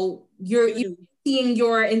you're seeing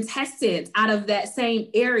your intestines out of that same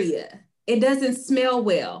area. It doesn't smell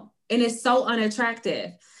well, and it's so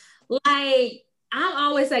unattractive. Like, I'm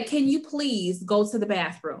always like, can you please go to the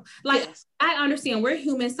bathroom? Like, I understand we're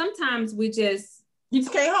human. Sometimes you just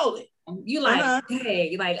can't hold it. You like,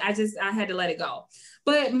 hey, like I had to let it go.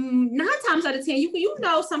 But 9 times out of 10, you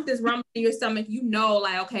know something's wrong in your stomach.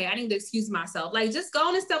 Like, okay, I need to excuse myself. Like, just go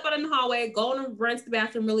on and step out in the hallway, go on and run to the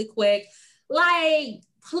bathroom really quick. Like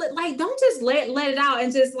don't just let it out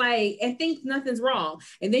and just like and think nothing's wrong.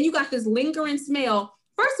 And then you got this lingering smell.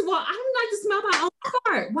 First of all, I don't like to smell my own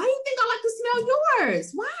fart. Why do you think I like to smell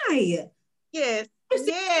yours? Why? Yes. That's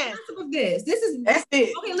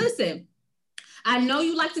it. Okay, listen. I know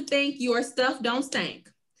you like to think your stuff don't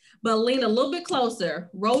stink, but lean a little bit closer.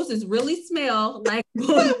 Roses really smell like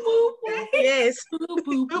yes. Roses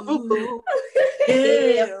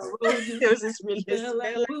really smell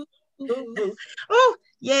like oh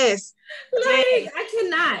yes. Like, I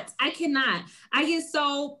cannot. I get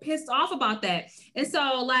so pissed off about that. And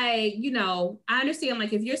so, like, I understand,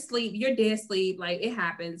 like, if you're asleep, you're dead asleep, like, it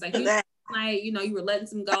happens. Like, you were letting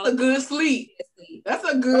some go. That's a good sleep. That's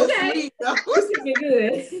a good sleep.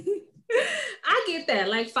 Good. I get that.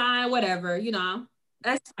 Like, fine, whatever,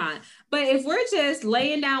 that's fine. But if we're just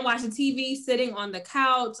laying down watching TV, sitting on the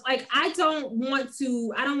couch, like, I don't want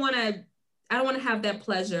to have that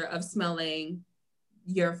pleasure of smelling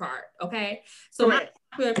your fart. Okay. So my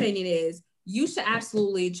opinion is you should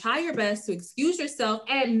absolutely try your best to excuse yourself.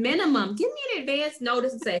 At minimum, give me an advance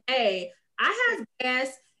notice and say, hey, I have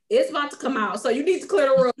gas. It's about to come out. So you need to clear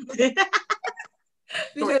the room.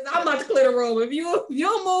 Because I'm about to clear the room. If you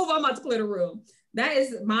don't move, I'm about to clear the room. That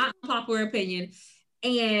is my popular opinion.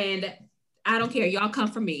 And I don't care. Y'all come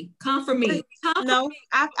for me. I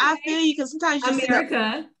feel you, because sometimes you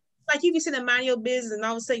America. Like you be sitting there minding your business, and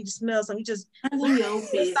all of a sudden you smell something. You just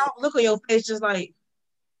look on your face, just like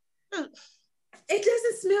it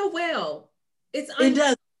doesn't smell well. It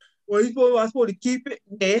does. Well, I'm supposed to keep it.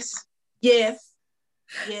 Yes. Yes,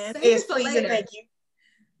 please, thank you.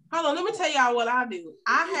 Hold on, let me tell y'all what I do.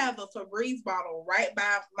 I have a Febreze bottle right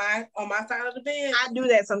by on my side of the bed. I do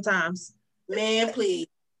that sometimes. Man, please.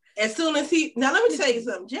 As soon as now let me tell you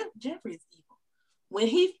something. Jeffrey is evil. When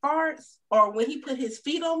he farts or when he put his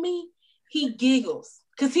feet on me, he giggles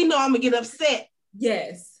because he know I'm gonna get upset.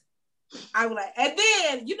 Yes. I was like, and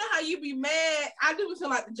then you know how you be mad. I do feel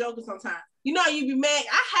like the Joker sometimes. You know how you be mad.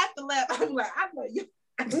 I have to laugh. I'm like, I know you.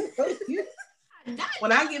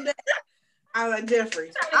 When I get that, I was like,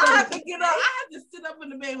 Jeffrey. I have to get up. I have to sit up in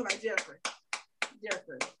the bed with like Jeffrey.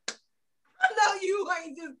 I know you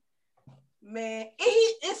ain't just man.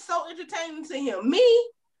 It's so entertaining to him. Me,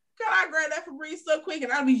 girl, I grab that Febreze so quick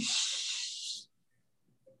and I'll be shh.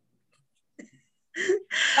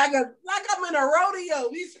 like I'm in a rodeo.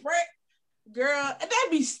 We spread, girl, and they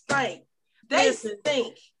be stink. They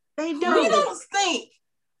stink. They do. We don't stink.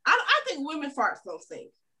 I think women farts don't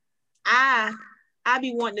stink. I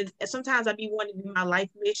be wanting to. Sometimes I be wanting to do my life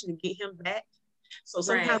mission to get him back. So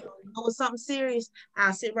sometimes when I know it's something serious,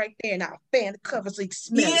 I'll sit right there and I'll fan the cover so he can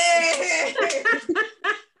smell it.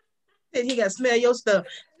 Then he gotta smell your stuff.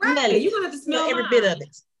 Right. Smell it. You gonna have to smell every bit of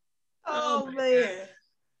it. Oh man.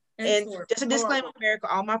 And just a disclaimer, America,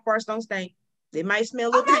 all my farts don't stink. They might smell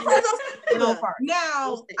a little bit.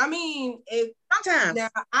 Now, I mean, sometimes. Now,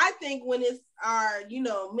 I think when it's our,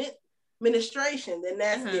 ministration, then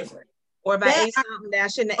that's different. Or if I ate something that I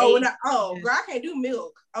shouldn't have ate. Girl, I can't do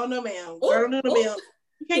milk. Oh no, ma'am. Girl, don't do the milk.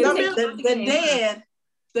 You can't do milk.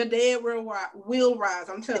 The dead will rise.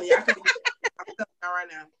 I'm telling you, I'm telling you right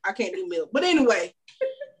now. I can't do milk. But anyway,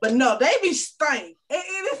 but no, they be stank. Wait,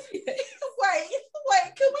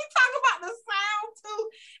 can we talk about the sound too?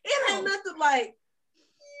 It ain't nothing like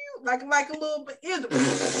a little bit. Oh my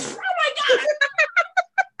God.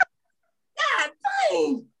 God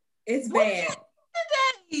dang. It's bad.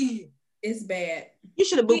 It's bad. You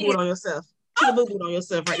should have boo-booed on yourself.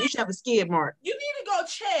 Right? You should have a skid mark. You need to go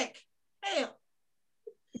check. Damn.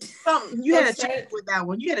 Something you had to chase with that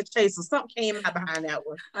one. You had to chase, so something came out behind that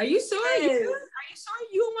one. Are you sure? Are you sure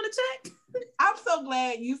you don't want to check? I'm so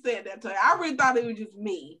glad you said that to me. I really thought it was just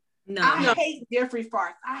me. No. I hate Jeffrey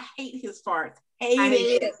farts. I hate his farts.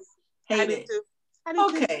 Hate it.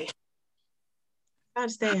 Okay. I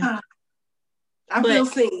understand. I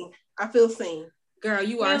feel seen. Girl,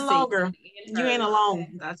 you are seen. You ain't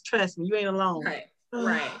alone. Trust me, you ain't alone.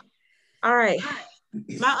 Right. All right.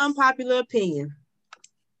 My unpopular opinion.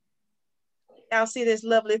 Y'all see this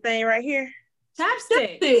lovely thing right here?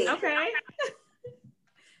 Chapstick. Okay.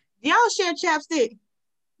 Y'all share chapstick?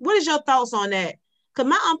 What is your thoughts on that? Because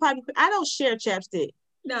my unpopular, I don't share chapstick.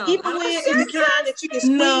 No. Even when it's the kind that you can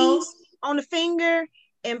squeeze on the finger,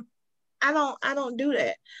 and I don't do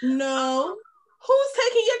that. No. Who's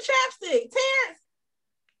taking your chapstick? Terrence?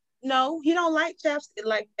 No, he don't like chapstick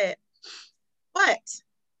like that. But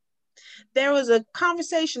there was a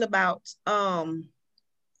conversation about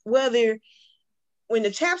whether when the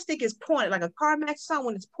chapstick is pointed, like a Carmax song,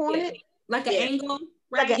 when it's pointed, like an angle,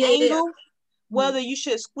 right? Like an angle, whether you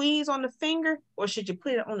should squeeze on the finger or should you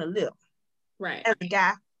put it on the lip, right? As a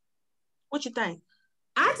guy, what you think?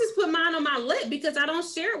 I just put mine on my lip because I don't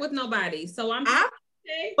share it with nobody. So I'm.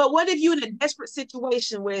 Okay. But what if you're in a desperate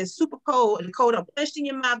situation where it's super cold and the cold are punched in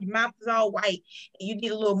your mouth is all white, and you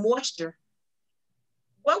need a little moisture?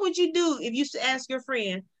 What would you do if you ask your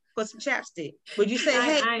friend for some chapstick? Would you say,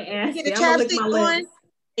 "Hey, get a chapstick on,"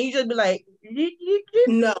 and you just be like,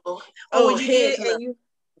 "No"? Or would you get it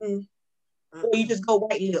and or you just go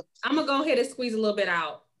white lips? I'm gonna go ahead and squeeze a little bit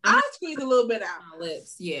out. I'll squeeze a little bit out. My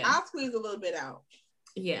lips, yeah. I'll squeeze a little bit out.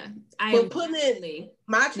 Yeah, but putting it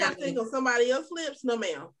my chapstick on somebody else's lips, no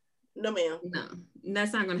ma'am. No,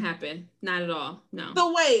 that's not gonna happen. Not at all. No.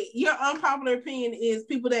 So wait, your unpopular opinion is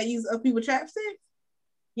people that use other people's chapstick?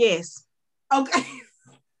 Yes. Okay.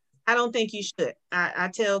 I don't think you should. I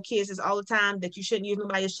tell kids this all the time that you shouldn't use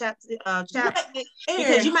nobody's chapstick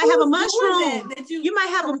because you might have a mushroom. You might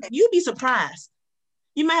have you'd be surprised.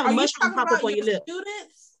 You might have a mushroom pop up on your lip.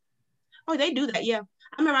 Students? Oh, they do that, yeah.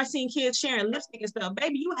 I remember I seen kids sharing lipstick and stuff.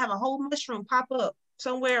 Baby, you have a whole mushroom pop up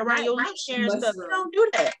somewhere around your lips sharing stuff. You don't do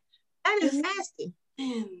that. That is nasty.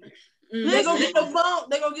 They're gonna get a bump.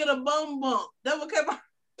 They're gonna get a bum bump. That's what came out.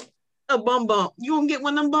 A bum bump. You gonna get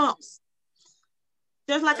one of them bumps.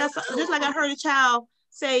 Just like I heard a child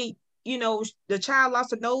say, the child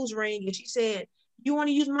lost a nose ring and she said, "You want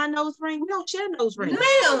to use my nose ring? We don't share nose rings."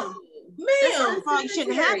 Ma'am. You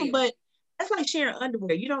shouldn't have them, but that's like sharing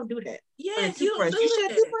underwear. You don't do that. Yes, you don't do you share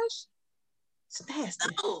that. toothbrush? It's nasty.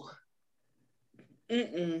 No.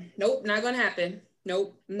 Nope, not gonna happen.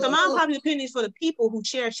 Nope. So my unpopular opinion is for the people who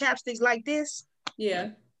share chapsticks like this.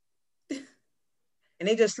 Yeah. and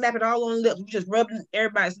they just slap it all on the lips. You just rubbing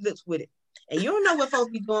everybody's lips with it. And you don't know what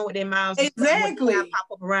folks be doing with their mouths. Exactly. Pop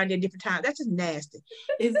up around there different times. That's just nasty.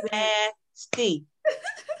 It's nasty.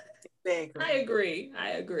 Exactly. I agree.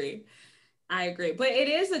 But it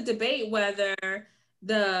is a debate whether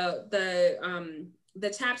the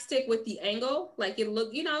chapstick with the angle, like it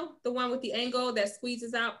look, the one with the angle that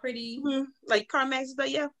squeezes out pretty, like Carmex, but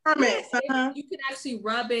yeah, Carmex. You can actually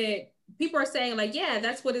rub it. People are saying like, yeah,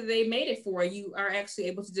 that's what they made it for. You are actually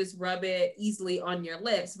able to just rub it easily on your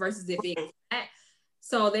lips versus if it's flat.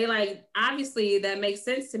 So they like, obviously that makes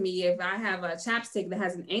sense to me. If I have a chapstick that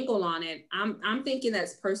has an angle on it, I'm thinking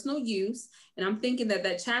that's personal use. And I'm thinking that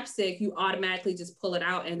chapstick, you automatically just pull it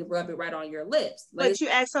out and rub it right on your lips. Like, but you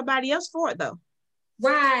ask somebody else for it though.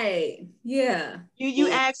 Right. Yeah. You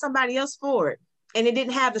ask somebody else for it. And it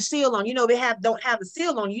didn't have the seal on. They don't have the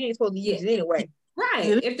seal on. You ain't supposed to use it anyway.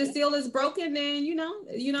 Right. If the seal is broken, then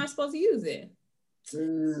you're not supposed to use it.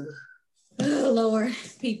 Oh Lord,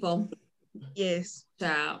 people. Yes.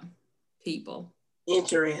 Child. People.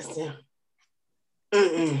 Interesting.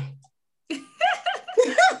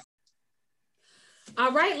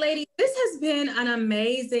 All right, ladies. This has been an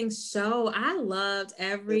amazing show. I loved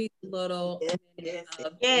every little minute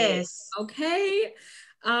of it. Okay.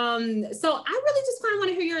 So I really just kind of want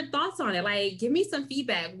to hear your thoughts on it. Like, give me some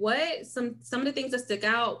feedback. What some of the things that stick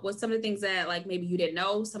out? What some of the things that like maybe you didn't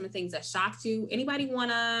know? Some of the things that shocked you? Anybody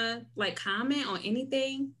want to like comment on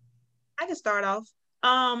anything? I can start off.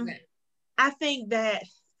 Okay. I think that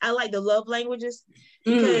I like the love languages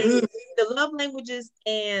because the love languages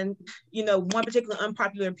and one particular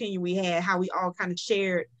unpopular opinion we had, how we all kind of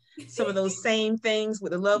shared some of those same things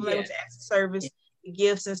with the love language, acts of service, the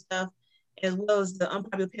gifts and stuff, as well as the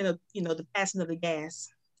unpopular opinion of the passing of the gas.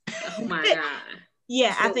 Oh my God.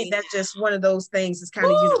 Yeah, I think that's just one of those things that's kind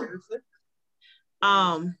of universal.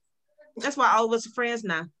 That's why all of us are friends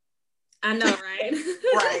now. I know, right?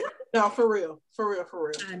 Right. No, for real.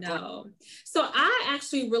 I know. So I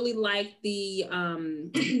actually really like the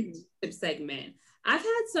segment. I've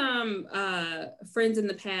had some friends in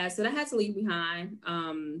the past that I had to leave behind.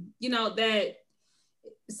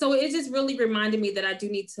 So it just really reminded me that I do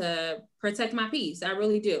need to protect my peace. I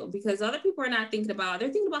really do, because other people are not thinking about, they're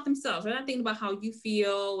thinking about themselves. They're not thinking about how you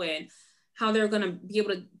feel and how they're going to be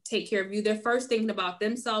able to take care of you. They're first thinking about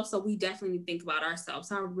themselves. So we definitely think about ourselves.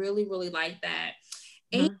 So I really, really like that.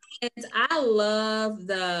 And I love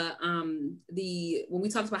the when we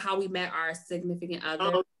talked about how we met our significant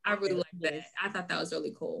other, I really like that. I thought that was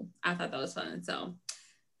really cool. I thought that was fun. So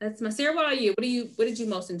that's my Sarah. What about you? What did you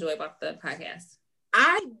most enjoy about the podcast?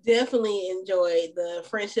 I definitely enjoyed the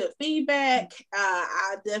friendship feedback.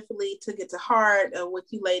 I definitely took it to heart of what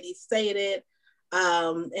you ladies stated.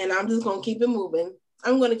 And I'm just gonna keep it moving.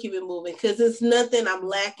 I'm gonna keep it moving because it's nothing I'm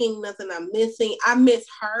lacking, nothing I'm missing. I miss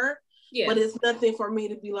her. Yeah. But it's nothing for me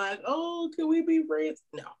to be like, oh, can we be friends?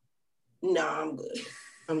 No, I'm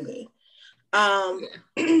good.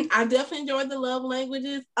 I definitely enjoyed the love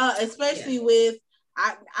languages, especially with,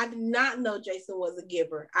 I did not know Jason was a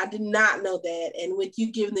giver. I did not know that. And with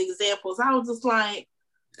you giving the examples, I was just like,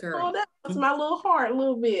 girl, oh, that was my little heart a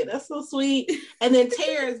little bit. That's so sweet. And then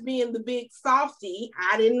Terrence being the big softie,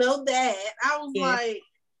 I didn't know that. I was like,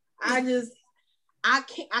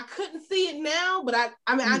 I couldn't see it now, but I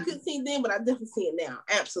couldn't see it then, but I definitely see it now.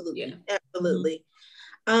 Absolutely. Yeah. Absolutely.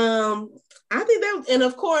 I think that was, and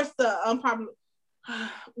of course the unpopular,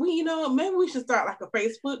 maybe we should start like a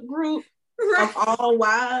Facebook group of all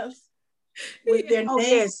wives with their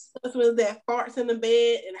husbands that farts in the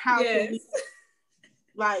bed, and how can we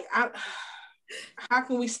how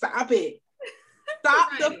can we stop it?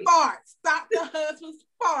 Stop the farts. Stop the husband's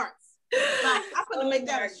farts. Like, I'm gonna make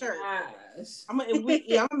that a shirt. I'm gonna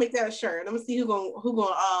make that a shirt. I'm gonna see who gonna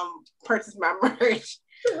purchase my merch.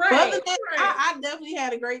 Right, but other than that, I definitely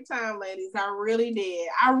had a great time, ladies. I really did.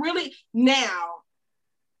 Now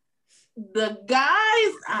the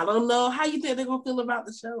guys, I don't know how you think they're gonna feel about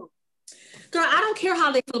the show. Girl, I don't care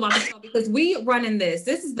how they feel about the show because we running this.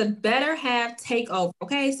 This is the Better Half takeover.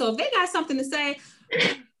 Okay, so if they got something to say,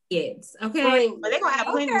 it's okay. But they're gonna have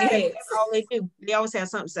plenty. That's all they do. They always have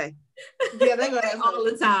something to say. Yeah, they're gonna have all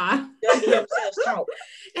the time.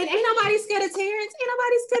 And ain't nobody scared of Terrence. Ain't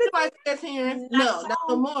nobody scared of Terrence. No, not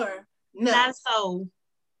no more. No. Not so.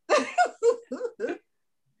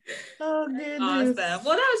 Oh goodness. Awesome.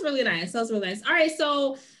 Well, that was really nice. All right,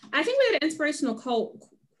 so I think we had inspirational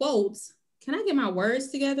quotes. Can I get my words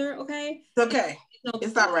together? Okay. It's okay.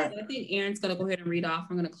 It's not right. I think Aaron's gonna go ahead and read off.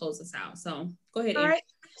 I'm gonna close this out. So go ahead. All right.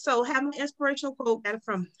 So have my inspirational quote got it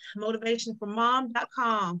from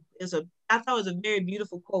motivationformom.com. I thought it was a very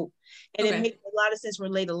beautiful quote. And it makes a lot of sense,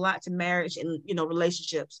 relate a lot to marriage and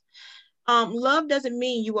relationships. Love doesn't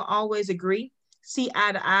mean you will always agree, see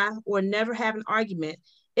eye to eye, or never have an argument.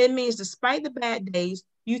 It means despite the bad days,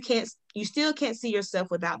 you still can't see yourself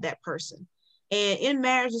without that person. And in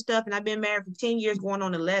marriage and stuff, and I've been married for 10 years, going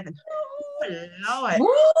on 11. Oh, Lord.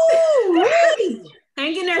 Woo!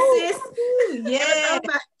 Hang in there, sis.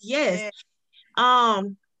 Yes.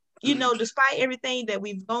 Despite everything that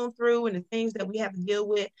we've gone through and the things that we have to deal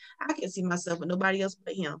with, I can't see myself with nobody else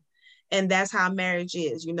but him. And that's how marriage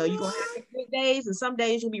is. You're going to have good days, and some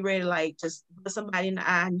days you'll be ready to like just bust somebody in the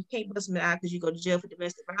eye, and you can't bust them in the eye because you go to jail for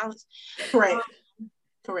domestic violence. Correct.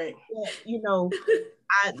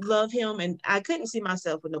 I love him, and I couldn't see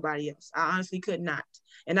myself with nobody else. I honestly could not.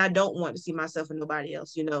 And I don't want to see myself with nobody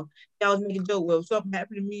else. I was making a joke, well, if something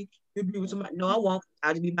happened to me, you'll be with somebody. No, I won't.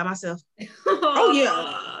 I'll just be by myself. Oh,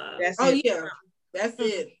 yeah. That's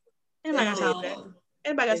it. Anybody got time for that?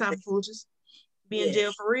 Anybody got time for foolishness? Be in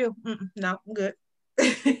jail for real? No, I'm good.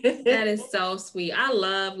 That is so sweet. I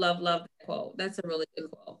love that quote. That's a really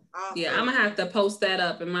good quote. Awesome. Yeah, I'm gonna have to post that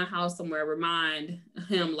up in my house somewhere. Remind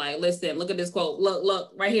him, like, listen, look at this quote.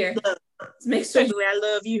 Look, right here. Make sure I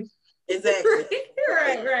love you. Exactly.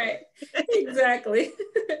 right. Exactly.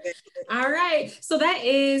 All right. So that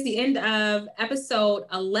is the end of episode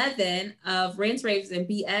 11 of Rants, Raves, and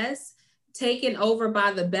BS, taken over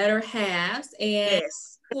by the better halves. And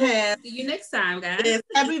we'll see you next time, guys. Yes.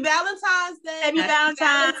 Happy Valentine's Day. Happy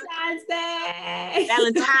Valentine's Day.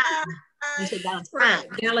 Valentine.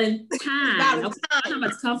 Valentine. How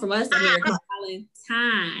much come from us, American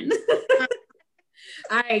Valentine.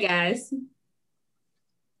 All right, guys.